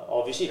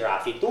 obviously,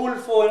 Rafi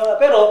Tulfo.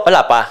 Pero,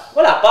 Wala pa.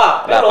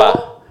 Pero,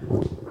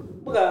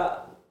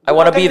 I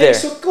wanna be there.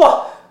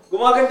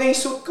 Gumaganda yung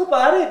suit ko,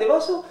 pare. Di ba?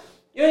 So,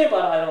 yun yung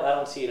parang I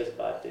don't see it as a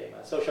bad thing.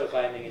 Social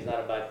climbing is not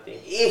a bad thing.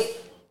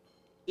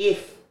 If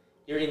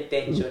your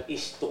intention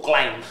is to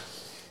climb.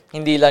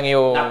 Hindi lang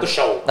yung... Not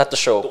to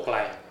show. To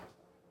climb.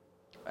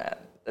 Man,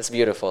 that's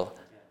beautiful.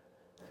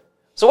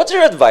 So what's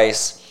your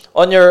advice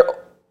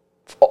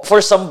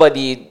for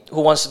somebody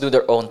who wants to do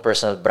their own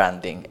personal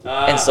branding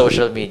and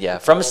social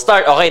media? From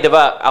start, okay,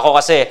 diba? Ako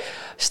kasi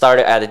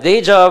started at a day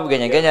job,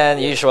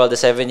 ganyan. Usual, the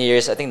 7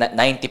 years. I think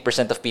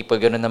 90% of people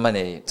ganun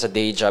naman sa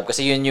day job.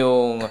 Kasi yun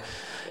yung...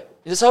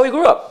 That's how we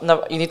grew up.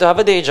 You need to have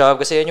a day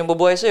job kasi yan yung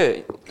bubuhay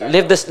sa'yo.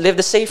 Live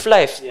the safe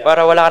life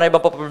para wala ka na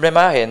ibang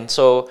paproblemahin.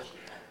 So,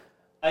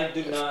 I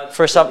do not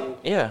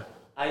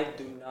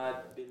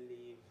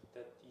believe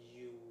that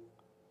you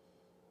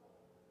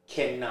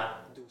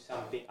cannot do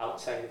something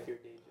outside of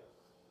your day job.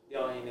 Di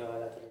ako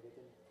naniniwala talaga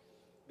dun.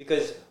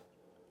 Because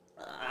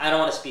I don't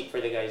want to speak for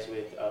the guys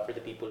for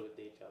the people with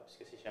day jobs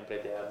kasi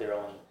syempre they have their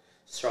own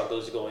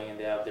struggles going and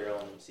they have their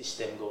own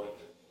system going.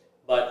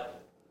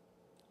 But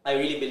I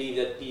really believe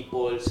that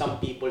some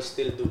people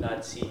still do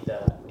not see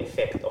the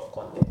effect of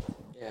content.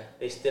 Yeah.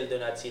 They still do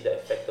not see the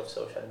effect of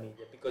social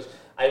media because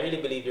I really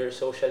believe your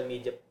social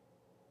media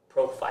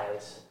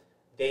profiles,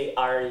 they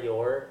are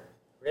your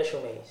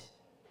resumes.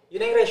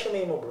 Yun na yung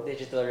resume mo, bro.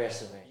 Digital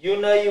resume.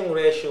 Yun na yung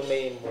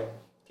resume mo.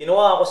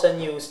 Kinuha ako sa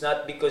news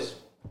not because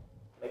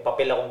may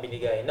papel akong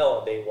binigay.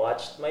 No, they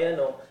watched my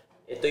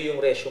ito yung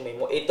resume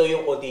mo. Ito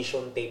yung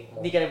audition tape mo.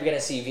 Hindi ka nabigyan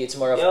ng CV. It's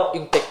more of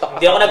yung TikTok.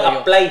 Hindi ako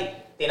nag-apply.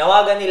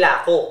 Tinawagan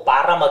nila ako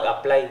para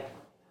mag-apply.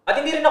 At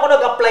hindi rin ako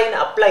nag-apply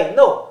na apply.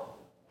 No.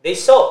 They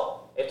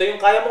saw. Ito yung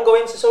kaya mong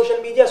gawin sa social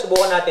media.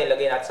 Subukan natin.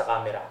 Lagay natin sa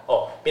camera.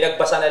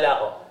 Pinagpasa nila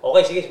ako.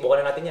 Okay, sige.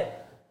 Subukan na natin yan.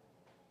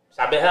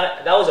 Sabi na,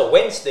 that was a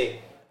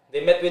Wednesday.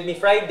 They met with me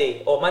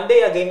Friday. O,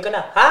 Monday, game ka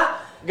na. Ha?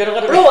 Ganun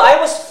ka na. Bro,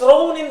 I was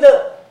thrown in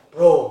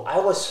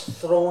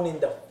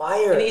the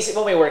fire. Iniisip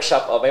mo may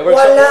workshop. May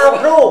workshop. Wala,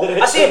 bro.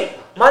 As in,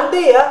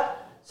 Monday,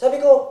 sabi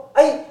ko,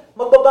 ay,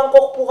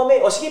 magbabangkok po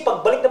kami. O sige,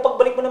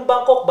 pagbalik mo ng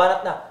Bangkok,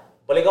 banat na.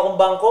 Balik akong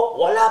Bangkok,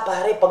 wala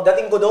pare.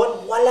 Pagdating ko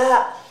doon,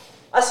 wala.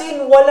 As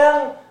in,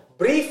 walang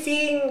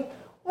briefing.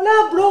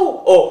 Wala, bro.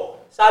 O,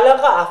 salang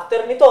ka,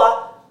 after nito,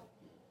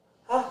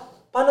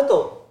 paano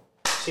to?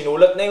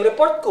 Sinulat na yung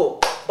report ko.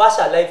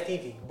 Basa, live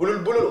TV.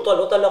 Bulul-bulul,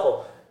 utal-utal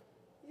ako.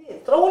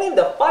 Thrown in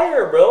the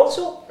fire, bro.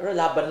 So, pero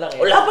laban lang eh.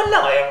 O laban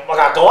lang,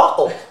 magagawa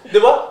ko.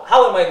 Diba?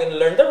 How am I gonna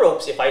learn the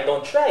ropes if I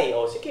don't try?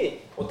 O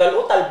sige,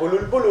 utal-utal,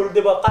 bulul-bulul,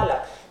 diba?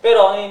 Kala.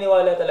 Pero ang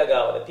naniniwala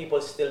talaga ako that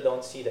people still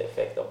don't see the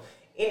effect of...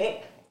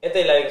 Ito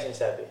yung lagi ko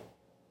sinasabi.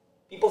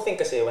 People think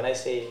kasi when I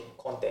say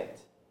content,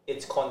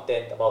 it's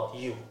content about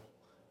you.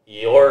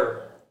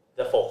 You're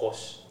the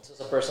focus. So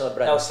sa personal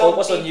brand, Now,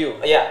 focus on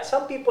you. Yeah,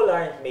 some people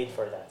aren't made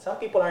for that.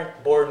 Some people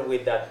aren't born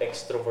with that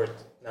extrovert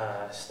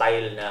na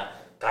style na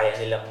kaya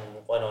nilang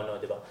ano,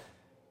 di ba?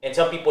 And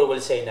some people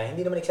will say na,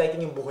 hindi naman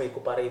exciting yung buhay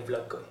ko para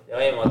i-vlog ko. Di ba?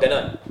 Yung mga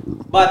ganun.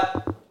 But,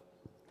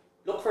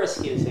 look for a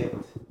skill set.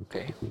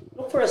 Okay.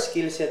 Look for a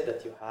skill set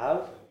that you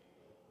have.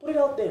 Put it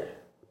out there.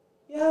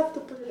 You have to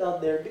put it out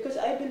there because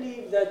I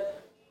believe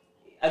that,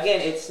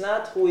 again, it's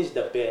not who is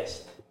the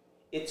best.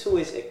 It's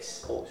who is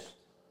exposed.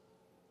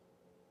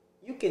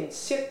 You can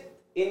sit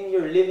in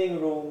your living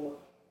room,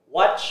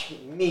 watch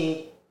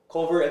me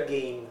cover a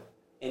game,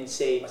 and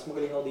say, mas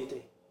magaling ako dito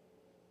eh.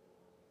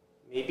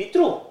 Maybe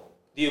true.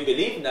 Do you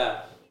believe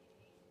na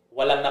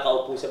walang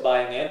nakaupo sa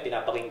bahay ngayon,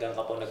 pinapakinggan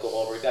ka po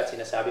nagko-cover ka at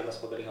sinasabi, mas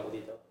magaling ako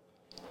dito?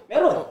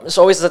 Meron. It's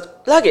always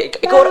that, lagi,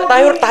 ikaw,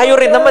 tayo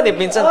rin naman eh.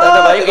 Minsan,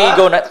 diba, yung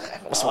ego na,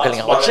 mas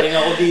magaling ako. Mas magaling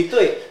ako dito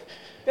eh.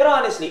 Pero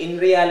honestly,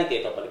 in reality,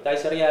 ito, balik tayo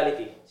sa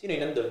reality, sino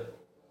yung nandun?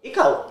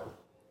 Ikaw.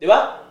 Di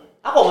ba?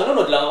 Ako,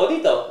 manunod lang ako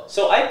dito.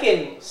 So I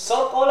can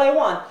sulk all I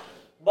want,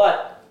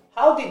 but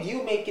how did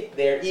you make it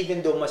there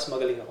even though mas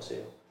magaling ako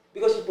sa'yo?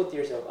 Because you put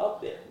yourself out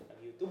there.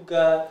 Nag-YouTube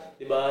ka,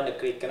 di ba?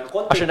 Nag-create ka ng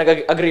content. Actually,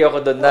 nag-agree ako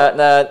doon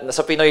na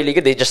sa Pinoy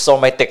Liga, they just saw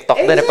my TikTok.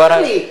 Exactly.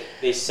 Parang,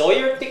 they saw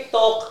your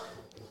TikTok.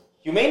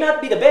 You may not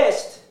be the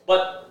best,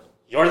 but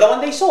you're the one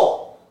they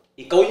saw.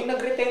 Ikaw yung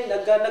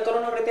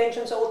nagkaroon ng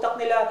retention sa utak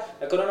nila,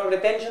 nagkaroon ng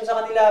retention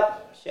sa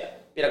kanila.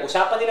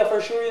 Pinag-usapan nila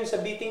for sure yun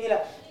sa beating nila.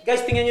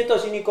 Guys, tingnan nyo to,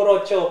 si Nico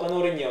Rocho,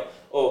 panurin nyo.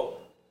 Oh,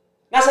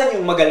 nasan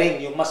yung magaling,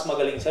 yung mas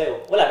magaling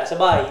sa'yo? Wala, nasa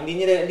bahay.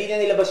 Hindi niya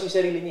nilabas yung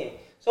sarili niya.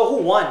 So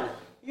who won?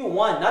 You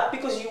won. Not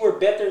because you were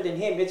better than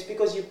him, it's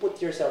because you put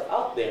yourself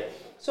out there.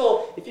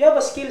 So, if you have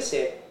a skill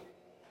set,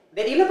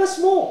 then ilabas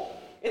mo.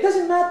 It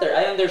doesn't matter.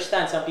 I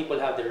understand some people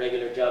have their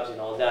regular jobs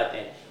and all that,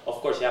 and of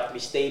course, you have to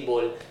be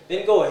stable.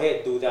 Then go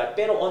ahead, do that.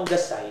 Pero on the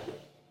side,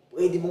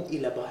 pwede mong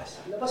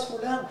ilabas. Ilabas mo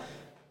lang.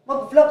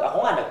 Mag-vlog. Ako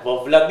nga,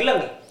 nag-vlog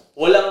lang eh.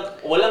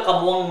 Walang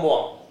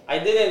kamuang-muang.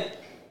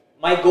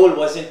 My goal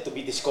wasn't to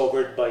be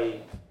discovered by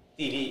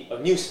TV or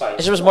news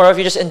files. it was more of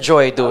you just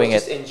enjoy doing I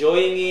was it. just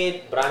enjoying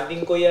it,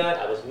 branding ko yan,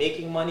 I was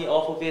making money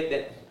off of it,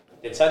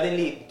 then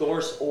suddenly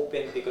doors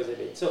opened because of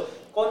it. So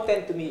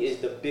content to me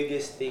is the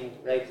biggest thing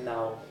right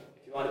now.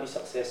 If you want to be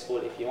successful,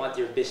 if you want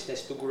your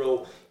business to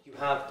grow, you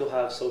have to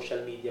have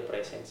social media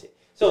presence.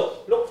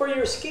 So look for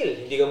your skill.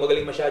 Hindi ka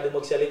magaling masyado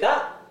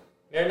magsalita.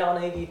 Meron ako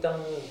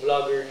nakikitang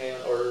vlogger ngayon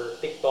or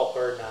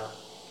TikToker na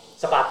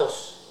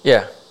sapatos.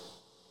 Yeah.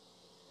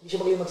 Hindi siya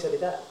magaling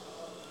magsalita.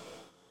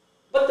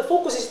 But the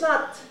focus is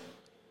not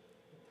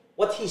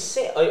what he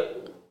said.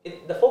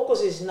 The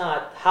focus is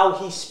not how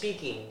he's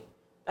speaking.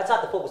 That's not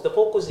the focus. The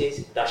focus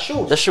is the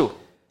shoes. The shoe.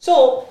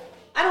 So,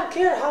 I don't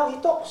care how he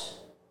talks.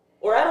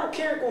 Or I don't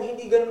care kung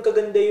hindi ganun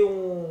kaganda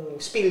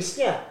yung spills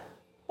niya.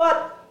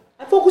 But,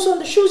 I focus on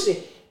the shoes eh.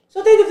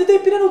 So, at the end of the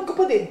day, pinanood ko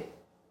pa din.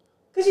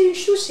 Kasi yung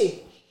shoes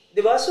eh.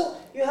 Diba? So,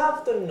 you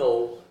have to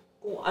know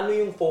kung ano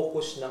yung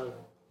focus ng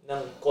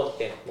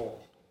content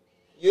mo.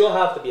 You don't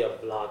have to be a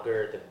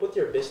vlogger to put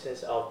your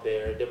business out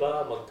there, di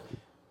ba?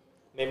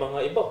 May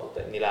mga iba,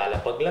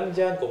 nilalapag lang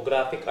dyan. Kung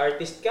graphic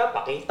artist ka,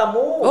 pakita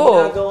mo,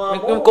 ginagawa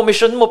mo. Yung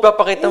commission mo,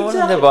 papakita mo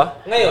na, di ba?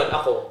 Ngayon,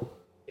 ako,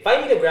 if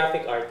I need a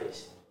graphic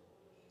artist,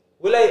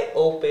 will I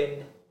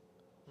open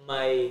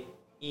my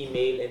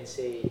email and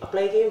say,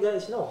 apply kayo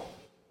guys? No.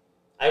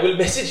 I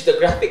will message the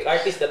graphic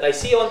artist that I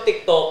see on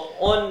TikTok,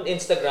 on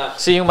Instagram.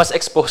 So yung mas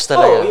exposed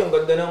talaga. Yung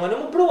ganda ng ano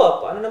mo,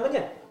 bro, paano naman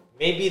yan?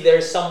 Maybe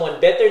there's someone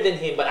better than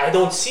him, but I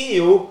don't see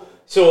you,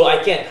 so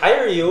I can't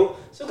hire you.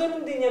 So,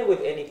 ganun din yan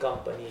with any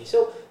company.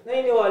 So,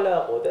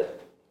 naniniwala ako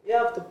that you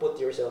have to put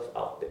yourself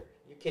out there.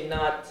 You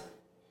cannot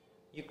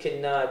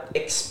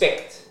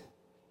expect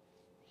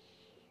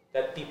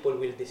that people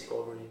will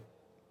discover you.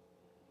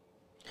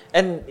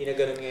 And, hindi na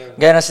ganun ngayon.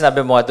 Gaya na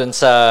sinabi mo dun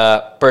sa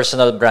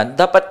personal brand,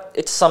 dapat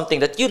it's something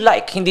that you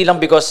like. Hindi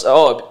lang because,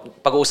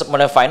 pag-uusap mo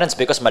lang finance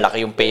because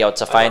malaki yung payout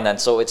sa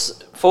finance. So,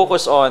 it's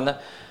focus on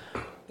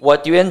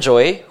what you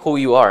enjoy, who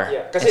you are,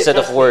 instead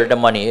of where the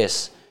money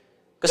is.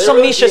 Because some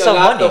niches have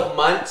money. There will be a lot of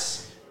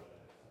months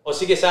O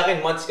sige, sa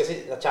akin, months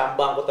kasi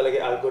nachambahan ko talaga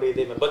yung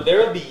algorithm. But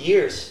there will be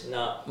years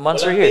na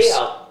months or walang years.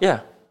 payout.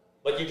 Yeah.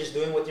 But you're just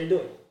doing what you're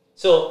doing.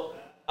 So,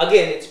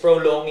 again, it's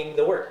prolonging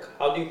the work.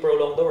 How do you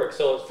prolong the work?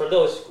 So, for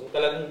those, kung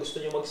talagang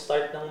gusto nyo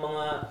mag-start ng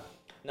mga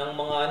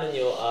ano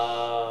nyo,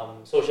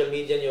 social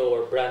media nyo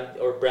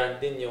or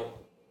branding nyo,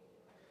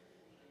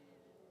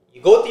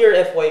 you go to your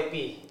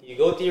FYP, you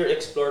go to your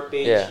explore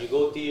page, you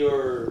go to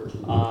your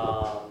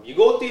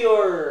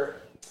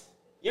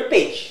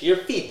page, your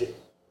feed.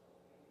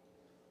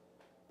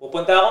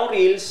 Pupunta akong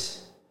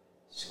Reels,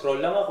 scroll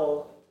lang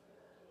ako.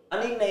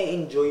 Ano yung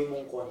na-enjoy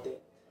mong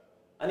content?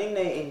 Ano yung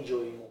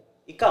na-enjoy mo?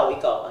 Ikaw,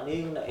 ano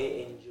yung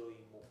na-enjoy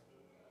mo?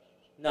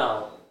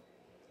 Now,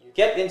 you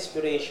get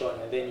inspiration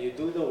and then you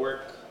do the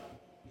work,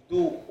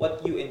 do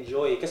what you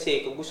enjoy.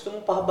 Kasi kung gusto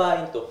mong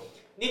pahabain to,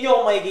 hindi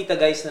nyo ako makikita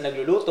guys na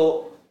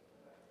nagluluto.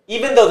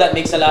 Even though that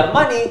makes a lot of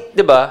money,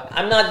 diba?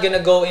 I'm not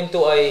gonna go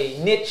into a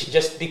niche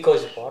just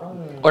because parang...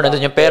 Or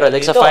nandun yung pera,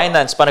 like sa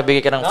finance, paano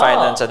bigay ka ng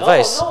finance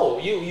advice? No.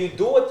 You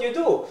do what you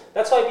do.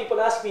 That's why people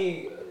ask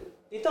me,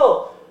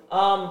 Tito,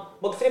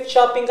 mag-thrift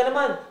shopping ka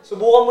naman.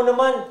 Subukan mo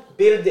naman,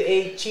 build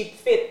a cheap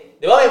fit.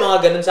 Di ba? May mga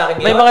ganun sa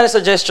akin. May mga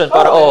suggestion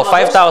para,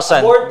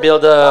 5,000,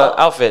 build a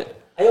outfit.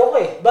 Ayoko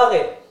eh.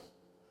 Bakit?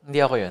 Hindi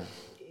ako yun.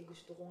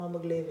 Gusto ko nga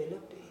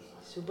mag-level up eh.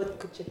 So, ba't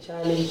ko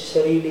challenge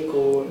sarili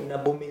ko na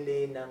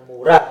bumili ng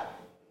mura?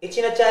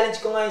 Challenge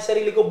ko nga yung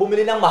sarili ko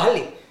bumili ng mahal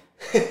eh.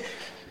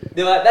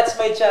 Di ba? That's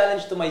my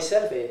challenge to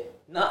myself eh.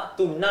 Not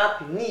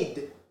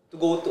need to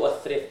go to a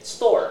thrift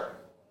store.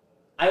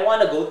 I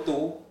wanna go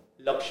to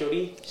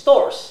luxury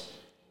stores.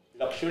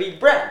 Luxury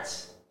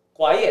brands.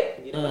 Quiet.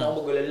 Hindi naman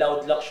ako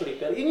mag-loud luxury.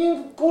 Pero yun yung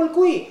goal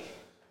ko eh.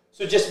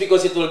 So just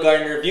because it will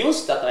garner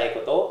views, tatry ko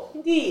to?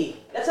 Hindi.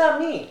 That's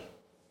not me.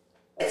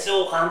 It's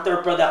so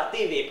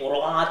counterproductive eh. Puro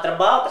ka nga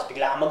trabaho, tapos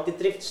bigla ka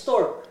mag-thrift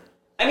store.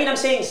 I mean, I'm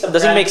saying sa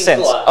doesn't make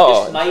sense.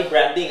 Just my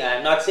branding.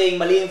 I'm not saying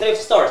mali yung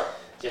thrift stores.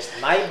 Just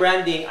my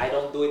branding. I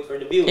don't do it for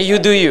the views. You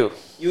do you.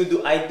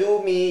 I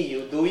do me,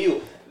 you do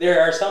you.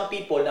 There are some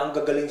people na ang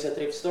gagaling sa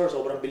thrift store.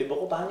 Sobrang bilib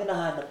ako. Paano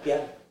nahanap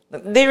yan?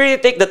 They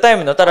really take the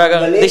time, no?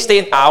 Talagang, they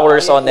stay in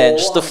hours on it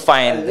just to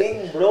find.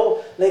 Galing,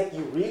 bro. Like,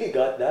 you really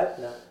got that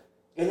na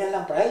ganyan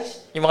lang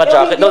price? Yung mga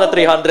jacket daw na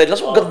 300 lang.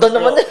 So, ganda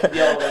naman yan. Hindi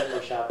ako ganyan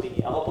mag-shopping.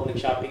 Ako, pag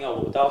nag-shopping ako,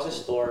 pupunta ako sa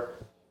store,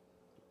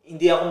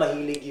 hindi ako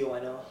mahilig yung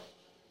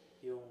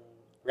yung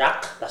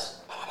rack.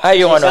 Tas,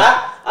 yung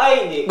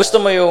hindi.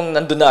 Gusto mo yung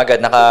nandun na agad,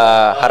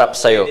 nakaharap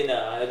sa'yo. Hindi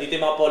na. Dito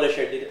yung mga polo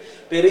shirt. Dito.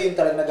 Pero yung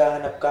talagang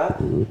naghahanap ka,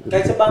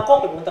 kahit sa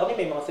Bangkok, pumunta kami,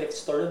 may mga thrift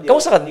store doon.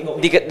 Kamusta ka?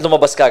 Hindi ka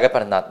lumabas ka agad,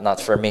 parang not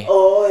for me.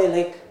 Oo,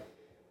 like,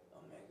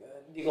 oh my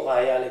God, hindi ko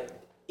kaya. Like,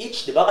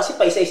 each, di ba?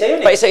 Kasi pa-isa-isa yun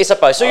eh. Pa-isa-isa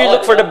pa. So you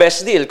look for the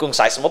best deal kung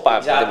size mo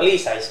pa. Exactly,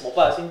 size mo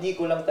pa. So hindi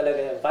ko lang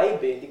talaga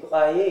vibe eh. Hindi ko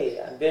kaya eh.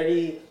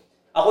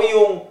 Ako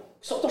yung,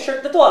 gusto ko itong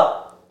shirt na to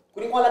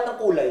kunin ko lahat ng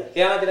kulay.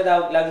 Kaya nga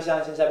tinatawag lagi sa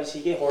akin sinasabi,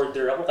 sige,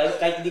 hoarder ako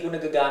kahit hindi ko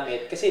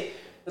nagagamit. Kasi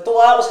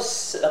natuwa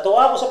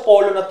ako sa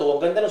polo na to.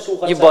 Ang ganda ng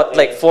sukat you bought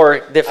like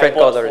 4 different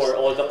colors. I bought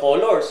 4 all the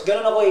colors.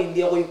 Ganun ako eh.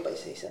 Hindi ako yung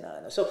pa-isa-isa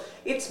na So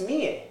it's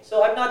me eh. So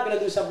I'm not gonna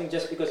do something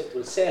just because it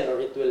will sell or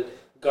it will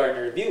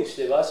garner views,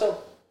 di ba? So,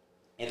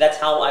 and that's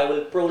how I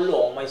will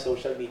prolong my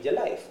social media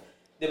life.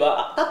 Di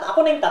ba?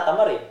 Ako na yung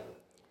tatama rin.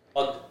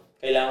 Pag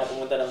kailangan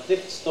pumunta ng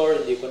thrift store,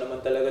 hindi ko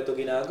naman talaga to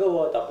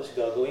ginagawa, tapos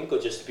gagawin ko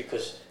just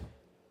because.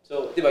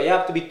 So, di ba? You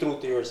have to be true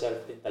to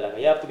yourself din talaga.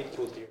 You have to be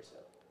true to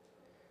yourself.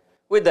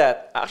 With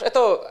that, actually,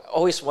 ito,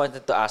 always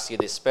wanted to ask you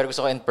this, pero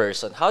gusto ko in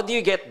person. How do you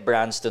get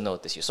brands to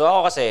notice you? So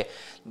ako kasi,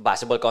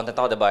 basketball content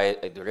ako, diba?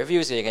 I do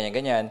reviews,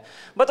 ganyan.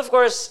 But of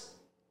course,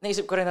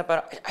 naisip ko rin na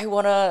parang, I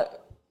wanna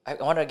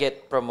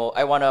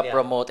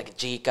promote like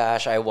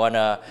Gcash, I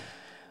wanna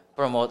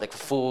promote like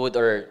food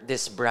or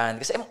this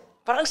brand. Kasi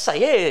parang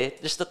saya eh,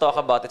 just to talk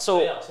about it.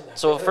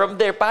 So from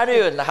there, paano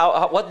yun?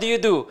 What do you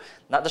do?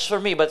 Not just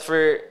for me, but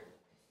for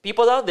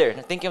people out there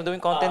thinking of doing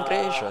content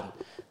creation.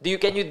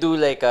 Can you do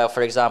like,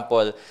 for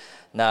example,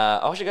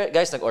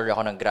 guys, nag-order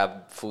ako ng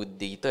Grab food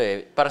dito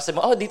eh. Parang sabi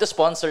mo, dito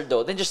sponsored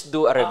though. Then just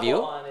do a review.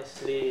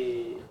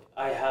 Honestly,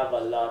 I have a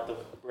lot of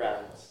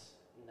brands.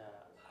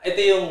 Ito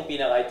yung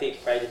I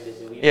take pride in this.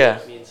 Me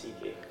and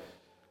CK.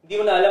 Hindi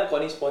ko na alam kung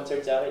ano yung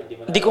sponsored sa akin.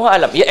 Hindi ko nga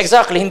alam. Yeah,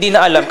 exactly. Hindi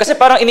na alam. Kasi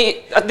parang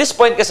at this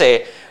point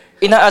kasi,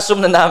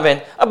 ina-assume na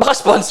namin, baka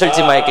sponsored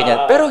si Mikey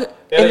niyan. Pero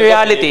in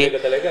reality,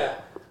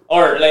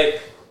 or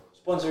like,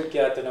 sponsored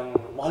kaya ito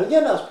ng, mahal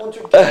niya na,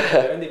 sponsored kaya.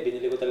 Pero hindi,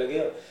 binili ko talaga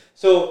yun.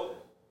 So,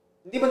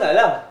 hindi mo na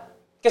alam.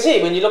 Kasi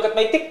when you look at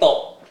my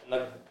TikTok,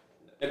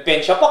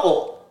 nag-pen shop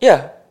ako.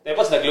 Yeah.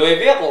 Tapos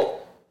nag-Loewe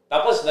ako.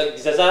 Tapos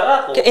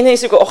nag-Zazara ako. Kaya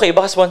inaisip ko, okay,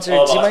 baka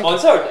sponsored si Mikey.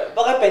 Sponsored.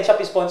 Baka pen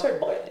shop is sponsored.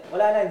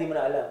 Wala na, hindi mo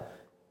na alam.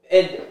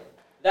 And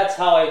that's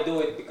how I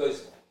do it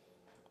because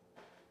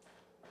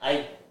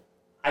I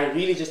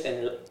really just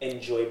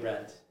enjoy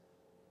brands.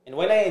 And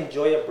when I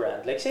enjoy a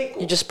brand, like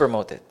Seiko. You just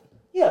promote it.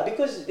 Yeah,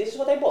 because this is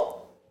what I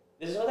bought.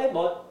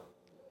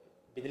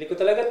 Binili ko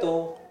talaga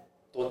to.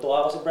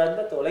 Tuwan-tuwa ako sa brand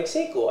na to. Like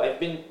Seiko,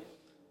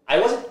 I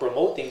wasn't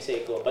promoting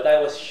Seiko, but I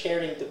was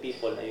sharing to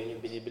people na yun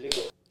yung binibili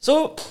ko.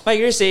 So, Mike,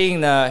 you're saying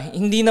na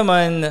hindi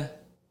naman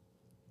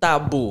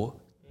taboo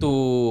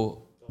to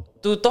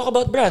talk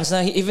about brands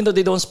na even though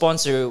they don't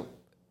sponsor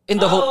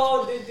in the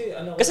whole...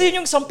 Kasi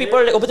yun yung some people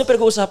are like, ba't yung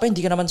pinag-uusapan,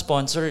 hindi ka naman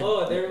sponsored.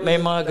 May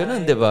mga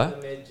ganun, di ba?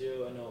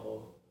 Medyo,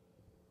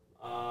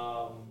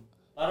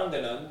 parang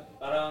ganun.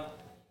 Parang,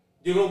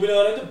 di mo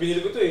binawa ito, binili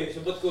ko ito eh.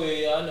 Sabat ko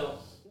eh,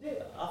 Hindi,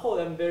 ako,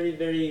 I'm very,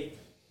 very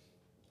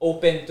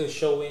open to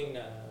showing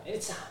na, and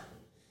it's at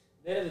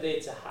the end of the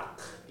day, it's a hack,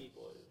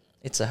 people.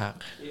 It's a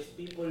hack. If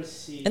people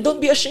see... And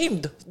don't be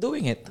ashamed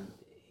doing it.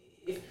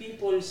 If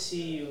people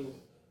see you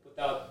put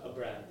out a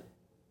brand,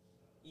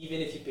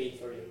 even if you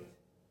paid for it,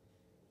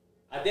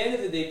 at the end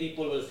of the day,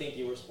 people will think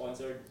you were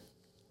sponsored.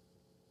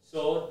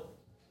 So,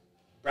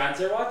 brands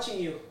are watching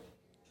you.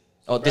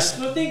 Brands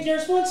will think you're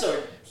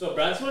sponsored. So,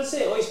 brands will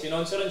say, oy,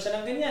 spinonsoran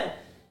siya ng ganyan.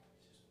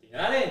 Tingnan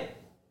natin.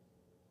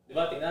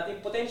 Diba? Tingnan natin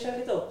yung potential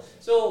nito.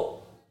 So,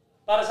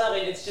 para sa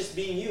akin, it's just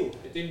being you.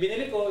 Ito yung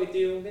binili ko, ito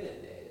yung...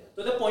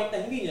 To the point na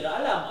hindi nyo na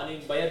alam ano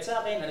yung bayad sa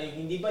akin, ano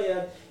yung hindi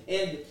bayad.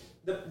 And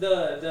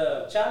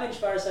the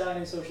challenge para sa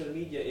akin in social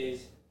media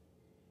is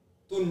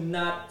to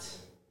not...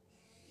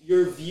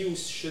 Your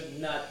views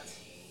should not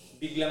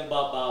biglang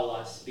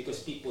babawas because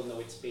people know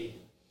it's paid.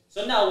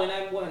 So now when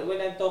I'm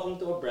talking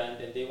to a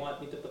brand and they want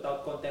me to put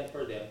out content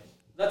for them,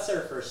 that's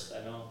our first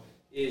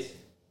is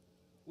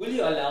will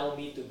you allow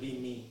me to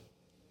be me?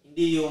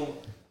 Hindi yung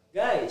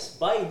guys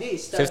buy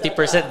this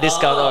 50%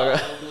 discount or I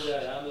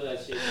don't do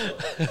that shit.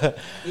 So,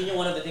 yun yung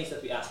one of the things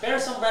that we ask.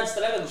 Pero some brands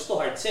talaga gusto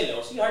hard sell.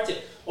 O sige hard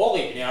sell.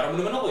 Okay, pinayaran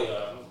mo naman ako.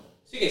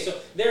 Sige, so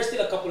there are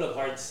still a couple of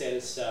hard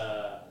sells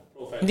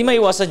profile. Hindi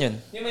maiwasan yun.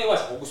 Hindi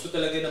maiwasan. Kung gusto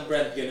talaga ng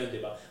brand, ganun, di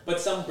ba?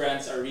 But some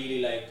brands are really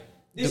like,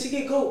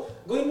 sige, go.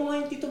 Gawin mo nga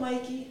yung Tito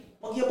Mikee.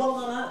 Magyabang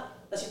ka nga.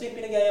 Tapos ito yung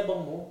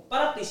pinagyayabang mo.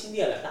 Para at least hindi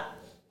halata.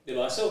 Di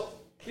ba? So,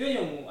 yun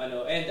yung,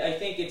 and I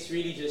think it's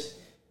really just,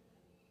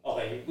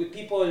 okay, with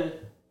people,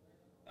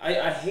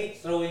 I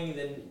hate throwing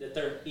the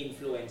term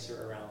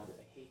influencer around.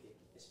 I hate it.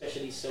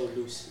 Especially so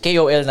loose.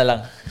 KOL na lang.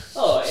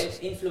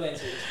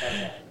 Influencer is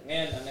part.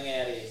 Ngayon, ang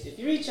nangyayari is, if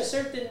you reach a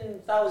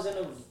certain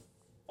thousand of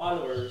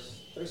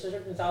followers, there's a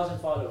certain thousand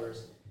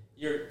followers,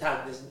 you're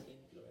tagged as an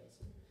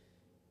influencer.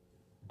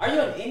 Are you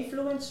an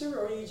influencer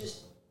or are you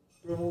just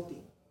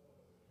promoting?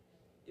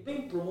 Iba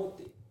yung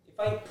promoting. If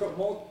I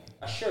promote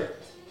a shirt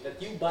that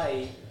you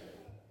buy,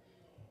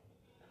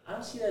 I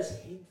don't see that as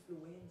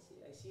influence.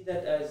 I see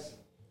that as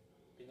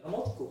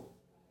pinromote ko.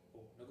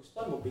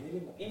 Nagustuhan mo,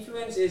 binili mo.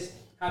 Influence is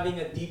having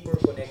a deeper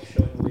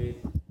connection with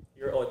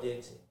your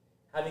audience.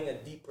 Having a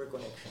deeper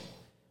connection.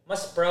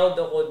 Mas proud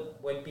ako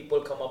when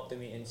people come up to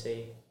me and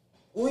say,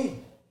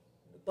 uy,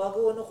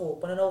 bago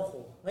pananaw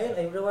ko. Ngayon,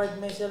 I reward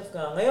myself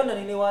ka. Ngayon,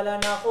 naniniwala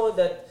na ako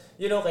that,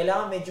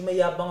 kailangan medyo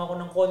mayabang ako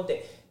ng konti.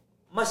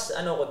 Mas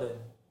ko dun.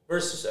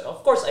 Versus,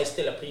 of course, I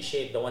still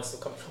appreciate the ones to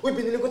come, uy,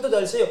 binili ko to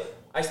dahil sa'yo.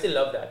 I still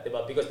love that,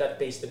 diba? Because that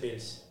pays the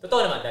bills.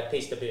 Totoo naman, that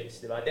pays the bills,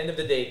 diba? At the end of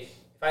the day,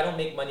 if I don't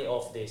make money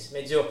off this,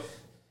 medyo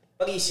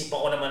pag-iisipan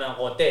ko naman ng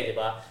konti,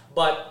 diba?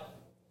 But,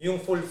 yung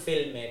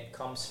fulfillment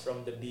comes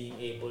from the being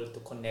able to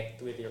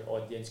connect with your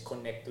audience,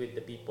 connect with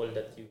the people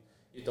that you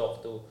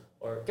talk to.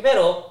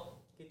 Pero,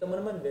 kita mo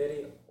naman,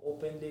 very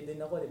openly din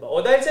ako, diba?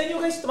 O dahil sa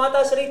inyo guys,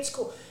 tumataas rates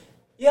ko.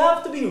 You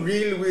have to be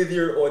real with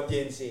your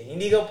audience eh.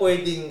 Hindi ka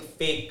pwedeng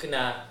fake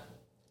na,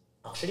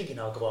 actually,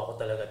 ginagawa ko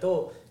talaga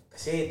to.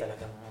 Kasi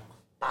talagang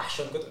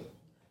passion ko to.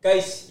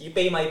 Guys, you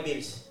pay my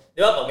bills.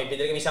 Diba? Pag may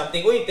binili kami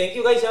something, uy, thank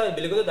you guys,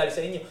 bili ko to dahil sa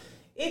inyo.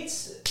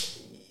 It's,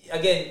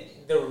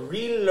 again, the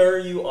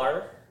realer you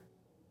are,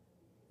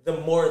 the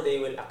more they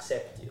will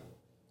accept you.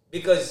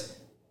 Because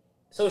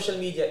social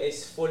media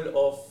is full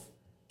of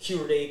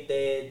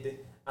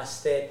curated,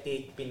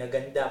 aesthetic,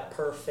 pinaganda,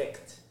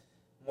 perfect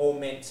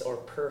moments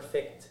or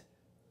perfect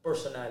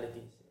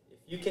personalities.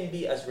 If you can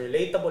be as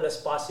relatable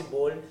as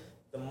possible,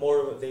 the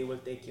more they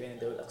will take you and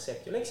they will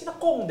accept you. Like sina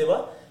Kong, di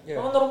ba?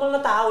 Yeah. Mga normal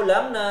na tao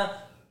lang na,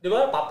 di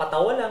ba,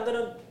 papatawa lang,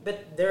 ganun.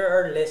 But there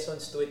are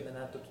lessons to it na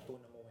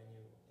natututunan mo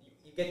when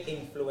you get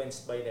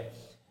influenced by them.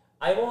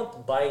 I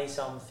won't buy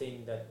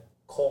something that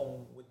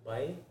Kong would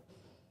buy,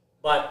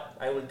 but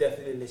I will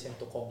definitely listen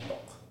to Kong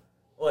talk.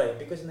 Why?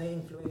 Because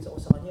na-influence ako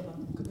sa kanya.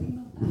 Galing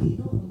ng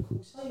talino, ang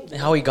husay.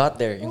 How he got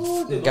there. Yung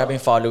grabe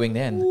yung following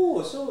na yan. Oo,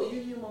 so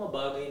yun yung mga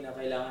bagay na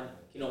kailangan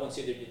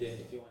kino-consider nyo din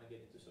if you want to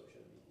get into social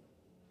media.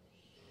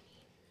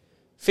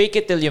 Fake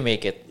it till you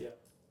make it. Yeah.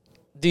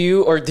 Do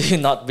you or do you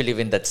not believe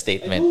in that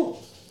statement?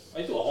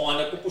 I do. Ako nga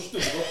nagpo-push to,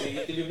 diba? Fake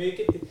it till you make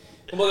it.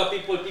 Kumbaga,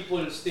 people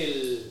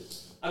still,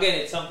 again,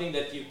 it's something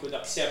that you could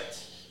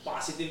accept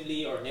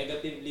positively or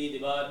negatively,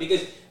 diba?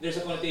 Because there's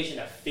a connotation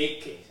of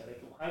fake it.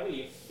 How will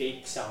you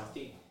fake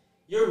something?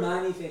 You're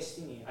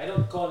manifesting it. I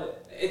don't call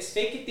it, it's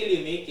fake it till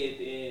you make it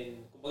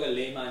in kumbaga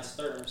layman's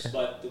terms,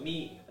 but to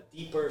me, a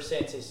deeper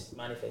sense is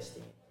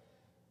manifesting it.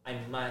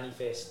 I'm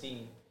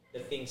manifesting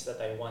the things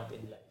that I want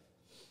in life.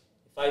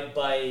 If I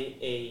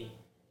buy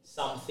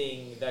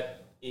something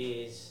that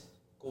is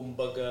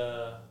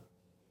kumbaga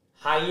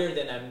higher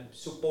than I'm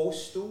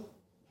supposed to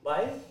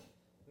buy,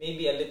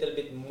 maybe a little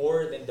bit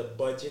more than the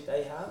budget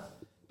I have,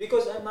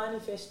 because I'm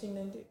manifesting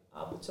na hindi.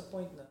 Abot sa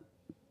point na,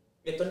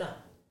 ito na.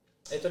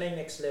 ito na yung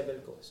next level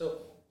ko.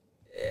 So,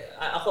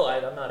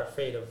 I'm not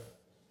afraid of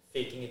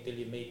faking it till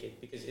you make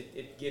it because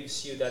it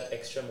gives you that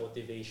extra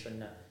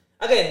motivation na.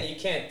 Again, you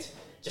can't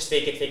just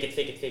fake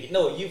it.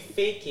 No, you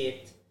fake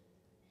it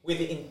with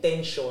the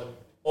intention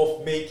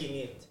of making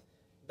it.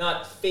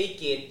 Not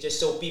fake it just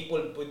so people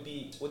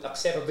would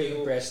accept or be you.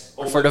 impressed.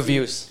 Or for the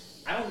views.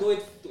 I don't do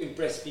it to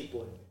impress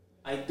people.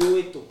 I do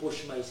it to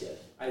push myself.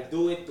 I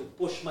do it to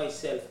push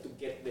myself to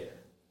get there.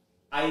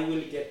 I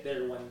will get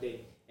there one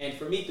day. And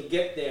for me to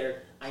get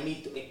there, I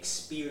need to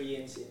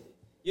experience it.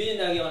 Yun yung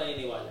lagi ako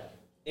naniniwala.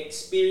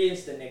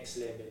 Experience the next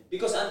level.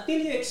 Because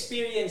until you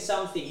experience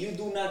something, you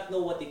do not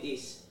know what it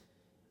is.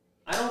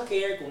 I don't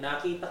care kung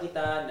nakita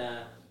kita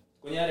na,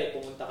 kunyari,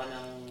 pumunta ka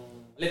ng,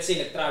 let's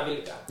say, nag-travel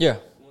ka. Yeah.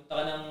 Pumunta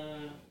ka ng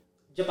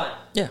Japan.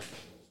 Yeah.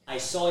 I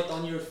saw it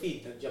on your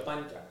feed,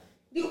 nag-Japan ka.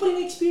 Hindi ko pa rin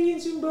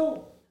na-experience yun,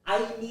 bro.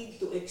 I need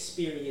to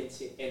experience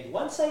it. And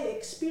once I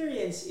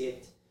experience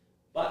it,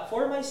 but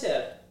for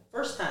myself,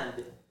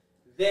 firsthand,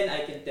 then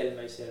I can tell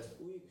myself,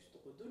 uy, gusto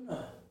ko dun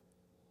ah.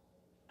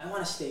 I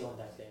want to stay on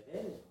that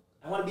level.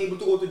 I want to be able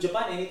to go to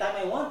Japan anytime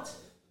I want.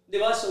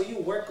 Diba? So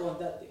you work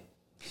on that.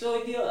 So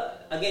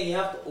again, you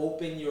have to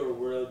open your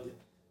world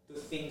to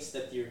things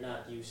that you're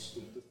not used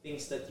to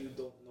things that you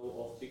don't know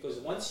of.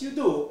 Because once you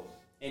do,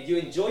 and you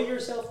enjoy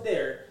yourself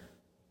there,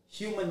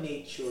 human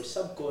nature,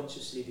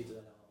 subconsciously, dito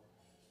na lang ako.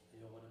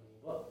 Ayoko na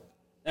move up.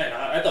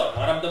 Ito,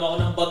 nakaramdam ako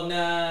ng bag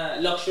na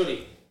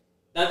luxury.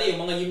 Dati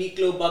yung mga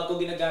Uniqlo bag ko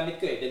ginagamit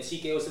ko eh. Then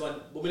CK was the one,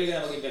 bumili ka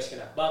na, mag-invest ka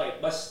na.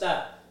 Bakit?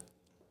 Basta,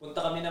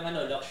 punta kami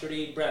ng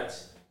luxury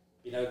brands.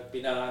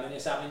 Pinano niya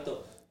sa akin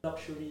to.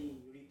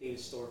 Luxury retail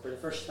store for the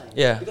first time.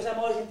 Yeah. Because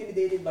I'm always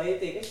intimidated by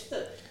it eh. Kasi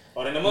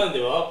pare naman, di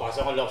ba?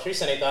 Pasok ang luxury,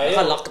 sanay tayo.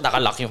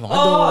 Nakalock yung mga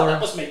door.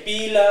 Tapos may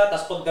pila,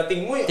 tapos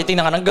pagdating mo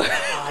titingnan ka ng door.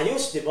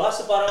 ayos, di ba?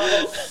 So parang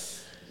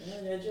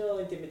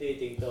medyo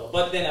intimidating to.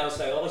 But then I was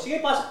like, okay, sige,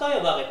 pasok tayo.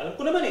 Bakit? Alam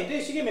ko naman eh.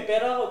 Hindi, sige, may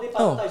pera ako. Hindi,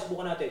 pasok tayo,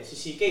 subukan natin. Si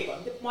CK pa.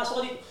 Hindi, pumasok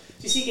ko dito.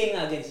 Si CK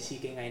nga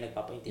yung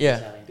nagpapaintindi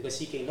sa akin. Because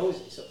CK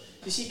knows it. So,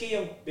 si CK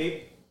yung,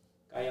 babe,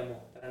 kaya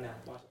mo. Tara na,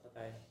 pasok na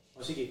tayo.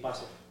 O sige,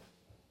 pasok.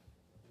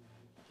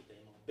 Kita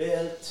yung mga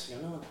belts,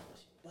 gano'n. Tapos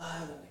yung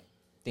bag.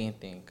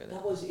 Tingin ka na.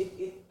 Tapos,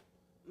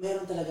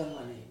 meron talagang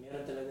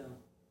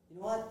you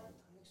know what?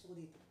 Gusto ko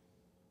dito.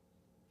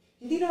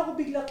 Hindi na ako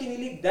bigla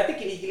kinilig. Dati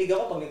kinikilig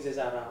ako pag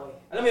nagsasara ako eh.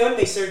 Alam mo yun,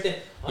 may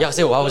certain... Yeah,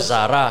 kasi wow,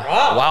 Zara.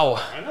 Wow.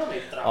 May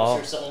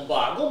trousers akong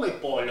bago, may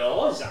polo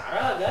ako,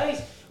 Zara,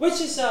 guys.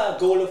 Which is a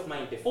goal of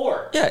mine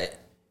before. Yeah,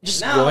 just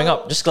going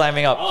up, just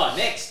climbing up.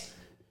 Next.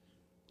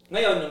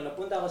 Ngayon, nung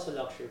napunta ako sa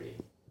luxury,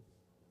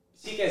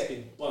 CK has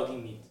been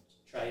bugging me to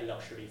try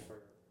luxury for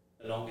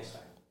the longest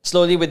time.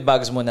 Slowly with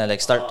bags muna,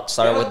 like start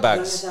with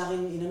bags. Sa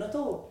akin,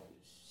 to.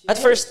 At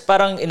first,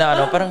 parang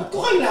parang...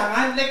 Kung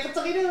kailangan, like,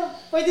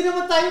 pwede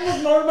naman tayo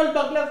mag-normal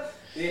bag lang.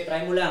 Hindi,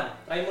 try mo lang.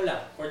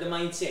 For the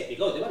mindset.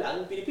 Ikaw, di ba?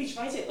 Laging pinipreach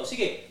mindset. O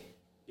sige,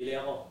 pili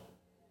ako.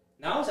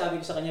 Now, sabi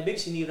ko sa kanya, babe,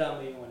 sinira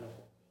mo yung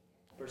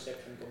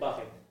perception ko.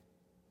 Bakit?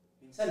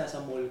 Minsan, nasa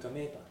mall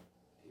kami pa.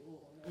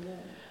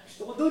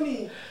 Gusto ko dun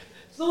eh.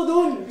 Gusto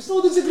ko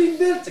dun sa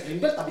Greenbelt. Sa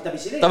Greenbelt, tabi-tabi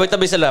sila eh.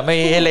 Tabi-tabi sila,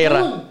 may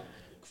hilera.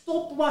 Gusto ko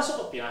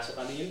pumasok. Pinasok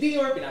kami yung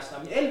Dior,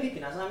 pinasok kami LV,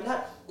 pinasok kami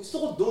lahat. Gusto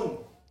ko dun.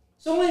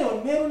 So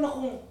ngayon, meron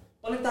akong,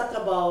 pag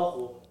nagtatrabaho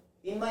ako,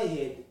 in my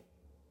head,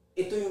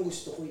 ito yung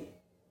gusto ko eh.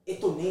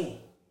 Ito na eh.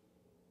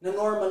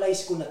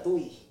 Na-normalize ko na to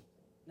eh.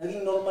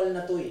 Naging normal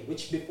na to eh.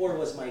 Which before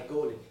was my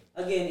goal eh.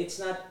 Again, it's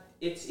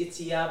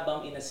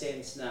yabang in a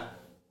sense na,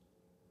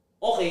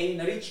 okay,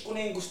 na-reach ko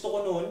na yung gusto ko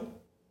noon,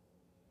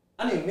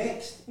 ano yung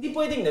next? Hindi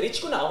pwedeng na-reach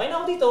ko na, okay na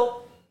ako dito,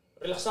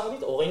 relax na ako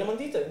dito, okay naman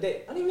dito.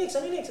 Hindi, ano yung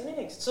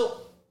next?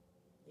 So,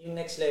 yung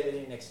next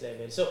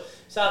level. So,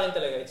 sa akin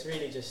talaga, it's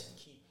really just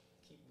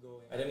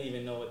going. I don't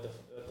even know what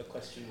the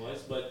question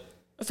was, but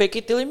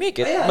fake it till you make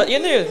it. But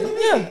yun.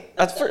 Yeah.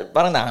 At first,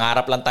 parang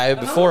nangangarap lang tayo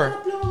before.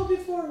 Nangangarap lang ako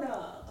before na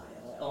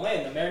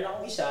ngayon, na meron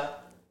akong isa,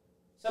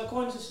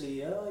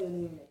 subconsciously, yan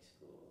yung next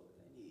ko.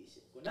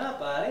 Iniisip ko na,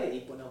 pare,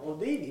 ipon ako,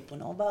 baby.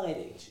 Ipon ako, bakit?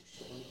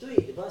 Gusto ko nito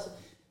eh, di ba?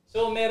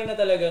 So, meron na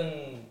talagang,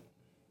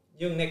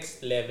 yung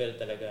next level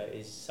talaga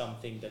is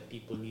something that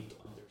people need to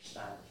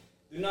understand.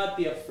 Do not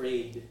be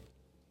afraid.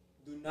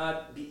 Do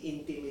not be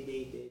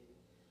intimidated.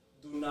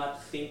 Do not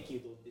think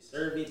you don't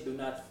deserve it. Do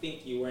not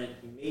think you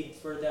weren't made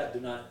for that. Do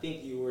not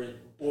think you weren't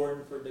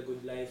born for the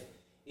good life.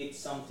 It's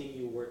something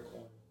you work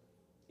on.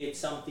 It's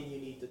something you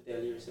need to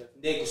tell yourself.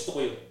 Hindi, gusto ko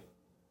yun.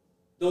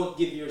 Don't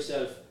give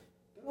yourself,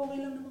 pero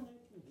okay lang naman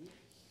ngayon. Hindi.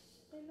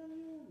 Okay lang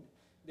yun.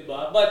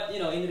 Diba? But,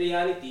 in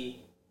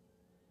reality,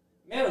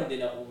 meron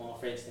din ako mga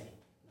friends na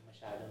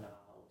masyadong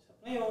nakakausap.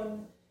 Ngayon,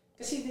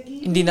 kasi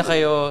hindi na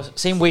kayo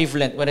same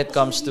wavelength when it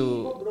comes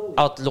to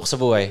outlook sa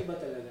buhay.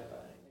 Nag-iiba talaga,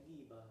 pare.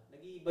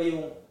 Nag-iiba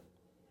yung...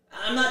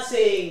 I'm not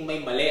saying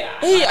may mali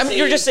Hey,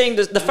 you're just saying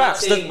the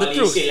facts, the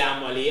truth. Mali sila,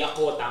 mali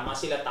ako, tama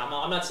sila,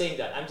 tama. I'm not saying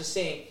that. I'm just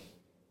saying,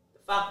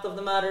 the fact of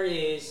the matter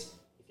is,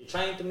 if you're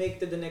trying to make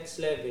to the next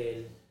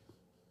level,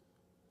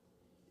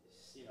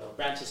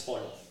 branches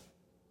fall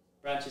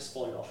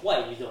off.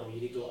 Why? You don't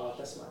really go out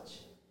as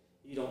much.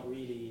 You don't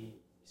really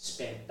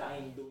spend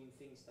time doing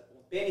things that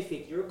won't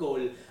benefit your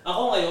goal.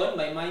 Ako ngayon,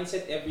 my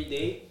mindset every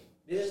day,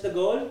 this is the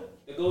goal.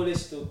 The goal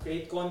is to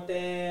create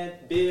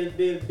content, build.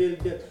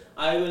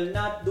 I will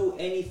not do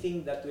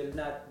anything that will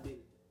not build.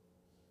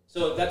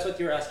 So that's what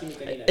you're asking me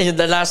kanina.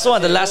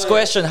 The last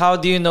question, how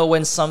do you know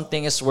when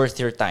something is worth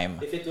your time?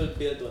 If it will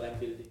build what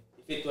I'm building.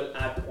 If it will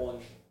add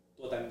on to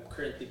what I'm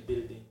currently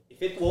building.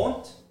 If it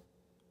won't,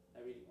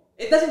 I really won't.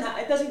 It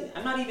doesn't,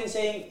 I'm not even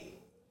saying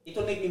it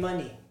will make me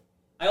money.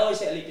 I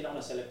always say, alipin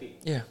ako ng salapi.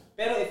 Yeah.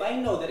 Pero if I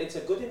know that it's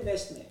a good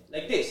investment,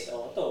 like this,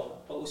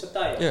 pag-usap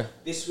tayo, yeah.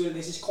 This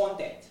is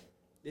content.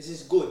 This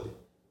is good.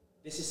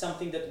 This is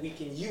something that we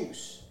can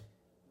use.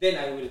 Then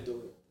I will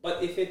do it.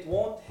 But if it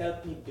won't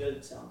help me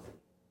build something,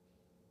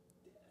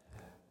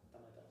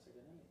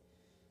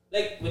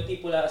 like when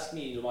people ask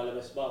me,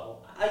 lumalabas ba ako?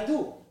 I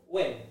do.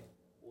 When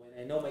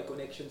I know my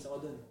connections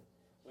ako dun.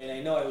 When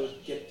I know I will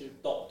get to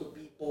talk to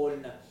people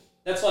na.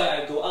 That's why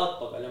I go out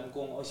pag alam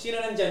kong,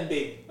 sino nandyan,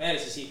 babe? Mayroon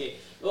si CK.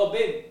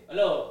 Babe,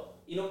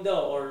 inom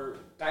daw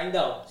or kain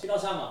daw. Sino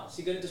kasama?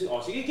 Si ganito,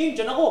 sige, game,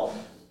 dyan ako.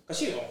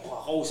 Kasi,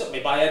 kakausap, may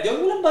bayad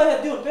yun. Walang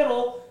bayad yun.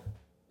 Pero,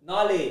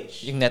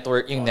 knowledge. Yung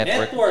network.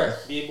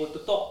 Be able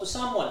to talk to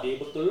someone. Be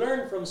able to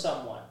learn from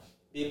someone.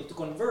 Be able to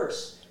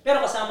converse.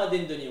 Pero kasama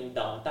din dun yung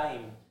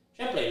downtime.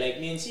 Siyempre,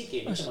 like me and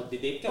CK,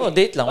 magdi-date kami.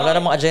 Date lang. Wala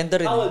namang agenda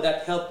rin. How will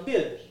that help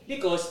build?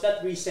 Because that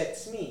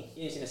resets me.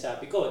 Yun yung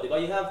sinasabi ko. Diba?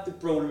 You have to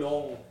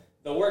prolong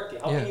the work.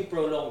 How can you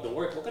prolong the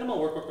work? Huwag ka naman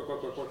work.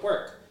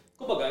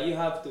 Kumbaga, you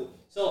have to.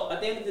 So,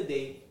 at the end of the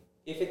day,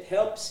 if it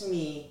helps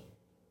me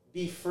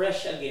be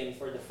fresh again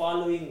for the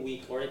following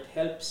week or it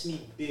helps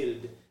me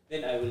build,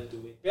 then I will do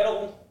it.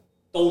 Pero kung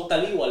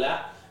totally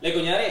wala, like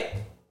kunyari,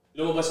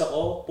 lumabas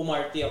ako,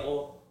 pumarty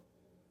ako,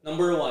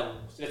 number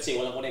 1, let's say,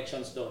 walang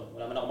connections doon.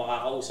 Wala man ako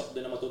makakausap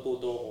doon na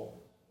matututo ako.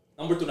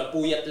 Number 2,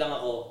 napuyat lang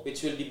ako, which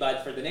will be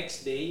bad for the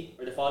next day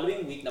or the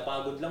following week,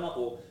 napagod lang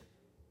ako.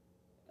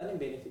 Anong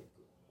benefit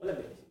ko? Walang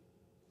benefit.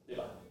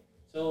 Diba?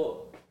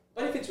 So,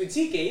 but if it's with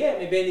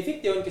CK, may benefit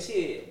yun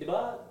kasi,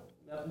 diba,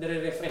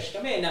 nare-refresh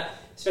kami na,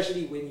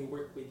 especially when you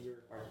work with your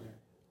partner.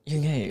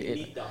 Yun nga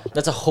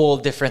that's a whole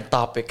different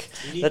topic.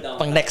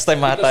 Pang next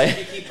time ata. Because if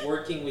you keep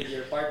working with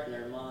your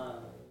partner,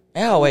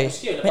 may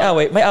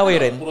away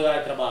rin. Puro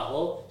tayo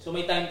trabaho. So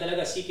may time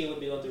talaga, CK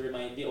would be able to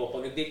remind me,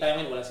 pag nag-date tayo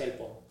ngayon, walang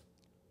cellphone.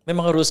 May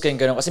mga rules kayong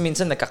gano'n. Kasi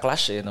minsan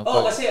nagka-clash no?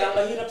 Kasi ang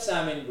mahirap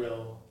sa amin,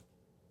 bro,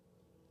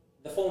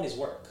 the phone is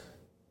work.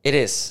 It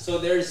is.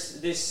 So there's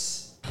this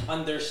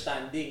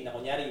understanding na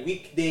kunyari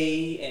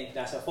weekday and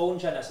nasa phone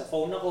siya, nasa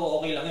phone ako,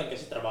 okay lang yun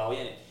kasi trabaho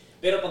yan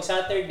Pero pag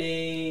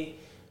Saturday,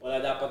 wala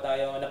dapat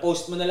tayo,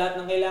 na-post mo na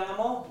lahat ng kailangan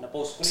mo,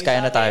 na-post ko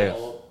na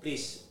tayo.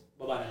 Please,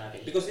 baba na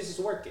natin. Because this is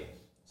work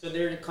So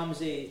there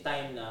comes a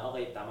time na,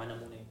 okay, tama na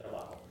muna yung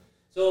trabaho.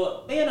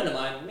 So, may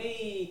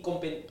may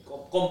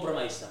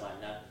compromise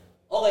naman na,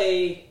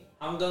 okay,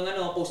 hanggang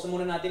post na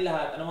muna natin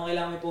lahat. Ano mga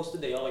kailangan may post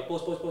today? Okay,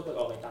 post.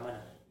 Okay, tama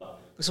na.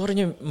 Gusto mo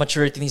rin yung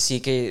maturity ni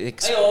CK.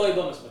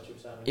 Iba mas mature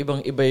sa amin.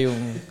 Ibang-iba yung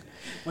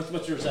mas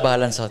mature sa amin.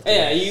 Balance out.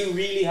 You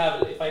really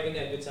have, if I can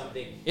end with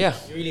something, you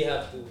really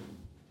have to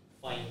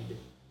find,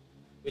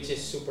 which is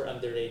super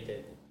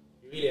underrated,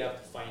 you really have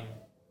to find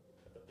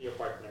your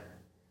partner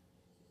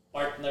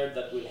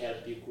that will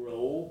help you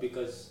grow,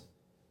 because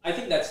I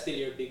think that's still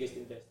your biggest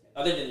investment,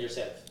 other than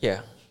yourself.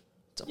 Yeah.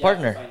 It's a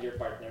partner. Find your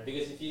partner,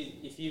 because if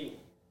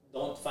you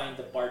don't find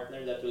the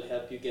partner that will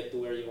help you get to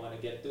where you want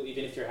to get to,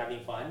 even if you're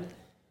having fun,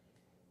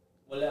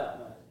 wala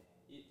man.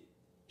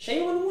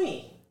 Siya yung mo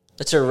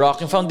That's your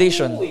rocking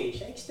foundation.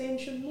 Siya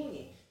extension mo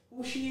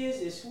Who she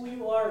is who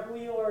you are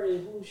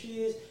is who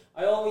she is.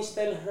 I always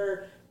tell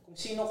her, kung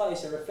sino ka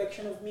is a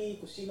reflection of me,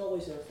 kung sino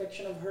ko is a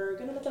reflection of her.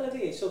 Ganun na talaga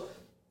So,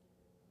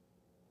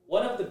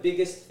 one of the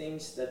biggest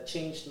things that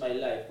changed my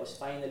life was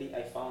finally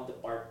I found the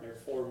partner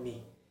for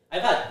me.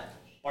 I've had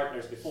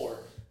partners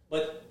before,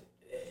 but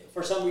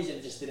for some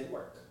reason it just didn't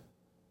work.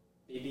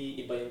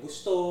 Maybe iba yung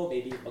gusto,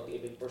 maybe iba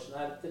yung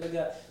personality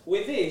talaga.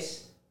 With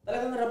this,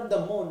 talagang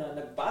naramdam mo na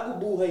nagbago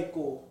buhay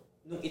ko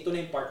nung ito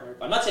na yung partner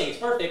ko. I'm not saying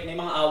it's perfect, may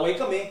mga away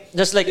kami.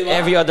 Just like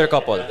every other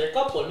couple.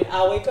 May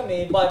away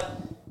kami, but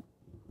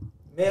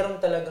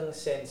meron talagang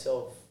sense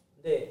of,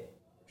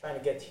 trying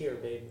to get here,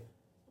 babe.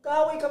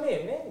 Mag-away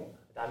kami, man.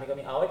 Dami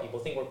kaming away. People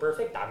think we're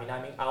perfect. Dami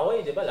naming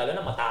away, di ba? Lalo na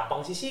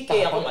matapang si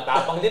CK. Ako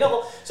matapang din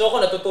ako. So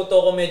ako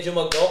natututo ko medyo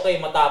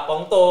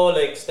matapang to.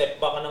 Like,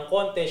 step back ka ng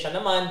konti. Siya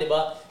naman, di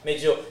ba?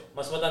 Medyo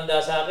mas matanda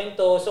sa akin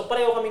to. So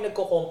pareho kaming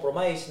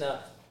nagko-compromise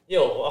na,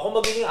 ako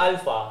magiging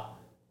alpha.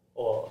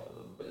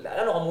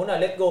 Ka muna,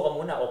 let go ka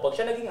muna. Pag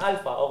siya naging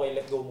alpha, okay,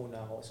 let go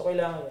muna ako. So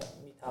kailangan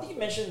meet halfway. You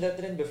mentioned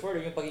that rin before.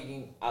 Yung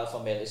pagiging alpha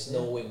male is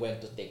knowing when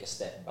to take a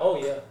step back. Oh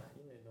yeah.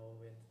 You know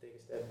when to take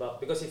a step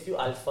back. Because if you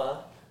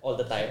alpha, all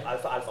the time.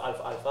 Alpha,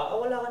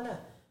 wala ka na.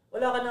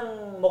 Wala ka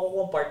nang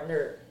makukuha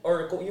partner.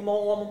 Or kung yung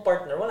makukuha mong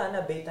partner, wala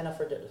na, beta na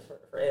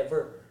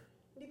forever.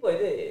 Hindi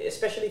pwede.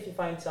 Especially if you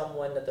find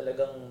someone na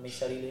talagang may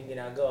sariling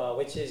ginagawa,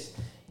 which is,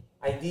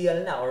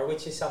 ideal na or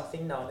which is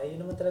something now na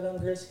yun naman talagang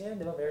girls ngayon,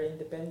 di ba? Very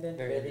independent,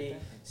 very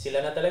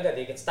sila na talaga.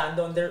 They can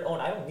stand on their own.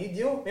 I don't need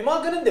you. May mga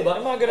ganun, di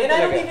ba? May mga ganun And talaga.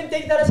 I don't even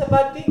take that as a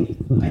bad thing.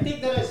 I take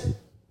that as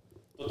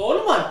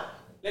totoo naman.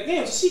 Like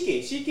ngayon,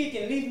 si CK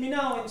can leave me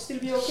now and still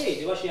be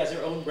okay. Di ba? She has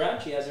her own brand.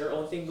 She has her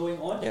own thing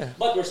going on. Yeah.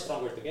 But we're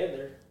stronger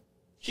together.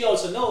 She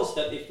also knows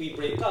that if we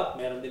break up,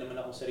 meron din naman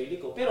akong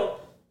sarili ko. Pero,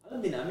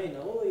 alam din namin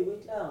na, oy,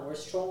 wait lang. We're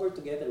stronger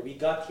together. We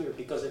got here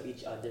because of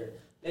each other.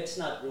 Let's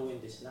not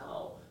ruin this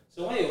now.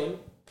 So ngayon,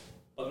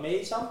 pag may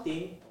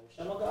something,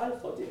 siya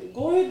mag-alpha.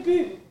 Go ahead,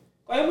 babe.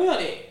 Kaya mo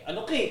yan eh.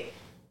 Ano kay?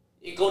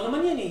 Ikaw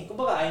naman yan eh.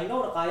 Kumbaga, I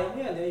know na kaya mo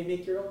yan. You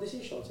make your own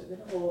decisions. And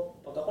then ako,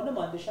 pag ako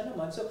naman, di siya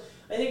naman. So,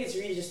 I think it's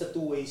really just a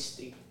two-way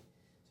street.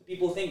 So,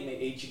 people think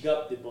may age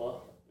gap, di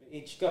ba?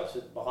 May age gap.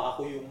 So, baka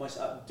ako yung mas,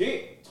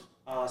 di.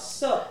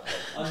 Asa.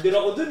 Under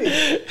ako dun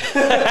eh.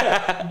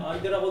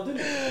 Under ako dun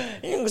eh.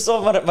 Yung gusto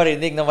ko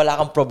marinig na wala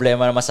kang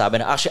problema na masabi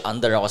na actually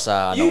under ako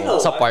sa,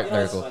 sa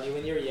partner ko. Funny,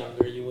 when you're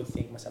younger, you would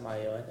think masama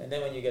yun. And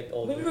then when you get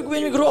older, When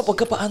we grow up, wag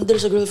ka pa under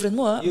sa girlfriend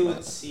mo, ha? you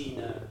would see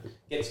na,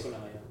 gets ko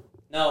na ngayon.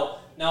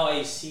 Now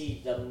I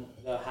see the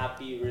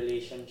happy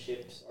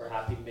relationships or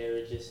happy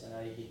marriages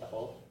na nakikita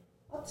ko.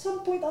 At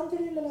some point, under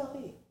yung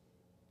lalaki.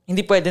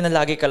 Hindi pwede na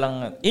lagi ka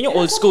lang... Yun yung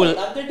old school...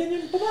 Under din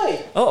yung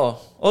babae. Oo.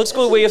 Old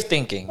school way of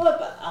thinking.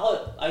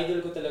 Ako, idol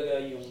ko talaga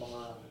yung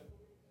mga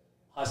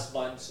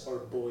husbands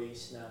or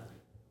boys na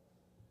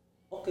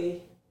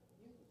okay,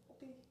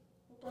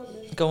 no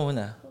problem. Ikaw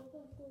muna.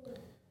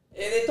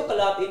 It took a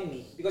lot in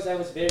me because I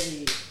was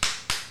very...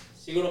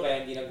 Siguro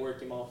kaya hindi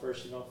nag-work yung mga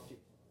first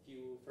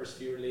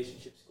few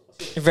relationships ko.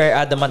 Kasi, Very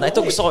adamant.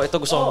 Ito gusto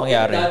ko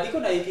mangyari.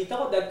 Nakikita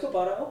ko, dad ko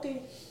parang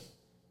okay.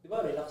 Diba,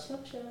 relax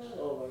lang siya.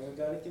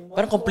 Magagalit yung mga...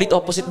 Parang complete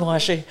opposite mo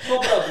nga siya.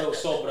 Sobra, bro,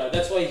 sobra.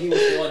 That's why he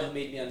was the one who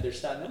made me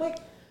understand. I'm like,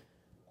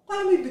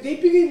 kaya mo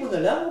ibigay mo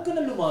na lang. Huwag ka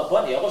na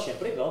lumaban. Eh ako,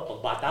 syempre,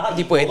 pag bata ka,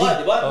 hindi pwede.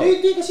 Diba?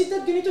 Hindi, kasi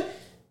dad, ganito.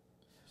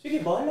 Sige,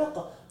 bahala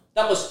ka.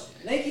 Tapos,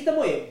 nakikita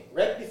mo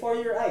right before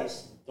your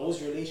eyes,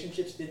 those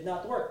relationships did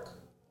not work.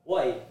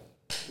 Why?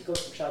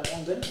 Because masyado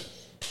ang ganun.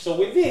 So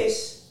with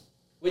this,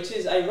 which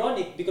is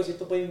ironic because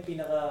ito pa yung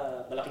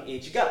pinaka-malaking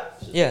age gap.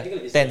 So yeah,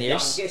 this 10 is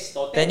years. The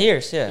youngest, 10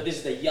 years, yeah. So this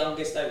is the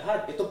youngest I've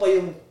had. Ito pa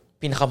yung...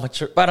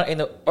 Pinaka-mature. Parang,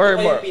 or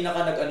more... Ito pa yung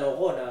pinaka-nag-ano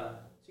ko na...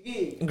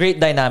 Sige. Great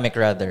dynamic,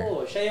 rather.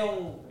 Oo, siya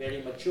yung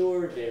very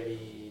mature,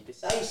 very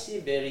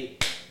decisive, very...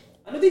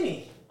 Ano din eh.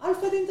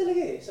 Alpha din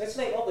talaga eh. So it's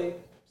like, okay,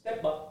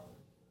 step back.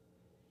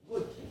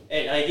 Good.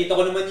 Eh, nakikita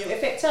ko naman yung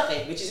effect sa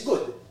akin, which is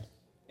good.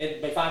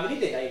 And my family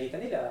din, nakikita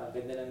nila. Ang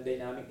ganda ng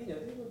dynamic niya.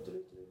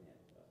 Tuloy-tuloy na yan.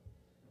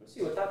 We'll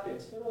see what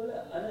happens. Pero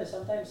wala,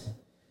 sometimes...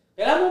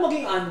 Kailangan mo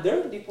maging under,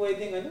 hindi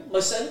pwedeng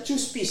mas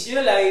choose peace.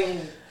 Yun na lang yung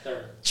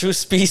term.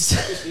 Choose peace.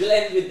 We'll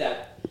end with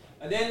that.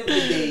 At the end of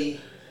the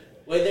day,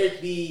 whether it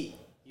be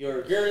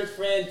your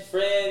girlfriend,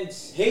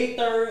 friends,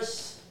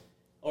 haters,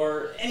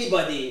 or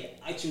anybody,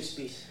 I choose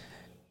peace.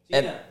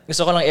 And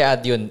gusto ko lang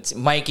i-add yun.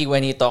 Mikey,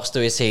 when he talks to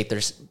his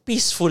haters,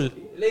 peaceful.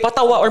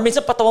 Patawa, or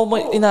minsan patawa mo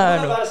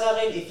Para sa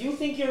akin, if you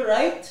think you're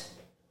right,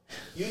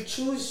 you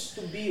choose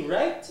to be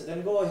right,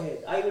 then go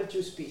ahead. I will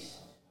choose peace.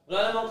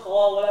 Wala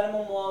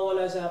namang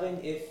mawawala sa akin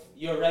if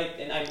you're right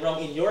and I'm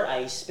wrong in your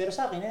eyes. Pero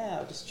sa akin,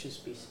 I'll just choose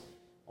peace.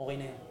 Okay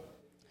na yan.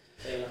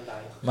 Tayo lang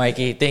tayo.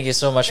 Mikey, thank you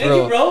so much, Thank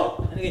bro. you, bro.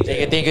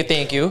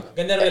 Thank you.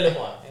 Ganda relo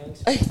mo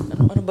Ay,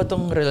 ano ba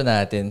tong relo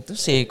natin? Ito,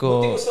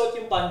 Seiko. Buti ko suot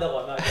yung panda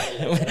ko.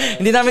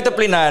 Hindi namin ito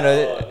plinano.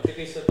 Buti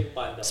ko suot yung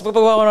panda ko. Sa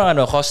pagpagawa ko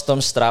ng custom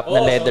strap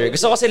na leather.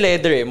 Gusto ko kasi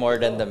leather more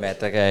than the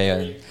meta. Kaya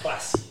yun.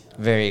 Classy.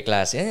 Very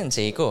classy. Ayan,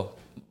 Seiko.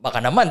 Baka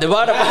naman, di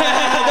ba?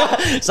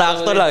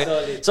 Sakto lang.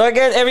 So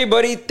again,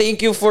 everybody,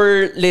 thank you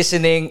for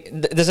listening.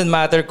 Doesn't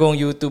matter kung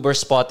YouTube or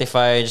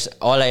Spotify. Just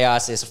all I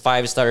ask is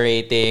 5-star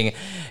rating.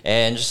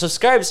 And just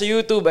subscribe sa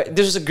YouTube.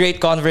 This was a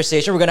great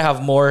conversation. We're gonna have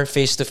more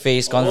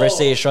face-to-face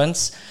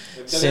conversations.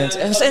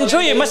 Mas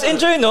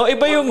enjoy, no?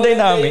 Iba yung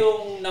dynamic.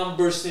 Yung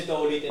numbers nito,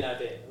 ulitin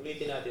natin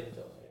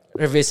ito.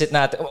 Revisit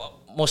natin.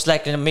 Most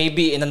likely,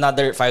 maybe in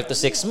another 5 to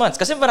 6 months.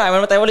 Kasi marami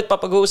naman tayo ulit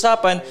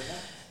papag-uusapan.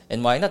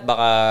 And why not?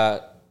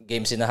 Baka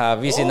game sina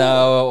Javi,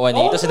 sina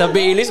Juanito, sina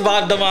Baileys,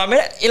 baka dumami.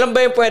 Ilan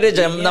ba yung pwede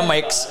dyan na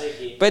mics?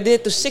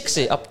 Pwede to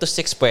 6 eh. Up to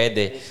 6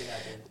 pwede.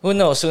 Who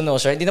knows,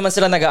 right? Hindi naman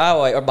sila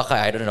nag-aaway. Or baka,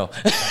 I don't know.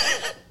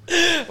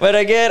 But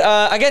again,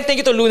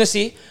 thank you to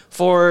Lunacy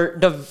for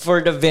the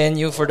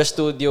venue, for the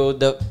studio,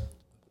 the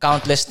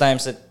countless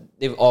times that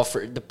they've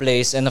offered the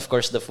place, and of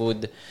course the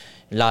food,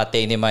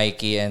 latte ni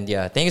Mikey. And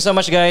yeah, thank you so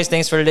much, guys.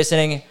 Thanks for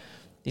listening.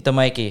 Tito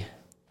Mikey.